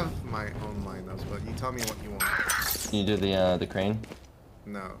 I have my own lineups, but you tell me what you want. Can you do the crane?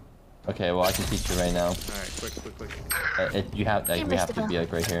 No. Okay, well I can teach you right now. Alright, quick. You have like Hey, we have Mr. to be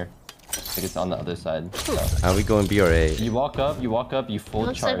like right here. Like it's on the other side. So. Are we going B or A? You walk up, you full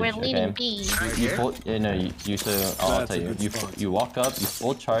Looks charge. like we're leading Okay. B. You full, yeah, no, you so I'll That's tell a you. good spot. You walk up, you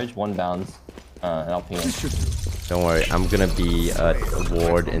full charge, one bounce, and I'll ping it. Don't worry, I'm gonna be a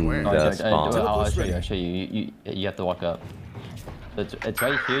ward in the spawn. I'll show you. You have to walk up. So it's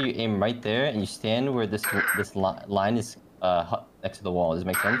right here. You aim right there, and you stand where this line is next to the wall. Does it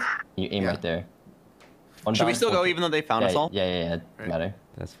make sense? You aim right there. One Should we bounce, still go one- even though they found us all? Yeah. Doesn't matter.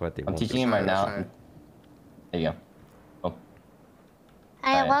 That's what they I'm want. teaching him right now. There you go. Oh. Alright,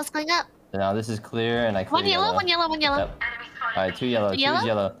 Alright. wall's going up. So now this is clear, and I clear One yellow, one yellow, one yellow. Yep. Alright, two yellow. Two Two yellow? is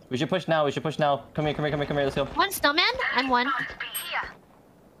yellow. We should push now. Come here. Let's go. One snowman and one.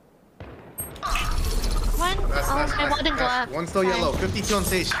 One. Oh, I want to go up. One still yellow. 52 on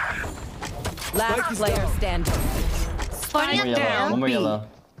Sage. Last player standing. 40 One on more yellow. down. One more B. yellow.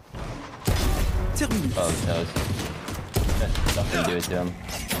 Terminus. Oh, no. Nothing to do it to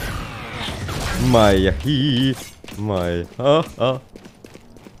him. My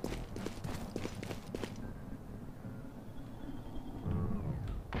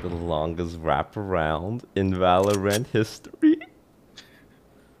The longest wraparound in Valorant history.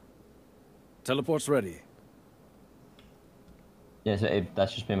 Teleport's ready. Yeah, so Abe,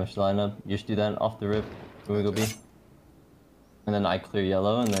 that's just pretty much the lineup. You just do that off the rip when we go B. And then I clear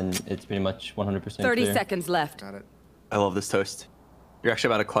yellow, and then it's pretty much 100% 30 clear. seconds left. Got it. I love this toast. You're actually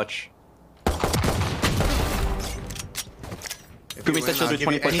about to clutch. If Kumi you said she'll I'll do give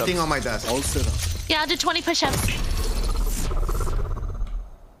 20 you anything push-ups. on my desk. All set up. Yeah, I'll do 20 push-ups.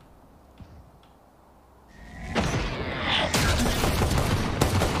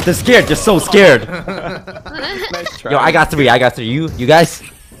 They're scared. They're so scared. Nice try. Yo, I got three. You guys?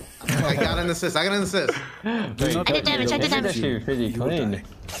 I got an assist. I did damage. That's actually pretty clean.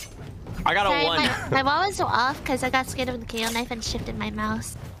 I got a Sorry, one. my wall was so off because I got scared of the KO knife and shifted my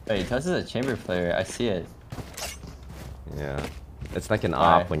mouse. Wait, Tuss is a chamber player. I see it. Yeah. It's like an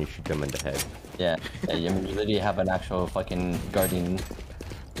Why? op when you shoot them in the head. Yeah, you literally have an actual fucking guardian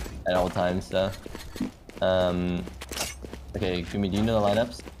at all times, so. Okay, Kumi, do you know the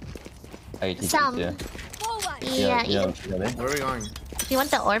lineups? I can teach Some. you too. Yeah, You know me? Where are we going? you want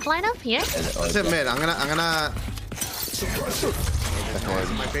the orb lineup here? Let's hit mid. I'm gonna.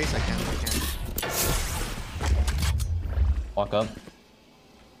 My base. I can't. Walk up.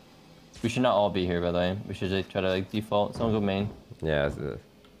 We should not all be here, by the way. We should like, try to like default. Someone go main. Yeah,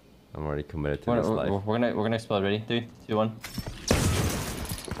 I'm already committed to this life. We're gonna explode. Ready? 3, 2, 1.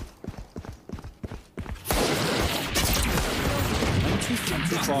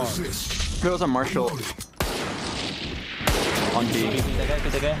 There was a Marshall on B.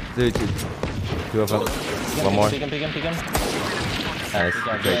 That guy. Dude, two of them. One more. Pick him. Nice.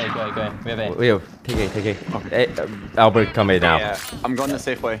 Go. We have take it. Hey, Albert, come in now. Yeah, I'm going to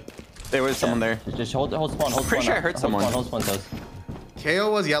Safeway. There was someone there. Just hold spawn. I'm pretty sure I heard someone. Hold spawn does.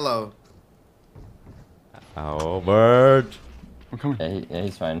 KO was yellow. Albert. I'm coming. Yeah,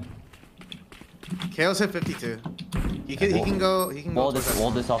 he's fine. KO's hit 52. He can go. Wall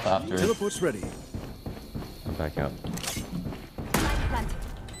this off after. Teleport's ready. I'm backing up.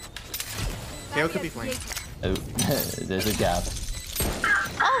 KO could be flank. Oh, there's a gap.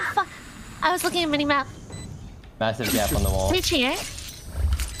 Oh fuck! I was looking at minimap. Massive gap on the wall. Reach here.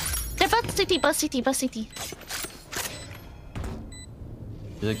 They're both CT.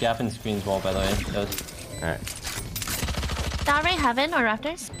 There's a gap in screen's wall, by the way. Alright. Downright heaven or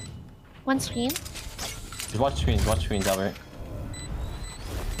Raptors? One screen. Just watch screens, Albert.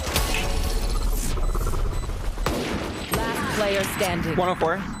 Last player standing.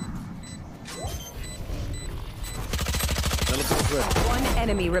 104. Teleport's ready. One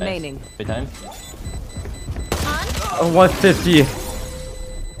enemy remaining. Good time. Oh, 150. You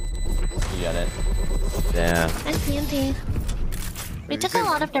got it. Yeah. And TNT. We took a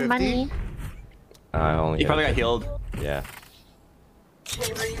lot of their money. I only. He probably got healed. Yeah.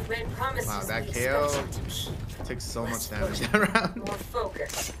 Wow, that KO took so much damage that round.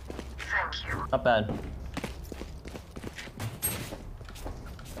 Not bad.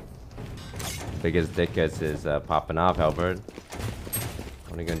 Biggest dickheads is popping off, Albert.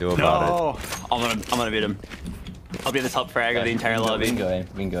 What are you gonna do about it? I'm gonna beat him. I'll be the top frag of the entire lobby. We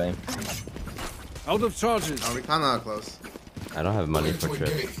can go in. Out of charges. Oh, we kinda close. I don't have money for trip.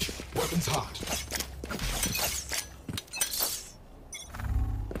 Weapons hot.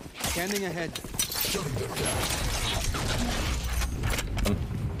 Scanning ahead. Shutting them down.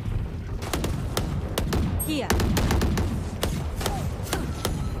 Here.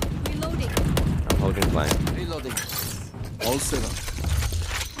 Reloading. I'm holding blind. Reloading. All set up.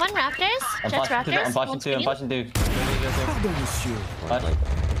 One Raptors. Jets Raptors. I'm flashing two. Pardon, monsieur. Flash.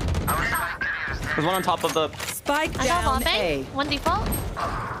 There's one on top of the. Spike I got down bombing. A. One default.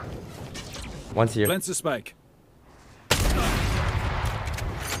 One's here. Plants the spike.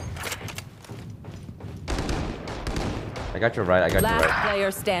 I got your right. Last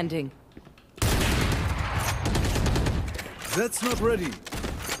player standing. That's not ready.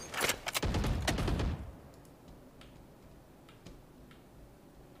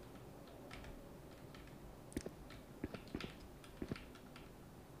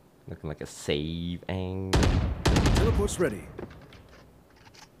 Looking like a save angle. Teleport's ready.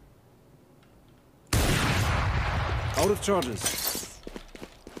 Out of charges.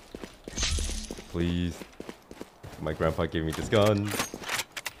 Please. My grandpa gave me this gun.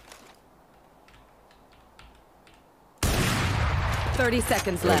 30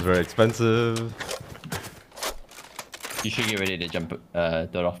 seconds It was left. very expensive. You should get ready to jump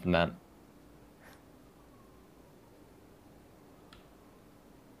dot off the map.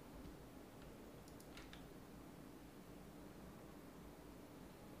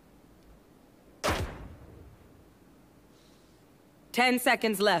 Ten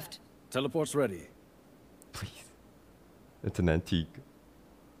seconds left. Teleport's ready. Please. It's an antique.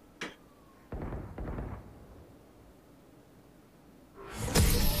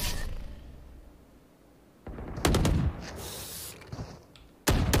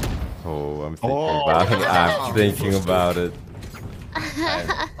 Oh, I'm thinking about it. I'm thinking about it.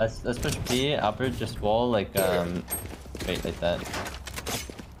 Right, let's push B. Albert, just wall like wait like that.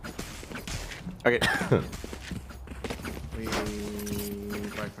 Okay. We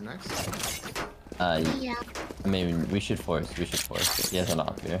fight for next. Yeah. I mean, we should force. He has an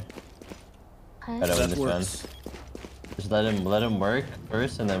op here. Okay. Gotta win That this round. works. Just let him work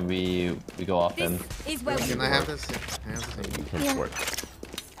first, and then we go off him. Is where we Can I have this? Can I have this? You can Yeah. work.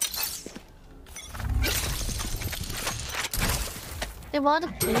 They want to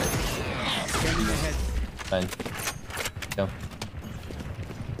Scanning ahead. Fine. Go.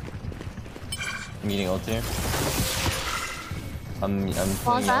 I'm getting ult here. I'm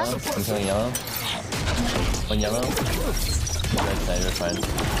killing that? yellow. I'm killing yellow. One yellow. Red side, we're fine.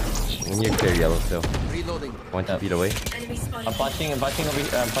 We need to clear yellow still. Reloading. 1 feet away. I'm flashing over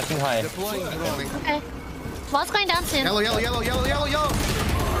here. I'm flashing high. Deploying drone. Okay. Wall's going down soon. Yellow.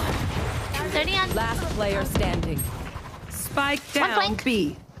 30 on. Last player standing. Spike down flank.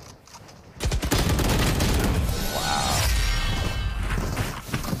 B.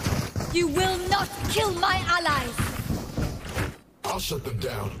 You will not kill my allies. I'll shut them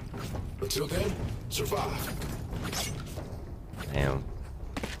down. Until then, survive. Damn.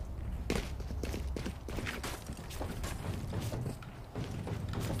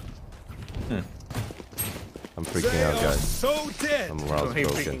 I'm freaking out, guys. So dead. My morale's Why are you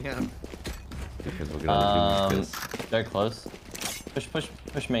broken. freaking out? Because we're gonna lose this. They're close.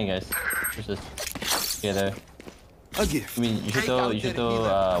 Push main, guys. Push this. Yeah, there. A gift. I mean, you should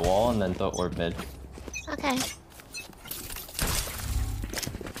throw wall and then throw orb mid. Okay.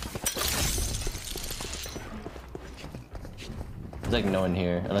 There's like no one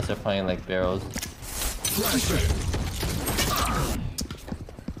here unless they're playing like barrels.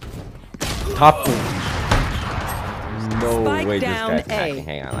 Top. No Spike way this down guy's A. hacking.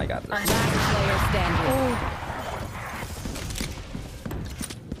 Hang on, I got this. Last player standing.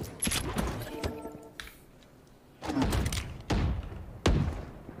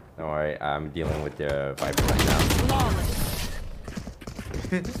 Don't worry, I'm dealing with the Viper right now.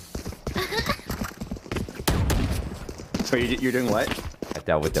 So you're doing what? I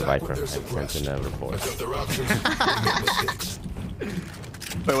dealt with the Viper. I sent in a report.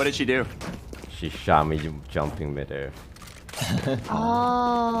 Wait, what did she do? She shot me jumping midair.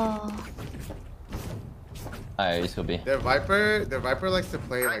 Oh. Alright, this will be. Their Viper likes to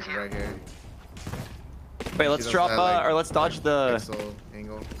play like right here. Wait, let's She does drop that, like, or let's dodge the pixel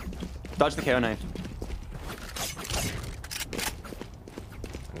angle. dodge the KO knife.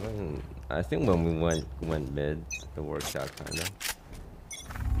 I think when we went mid, it worked out kinda.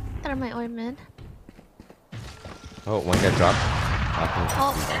 Throw my orb mid. Oh, one got dropped.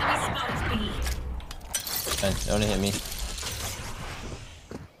 Oh. Nice, it only hit me.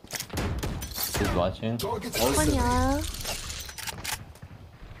 He's watching. One yellow.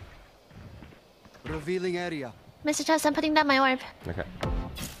 Revealing area. Mr. Chess, I'm putting down my orb. Okay.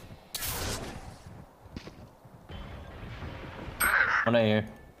 One right here.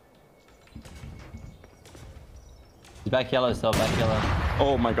 He's back yellow still, back yellow.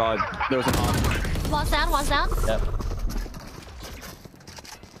 Oh my god, there was an on. Walls down, walls down. Yep.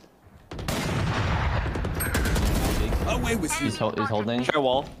 Away with you. He's holding. Share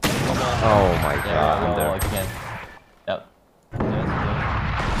wall. Oh my god, I'm I there. can't. Yep.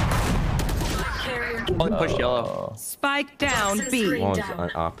 Oh, push yellow. Spike down B. One's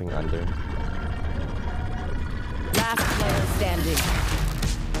opping under. Last player standing.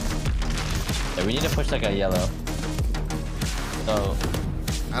 Yeah, we need to push like a yellow. So.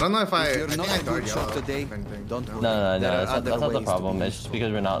 I don't know if I. You're I not think I a dart good shot yellow. today. Don't No, There are that's not other the ways problem. to It's just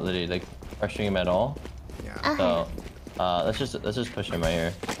because we're not literally like pressuring him at all. Yeah. So, let's just push him right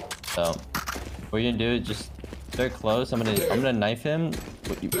here. So, what you're gonna do? Just start close. I'm gonna knife him.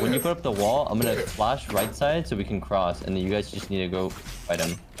 When you put up the wall, I'm gonna flash right side so we can cross, and then you guys just need to go fight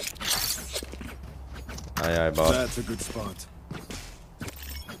him. Aye, boss. That's a good spot.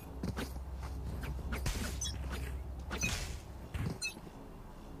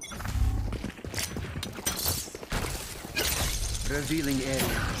 Revealing area.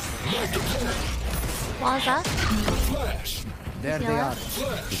 Walls up. There they are.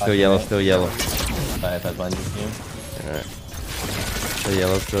 Still yellow, still yellow. If I blind you. Alright. Still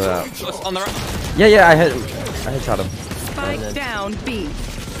yellow, still out. On the right. Yeah, I headshot him. Spike down B.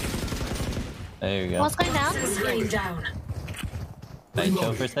 There you go. Walls going down. Hey,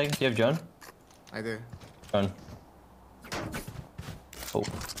 Joe for a second. Do you have drone? I do. Drone. Oh.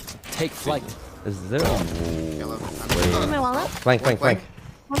 Take flight. Is there a Yellow. Put my wall up. flank? One flank.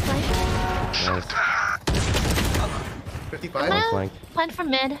 Nice. 55. I'm gonna flank. plant from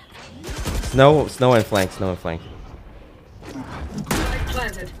mid. Snow and flank, snow and flank.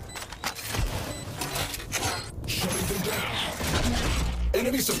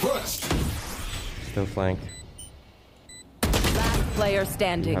 Enemy suppressed. Still flank. Last player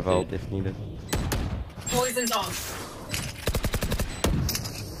standing. Have ult if needed. Poison's off.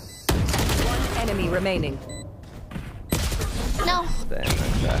 One enemy remaining. No. Damn,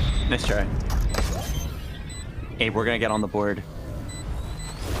 that's that. Nice try. Hey, we're gonna get on the board.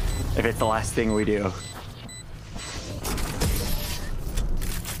 If it's the last thing we do.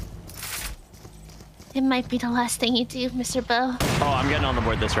 It might be the last thing you do, Mr. Bo. Oh, I'm getting on the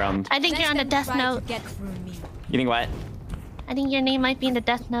board this round. I think you're on the death note. Get through me. You think what? I think your name might be in the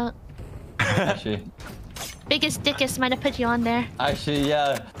death note. Actually. Biggest Dickus might have put you on there. Actually,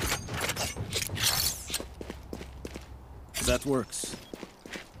 yeah. That works.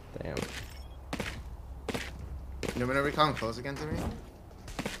 Damn. You want me to recon close again to me?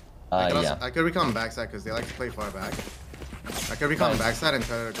 Yeah. I could recon backside because they like to play far back. Can we come backside and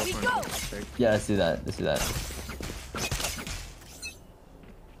try to go for it? Yeah, let's do that. Let's do that.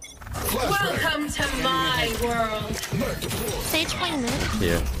 Welcome to my world. Sage point mid.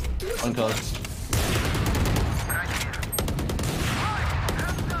 Here. One close.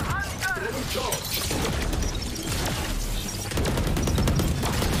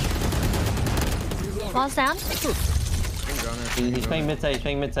 Walls down. He's playing mid side. He's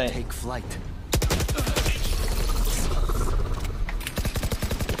playing mid side. Take flight.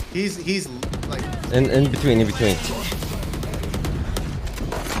 He's like In between.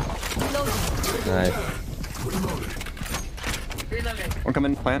 Nice. One come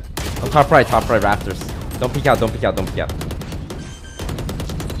in, plant. Oh, top right, rafters. Don't peek out.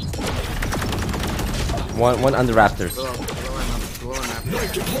 One under rafters.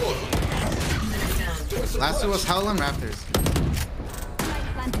 Last two was Hell and Raptors.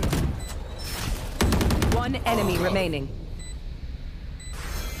 One enemy remaining.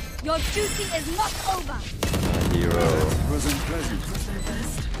 Your duty is not over. Hero.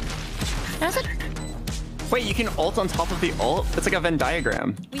 There's a Wait, you can ult on top of the ult? It's like a Venn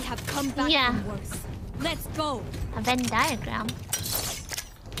diagram. We have come back from worse. Let's go. A Venn diagram.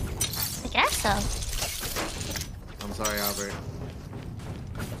 I guess so. I'm sorry, Albert.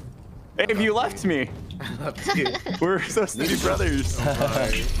 Abe, you left me. I love you. We're supposed to be brothers. I'm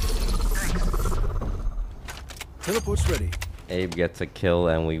sorry. Teleport's ready. Abe gets a kill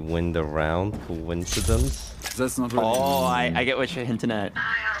and we win the round. Coincidence? That's not ready. Oh, I get what you're hinting at.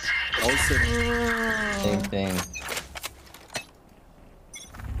 All set. Same thing.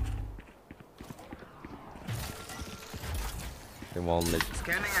 They wall mid.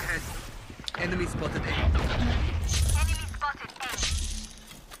 Scanning ahead. Enemy spotted A.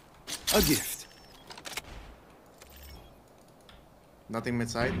 A gift. Nothing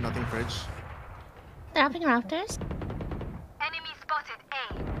mid-side, nothing fridge. They're upping rafters.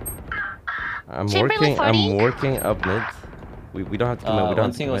 I'm Chamber like 40. I'm working up mid. We don't have to commit. We don't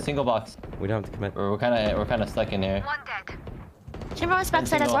have to commit. Single box. We don't have to commit. We're kind of stuck in here. Chamber was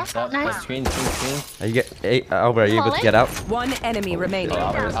backside as well. Nice. Screen. Are you Albert? Are you able to get out? One enemy remaining.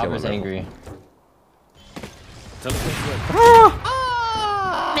 Albert's angry. Mid.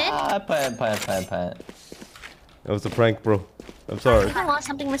 Plant. That was a prank, bro. I'm sorry. I want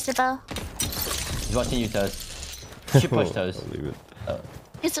something, Mr. Bo. He's watching you, Toes. Should push Toes. I'll leave it.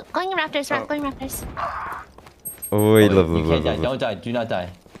 He's going rafters, going rafters. Oh, wait, You can't die. Don't die. Do not die.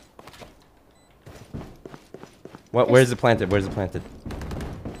 What? Where's it planted? Where's it planted?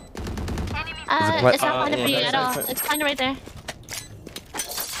 It's not planted for you at all. It's planted right there.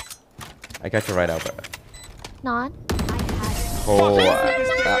 I got you right, Albert. Not. Oh,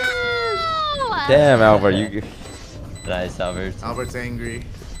 damn, Albert, you. Nice, Albert. Albert's angry.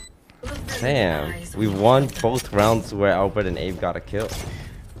 Damn, we won both rounds where Albert and Abe got a kill.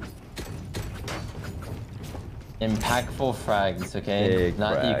 Impactful frags, okay? Big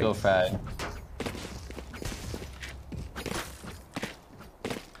not frags. eco frag.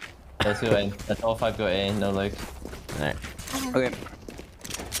 Let's go in. Let's all five go A, no look. Alright. Okay.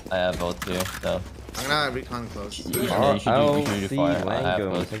 I have both too, so. I'm gonna recon close. Yeah, you should do fire. I have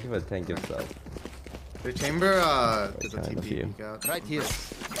both. Thank you for the tank yourself. The chamber, there's a TP peek out. Right here.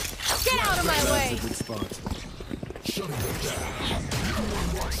 Get out of my way. That's a good spot.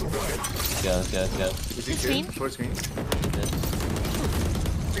 Let's go. Is he Screen? good? 4 screens.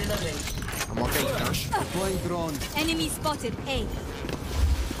 Reloading. I'm walking down. Deploying drone. Enemy spotted A.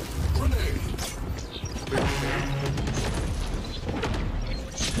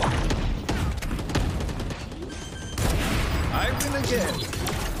 I win again.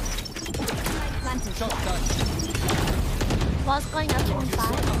 Planted. Shot done. Wall's going up in 5.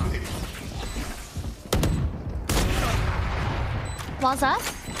 Wall's up.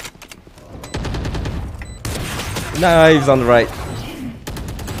 Knives on the right.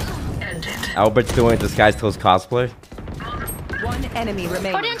 Albert's doing Disguised Toast cosplay. One enemy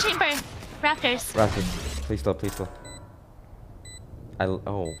remaining. 40 on chamber. Rafters. Raptors, please stop.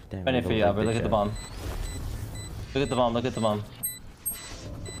 Oh, damn. Ready for you, Albert. Look at the bomb. Look at the bomb.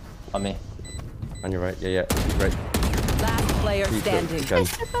 On me. On your right, yeah, right. Last player Please go,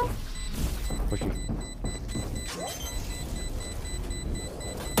 standing. go. Pushing.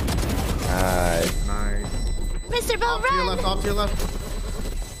 Nice. Nice. Mr. Bo, Off to your run! left, off to your left.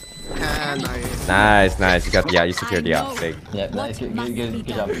 And nice. Nice. You got the out. You secured the out. Big. Yeah, nice. Good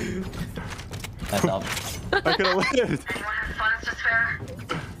job. Nice job. I could have lived.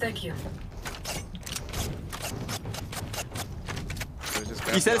 Thank you.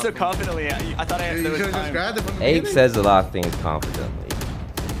 You said it so confidently. I thought I had You to should know have just time. grabbed it from the Abe beginning. says a lot of things confidently.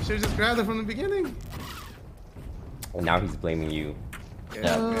 You should have just grabbed it from the beginning. And now he's blaming you.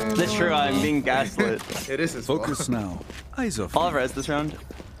 Yeah. That's true. I'm being gaslit. It is his fault. Focus now. Eyes off. I'll res this round.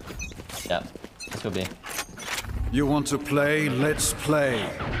 Yeah. Let's go B. You want to play? Let's play.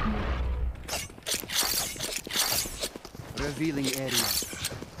 Revealing area.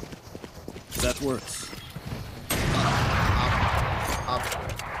 That works. Up.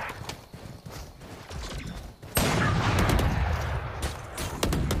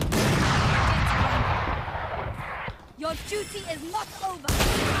 Your duty is not over.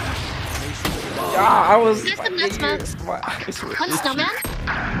 Yeah, I was. There's some nut smokes. One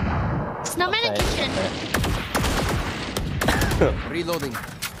snowman. Snowman in kitchen. Reloading.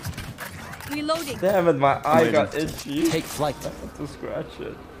 Reloading. Damn it, my eye got itchy. Take flight. I had to scratch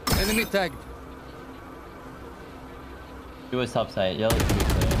it. Enemy tagged. He was top side. Yellow.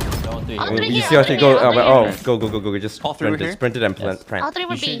 Don't do All it. three You here, see all what they three go. here, all Go. Just All three were sprint it, here? sprint it and Yes. plant. All three You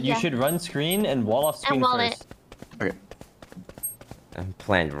would be, should, yeah. you should run screen and wall off screen And wall first. it. Okay. And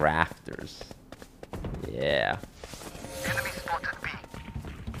plant rafters. Yeah.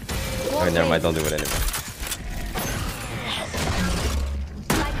 Alright, never mind. Don't do it anymore.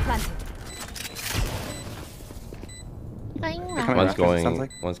 Going Coming round. One's raft, it sounds going.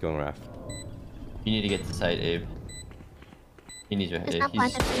 like. One's going raft. You need to get to site, Abe. He needs your. It's not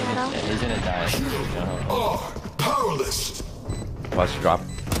planted for you at all. Yeah, he's gonna die. Watch drop.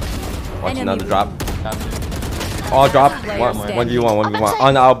 Watch Enemy another drop. Capture. All drop. Player 1v1.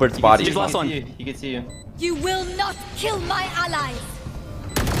 On Albert's body. He's last one. He can see you. You will not kill my allies.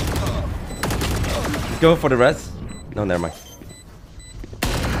 Go for the res. No, never mind.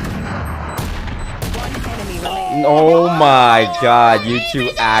 One enemy remaining. Oh my god, you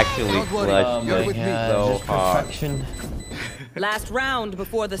two actually Don't worry, clutched you're it with me. so just hard. perfection. Last round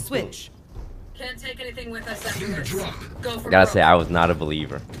before the switch. Can't take anything with us afterwards. Go for Gotta broke. say, I was not a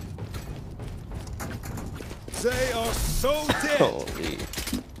believer. They are so dead. Holy.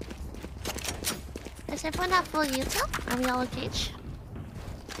 Does everyone have full util? Are we all a cage?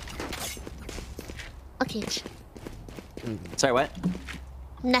 A cage. Sorry, what?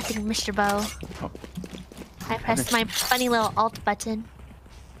 Nothing, Mr. Bow. I pressed my funny little alt button.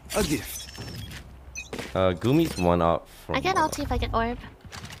 A gift. Gumi's one up from. I get ulti if I get orb.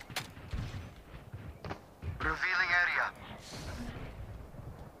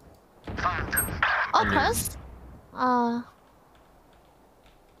 Oh, close.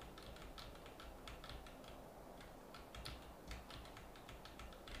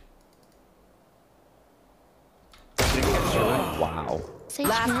 Wow. Sage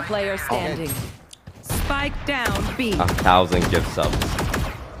Last me. player standing. Spike down B. 1,000 gift subs.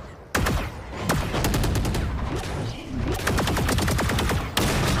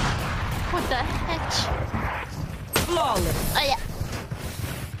 What the heck? Flawless. Oh yeah.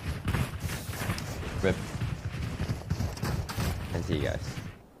 Rip. And see you guys.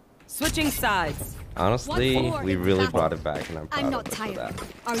 Switching sides. Honestly, One more we in really battle. brought it back, and I'm proud I'm of not us for tired. that.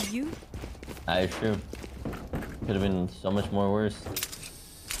 Are you? That is true. Could have been so much more worse.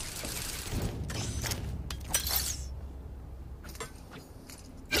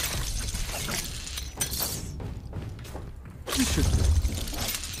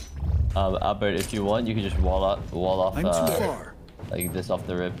 Albert, if you want, you can just wall off, I'm too far. like this off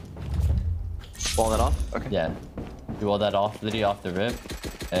the rip. Wall that off? Okay. Yeah. You wall that off, literally off the rip,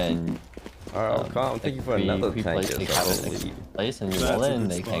 and Alright, calm. Thank you for another three 10 place, gifts. they have it Holy. in place, and you That's wall a in,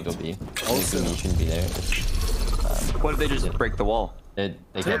 good they can't go spot. B. You shouldn't be there. What if they just break the wall? They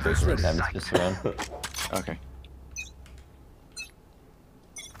can't break the time, it's just around. Okay.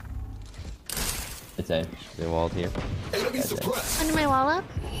 It's A. They walled here. That's A. Under my wall up.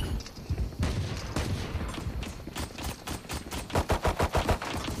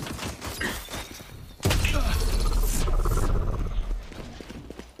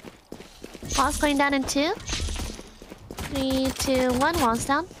 Wall's going down in 2. 3, 2, 1. Wall's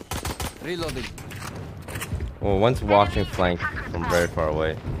down. Reloading. Well, one's watching flank from very far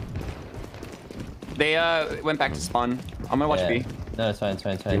away. They went back to spawn. I'm gonna watch Yeah. B. No, it's fine, it's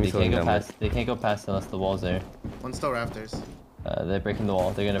fine, it's fine. Give me They something can't go down past. They can't go past unless the wall's there. One still rafters. They're breaking the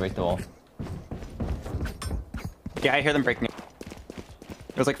wall. They're gonna break the wall. Yeah, I hear them breaking it.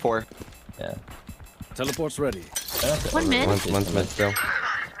 There's like 4. Yeah. Teleport's ready. One mid. One's mid still.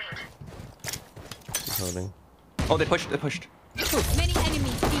 He's holding. Oh, they pushed. They pushed. Many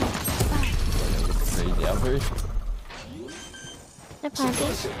enemies. B. Crazy Albert. They're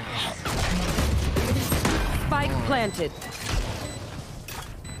planting. Spike planted.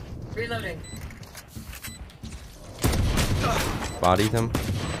 Reloading. Bodied him.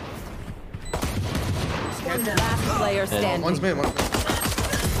 Last player standing. One's mid. One's mid.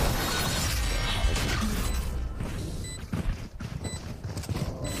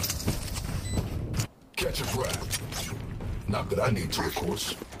 Not that I need to, of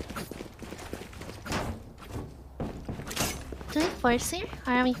course. Do we force here?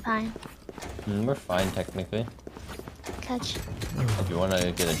 Or are we fine? We're fine technically. Catch. If you want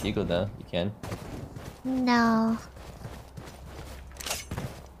to get a deagle though, you can. No.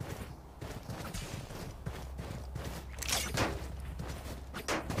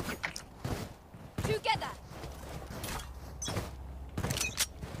 Together.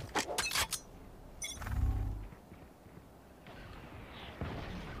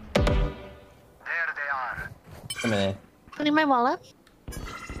 Come in. Putting my wallet.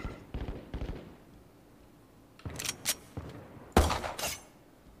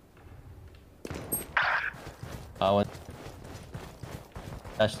 One.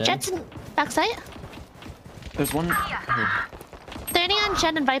 Dashed in. Jet's in backside. There's one. 30 on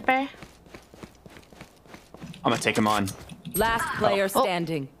Jet and Viper. I'm gonna take him on. Last player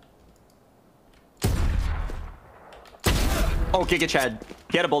standing. Oh, Giga Chad.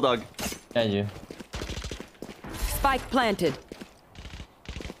 He had a bulldog. And you. Spike planted.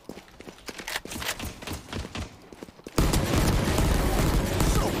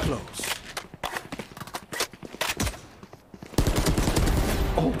 So close.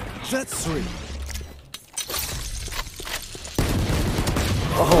 Oh, That's 3.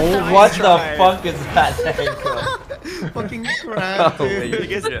 Oh, what the fuck is that angle? Fucking crap, dude.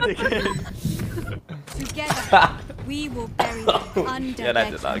 Together, we will bury them under Yeah, I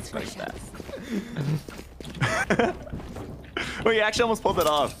their did not expect that. Wait, you actually almost pulled it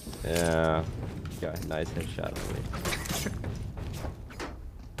off. Yeah. Got a nice headshot on me.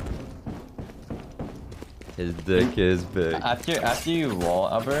 His dick is big. After you wall,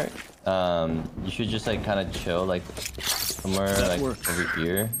 Albert, you should just like kind of chill like somewhere like over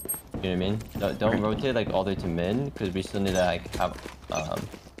here. You know what I mean? Don't rotate like all the way to mid because we still need to like have like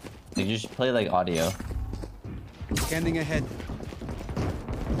you just play like audio. Scanning ahead.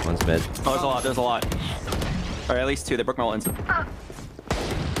 One's mid. Oh, there's a lot. There's a lot. Or at least 2. They broke my lens.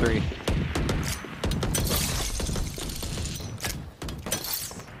 3.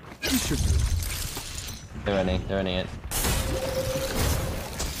 We should do. They're running it.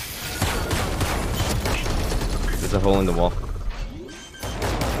 There's a hole in the wall.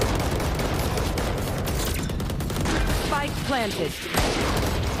 Spike planted.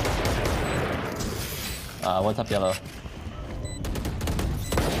 One top yellow.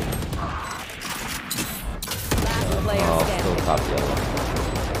 Last player Oh, standing. still top yellow.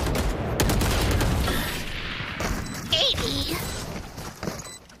 80.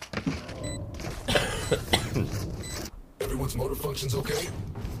 Everyone's motor functions okay?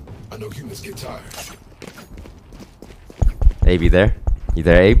 I know humans get tired. Abe, you there? You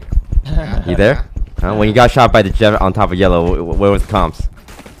there, Abe? You there? Huh? When you got shot by the jet on top of yellow, where was the comms?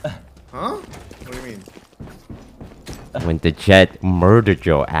 Huh? What do you mean? When the jet murdered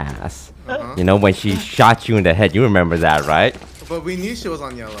your ass. You know, when she shot you in the head. You remember that, right? But we knew she was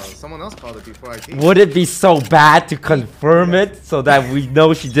on yellow. Someone else called it before I peeked. Would it be so bad to confirm it so that we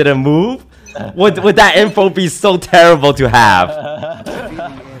know she didn't move? Would that info be so terrible to have?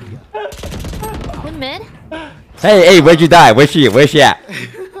 One mid. Hey, where'd you die? Where's she at?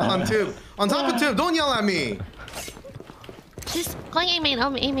 On tube. On top of tube. Don't yell at me. She's going A main.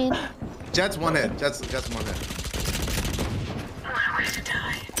 Oh, A main. Jet's one hit. Jet's one hit.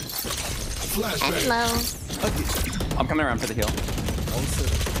 And low. I'm coming around for the heal.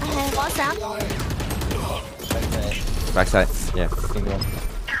 Okay, wall's down. Backside. Yeah.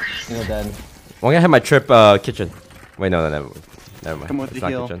 Single dead. I'm gonna have my trip kitchen. Wait, no, never mind. Come with It's the not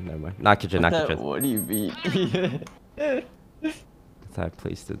heal. kitchen. Never mind. Not kitchen. Not kitchen. What do you mean? I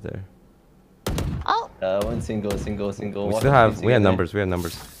placed it there. Oh. One single. We Walk still up have. screens We have together.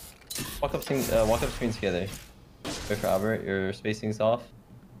 numbers. Walk up screens together. Wait for Albert. Your spacing's off.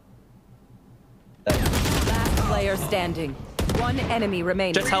 Last player standing. One enemy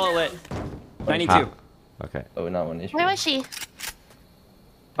remaining. Just hella lit. 92. Ah, okay. Oh, not one issue. Where was she?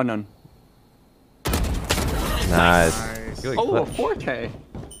 Unknown. Nice. Oh, a 4K.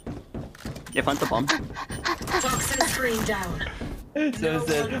 Yeah, plant the bomb. Box and screen down. So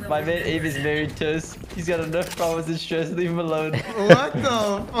said, my man Abe is very toast. He's got enough problems and stress. Leave him alone. What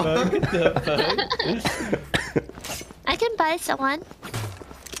the fuck? I can buy someone.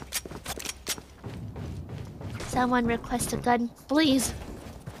 Someone request a gun, please.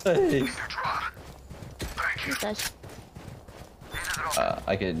 Hey. Oh gosh.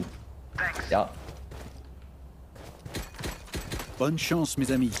 I could. Yeah. Bonne chance, mes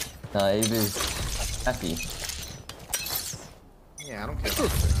amis. Nah, Abe is happy. Yeah, I don't care.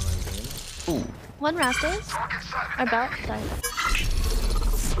 Ooh. One rafters. Or belt, sorry.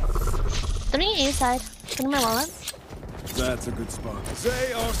 3 A side. Putting my wallet. That's a good spot.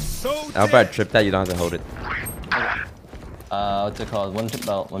 They are so I'll probably trip that. You don't have to hold it. What's it called? One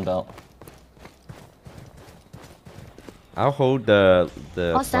belt, one belt. I'll hold the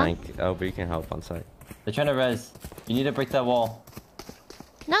Awesome. flank. Albert, you can help on site. They're trying to res. You need to break that wall.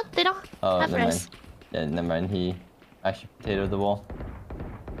 No, they don't Oh, have never res. mind. Yeah, never mind. He actually potatoed the wall.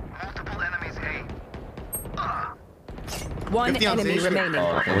 One 50 on enemy station. remaining.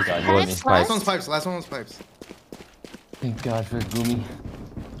 Oh, thank God. What was Gumi. pipes? Last one's pipes. Last one was pipes. Thank God for Gumi.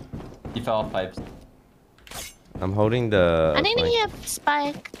 He fell off pipes. I'm holding the. I think flank. you have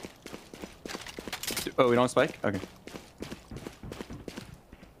spike. Oh, we don't have spike? Okay.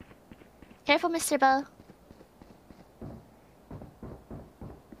 Careful, Mr. Bow.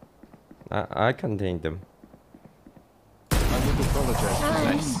 I contained them. I would apologize,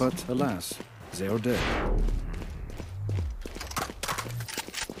 Nice. but alas, they are dead.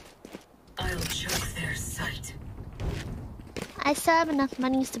 I'll choke their sight. I still have enough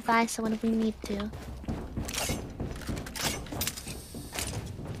monies to buy someone if we need to.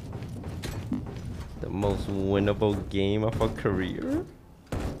 The most winnable game of our career.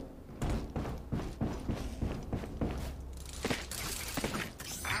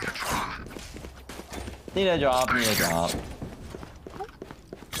 Need a drop, need a drop.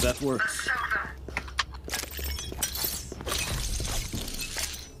 That works.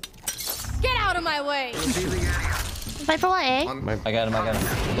 Get out of my way! Viper what, eh? I got him, I got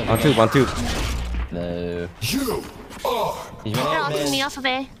him. On two, on two. No. You are. He's They're running ulting mid. me off of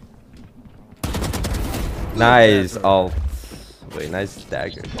A. Nice alt. Wait, nice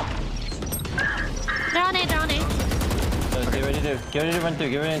dagger. They're on A, they're on A. So get ready to run through,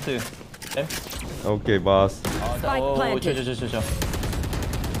 get ready to. Okay? Okay, boss. Oh, Spike planted. chill.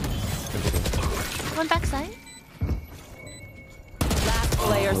 One backside. Last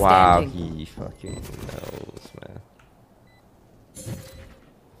player Wow, standing. he fucking knows, man.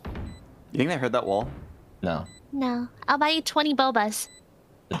 You think they heard that wall? No. No. I'll buy you 20 bobas.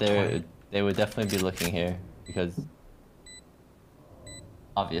 But they would definitely be looking here because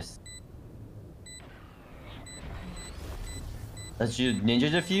obvious. Let's do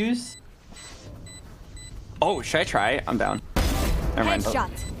ninja defuse. Oh, should I try? I'm down. Never mind. Headshot.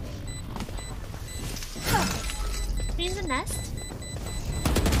 Use a nest.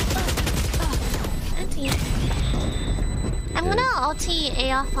 Empty. I'm gonna ulti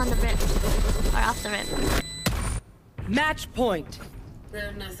A off on the rip. Or off the rip. Match point.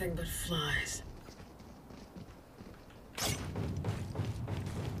 They're nothing but flies.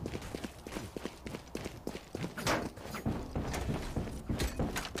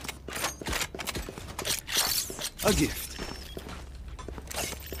 A gift.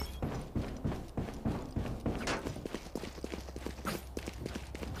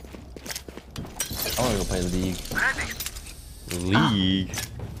 I wanna go play League. League.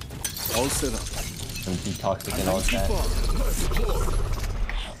 All set up. And be toxic and all that.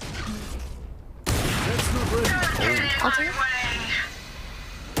 That's not ready. Ulti.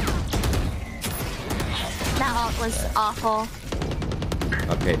 That ult was awful.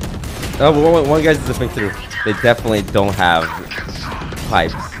 Okay. Oh, one guy's zipping through. They definitely don't have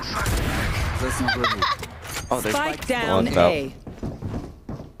pipes. That's not ready. Oh, there's Spike down One's out. A.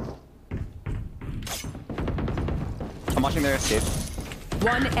 I'm watching their escape.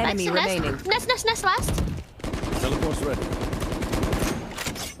 One enemy Nest, remaining. Nest last. Teleport's ready.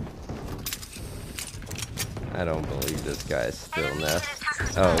 I don't believe this guy's still nest.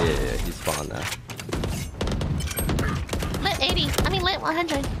 Oh yeah, he's spawned now. Lit 80. I mean lit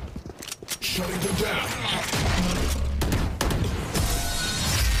 100. Shutting them down.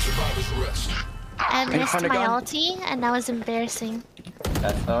 Survivors rest. I missed find a my gun? ulti and that was embarrassing.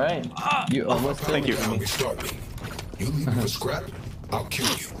 That's alright. You almost Thank you. Now we start me. You leave me with scrap, I'll kill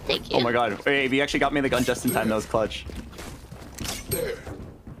you. Thank you. Oh my god. Hey, you actually got me the gun just in time. That was clutch. There.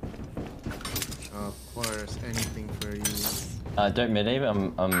 Of course, anything for you. Dirt mid A,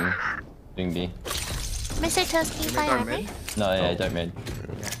 I'm doing B. Mr. Toast, can you buy Mid or armor? mid? No, yeah, dirt mid.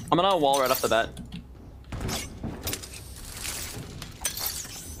 I'm gonna wall right off the bat.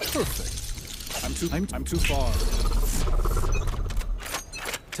 Perfect. I'm too far.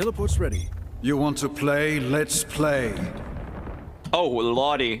 Teleport's ready. You want to play? Let's play. Oh,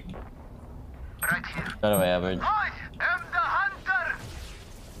 Lottie. By the way, Albert.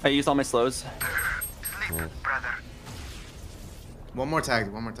 I used all my slows. One more tag.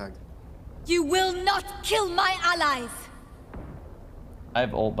 You will not kill my allies! I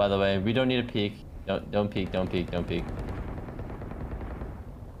have ult, by the way. We don't need a peek. Don't peek.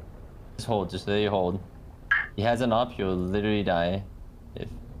 Just hold. Just let you hold. He has an op. You'll literally die. If.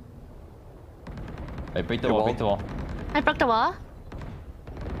 Wait, break the wall. I broke the wall.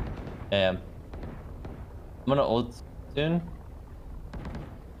 Yeah. I'm gonna ult soon.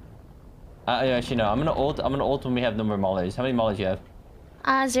 Yeah, actually no. I'm gonna ult when we have no more mollies. How many mollies do you have?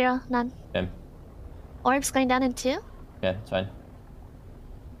 0, none. Okay. Orb's going down in 2. Yeah, it's fine.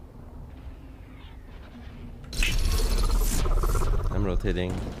 I'm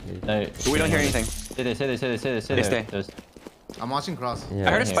rotating. No, We don't hear anything. Stay there. Stay. I'm watching cross. Yeah.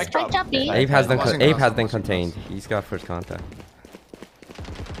 I heard a spike drop. Spike drop B. Ape has Watching been cross. contained. He's got first contact.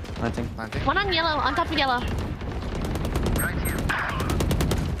 Planting. Planting. One on yellow, on top of yellow.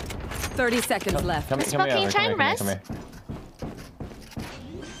 30 seconds left. Come Smoking, here. try and rest.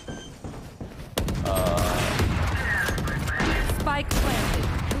 Spike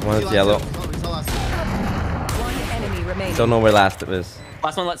planted. One's yellow. One enemy remaining. Don't know where last it is.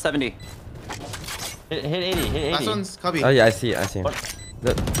 Last one, let 70. Hit 80. Last one's cubby. Oh yeah, I see him.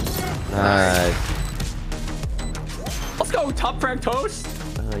 Nice. Let's go, top frag toast.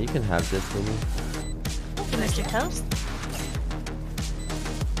 You can have this, maybe. Thank you, Mr. Toast.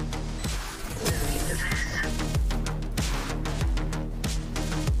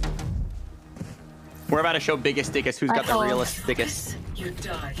 We're about to show biggest dickest. Who's got the realest dickest? You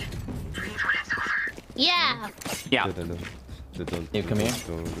died. Yeah. Yeah. You come here.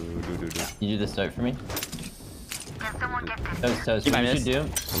 You do the start for me. So what you should do?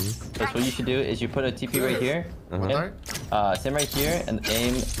 What you should do is you put a TP right here. Stand right here and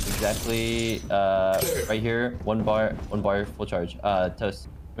aim exactly right here. One bar, full charge. Toast.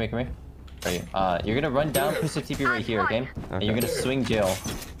 Come here. Right here. You're gonna run down, push the TP right here, okay? And you're gonna swing jail.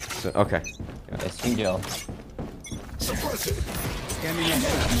 Okay. Yeah, swing jail.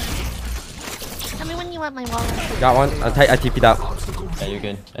 Tell me when you want my wall. Got one. I TP'd out. Yeah, you're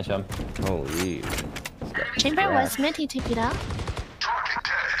good. Nice job. Holy. Chamber was mid, he TP'd out.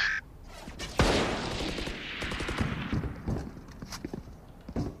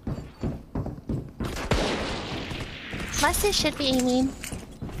 Lusty should be aiming.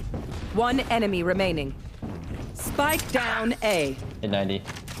 One enemy remaining. Spike down A. Hit 90.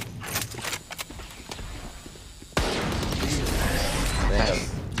 Damn.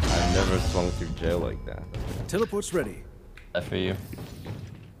 I've never swung through jail like that. Teleport's ready. That for you.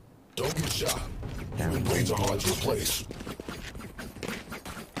 Don't get shot. Human blades are hard to replace.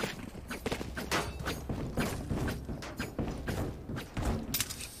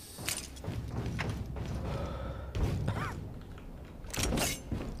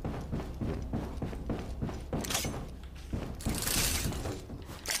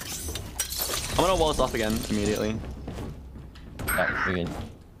 I'm gonna wall this off again immediately. Yeah, you're good.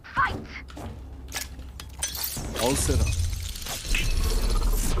 All set up.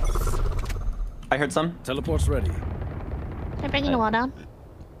 I heard some. Teleport's ready. I'm bringing the wall down.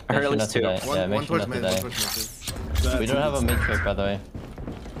 I heard at least 2. Yeah, make sure not to die. We don't have a mid trick, by the way.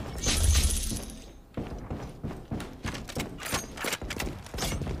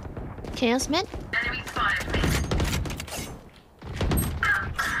 Chaos mid.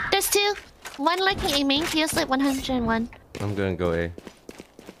 There's 2. One like aiming. Chaos lit 101. I'm gonna go A.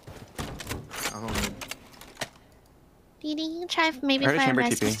 Didi, you can try maybe I heard a for a chamber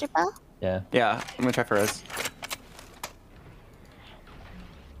rest, TP. Mr. Bell. Yeah, I'm gonna try for res.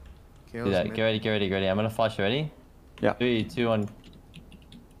 Do that. Get ready. I'm gonna flash. Ready? Yeah. 3, 2, 1.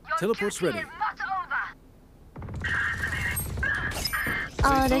 Teleport's ready.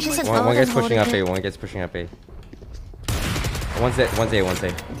 Oh, there's just an One guy's ult pushing up holding A. One guy's pushing up A. One's A.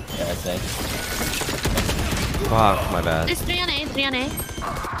 Yeah, that's nice. Fuck, my bad. There's 3 on A, 3 on A.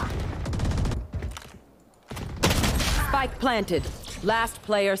 Spike planted. Last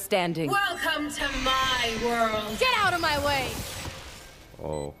player standing. Welcome to my world. Get out of my way.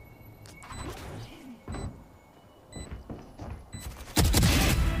 Oh.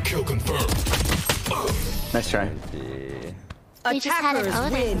 Kill confirmed. Nice try. We just had an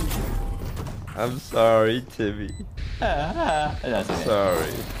Attackers Odin. win. I'm sorry, Timmy. That's okay.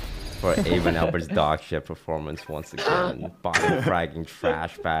 Sorry. For Avon Albert's dog shit performance once again. Body fragging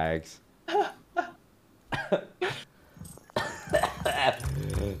trash bags.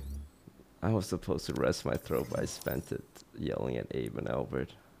 I was supposed to rest my throat, but I spent it yelling at Abe and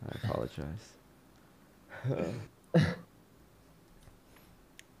Albert. I apologize.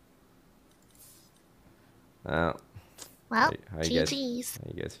 Well, how you GG's.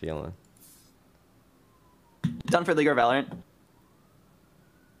 how you guys feeling? Done for League or Valorant?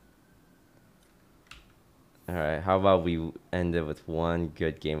 Alright, how about we end it with one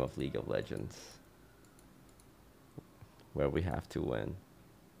good game of League of Legends? Where we have to win.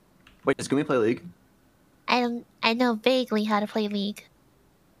 Wait, can we play League? I know vaguely how to play League.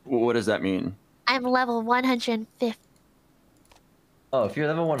 What does that mean? I'm level 150. Oh, if you're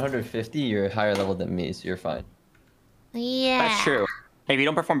level 150, you're higher level than me, so you're fine. Yeah. That's true. Hey, if you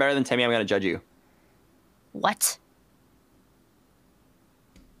don't perform better than Timmy, I'm gonna judge you. What?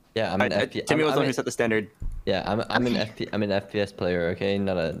 Yeah, I'm an FPS. Timmy was the one who set the standard. Yeah, I'm Okay. I'm an FPS player, okay,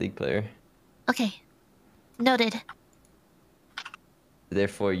 not a league player. Okay. Noted.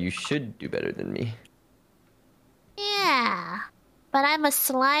 Therefore, you should do better than me. Yeah. But I'm a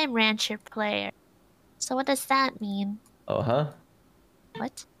slime rancher player. So what does that mean? Oh, huh?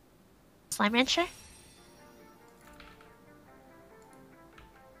 What? Slime rancher?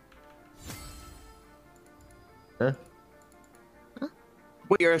 Huh?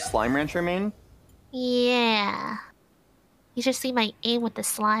 Wait, you're a slime rancher main? Yeah. You should see my aim with the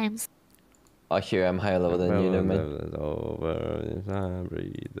slimes. Oh, here, I'm higher level than you, never mind.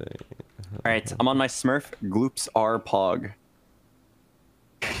 Alright, I'm on my Smurf. Gloops are Pog.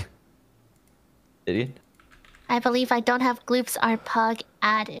 Idiot. I believe I don't have gloops or pug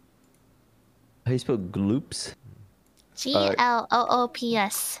added. How do you spell gloops?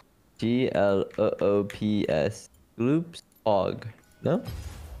 Gloops. Gloops. Gloops. Og. No?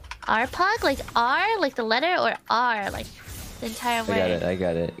 R pug? Like R? Like the letter or R? Like the entire word? I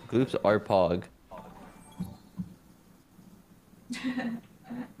got it. Gloops are Pog.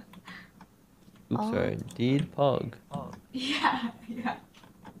 Oops, Oh. are indeed Pog. Yeah.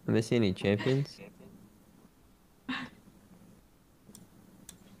 Am I seeing any champions?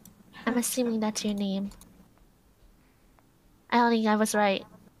 I'm assuming that's your name. I don't think I was right.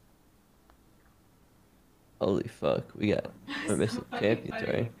 Holy fuck, we're missing champions,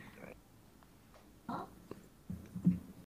 right?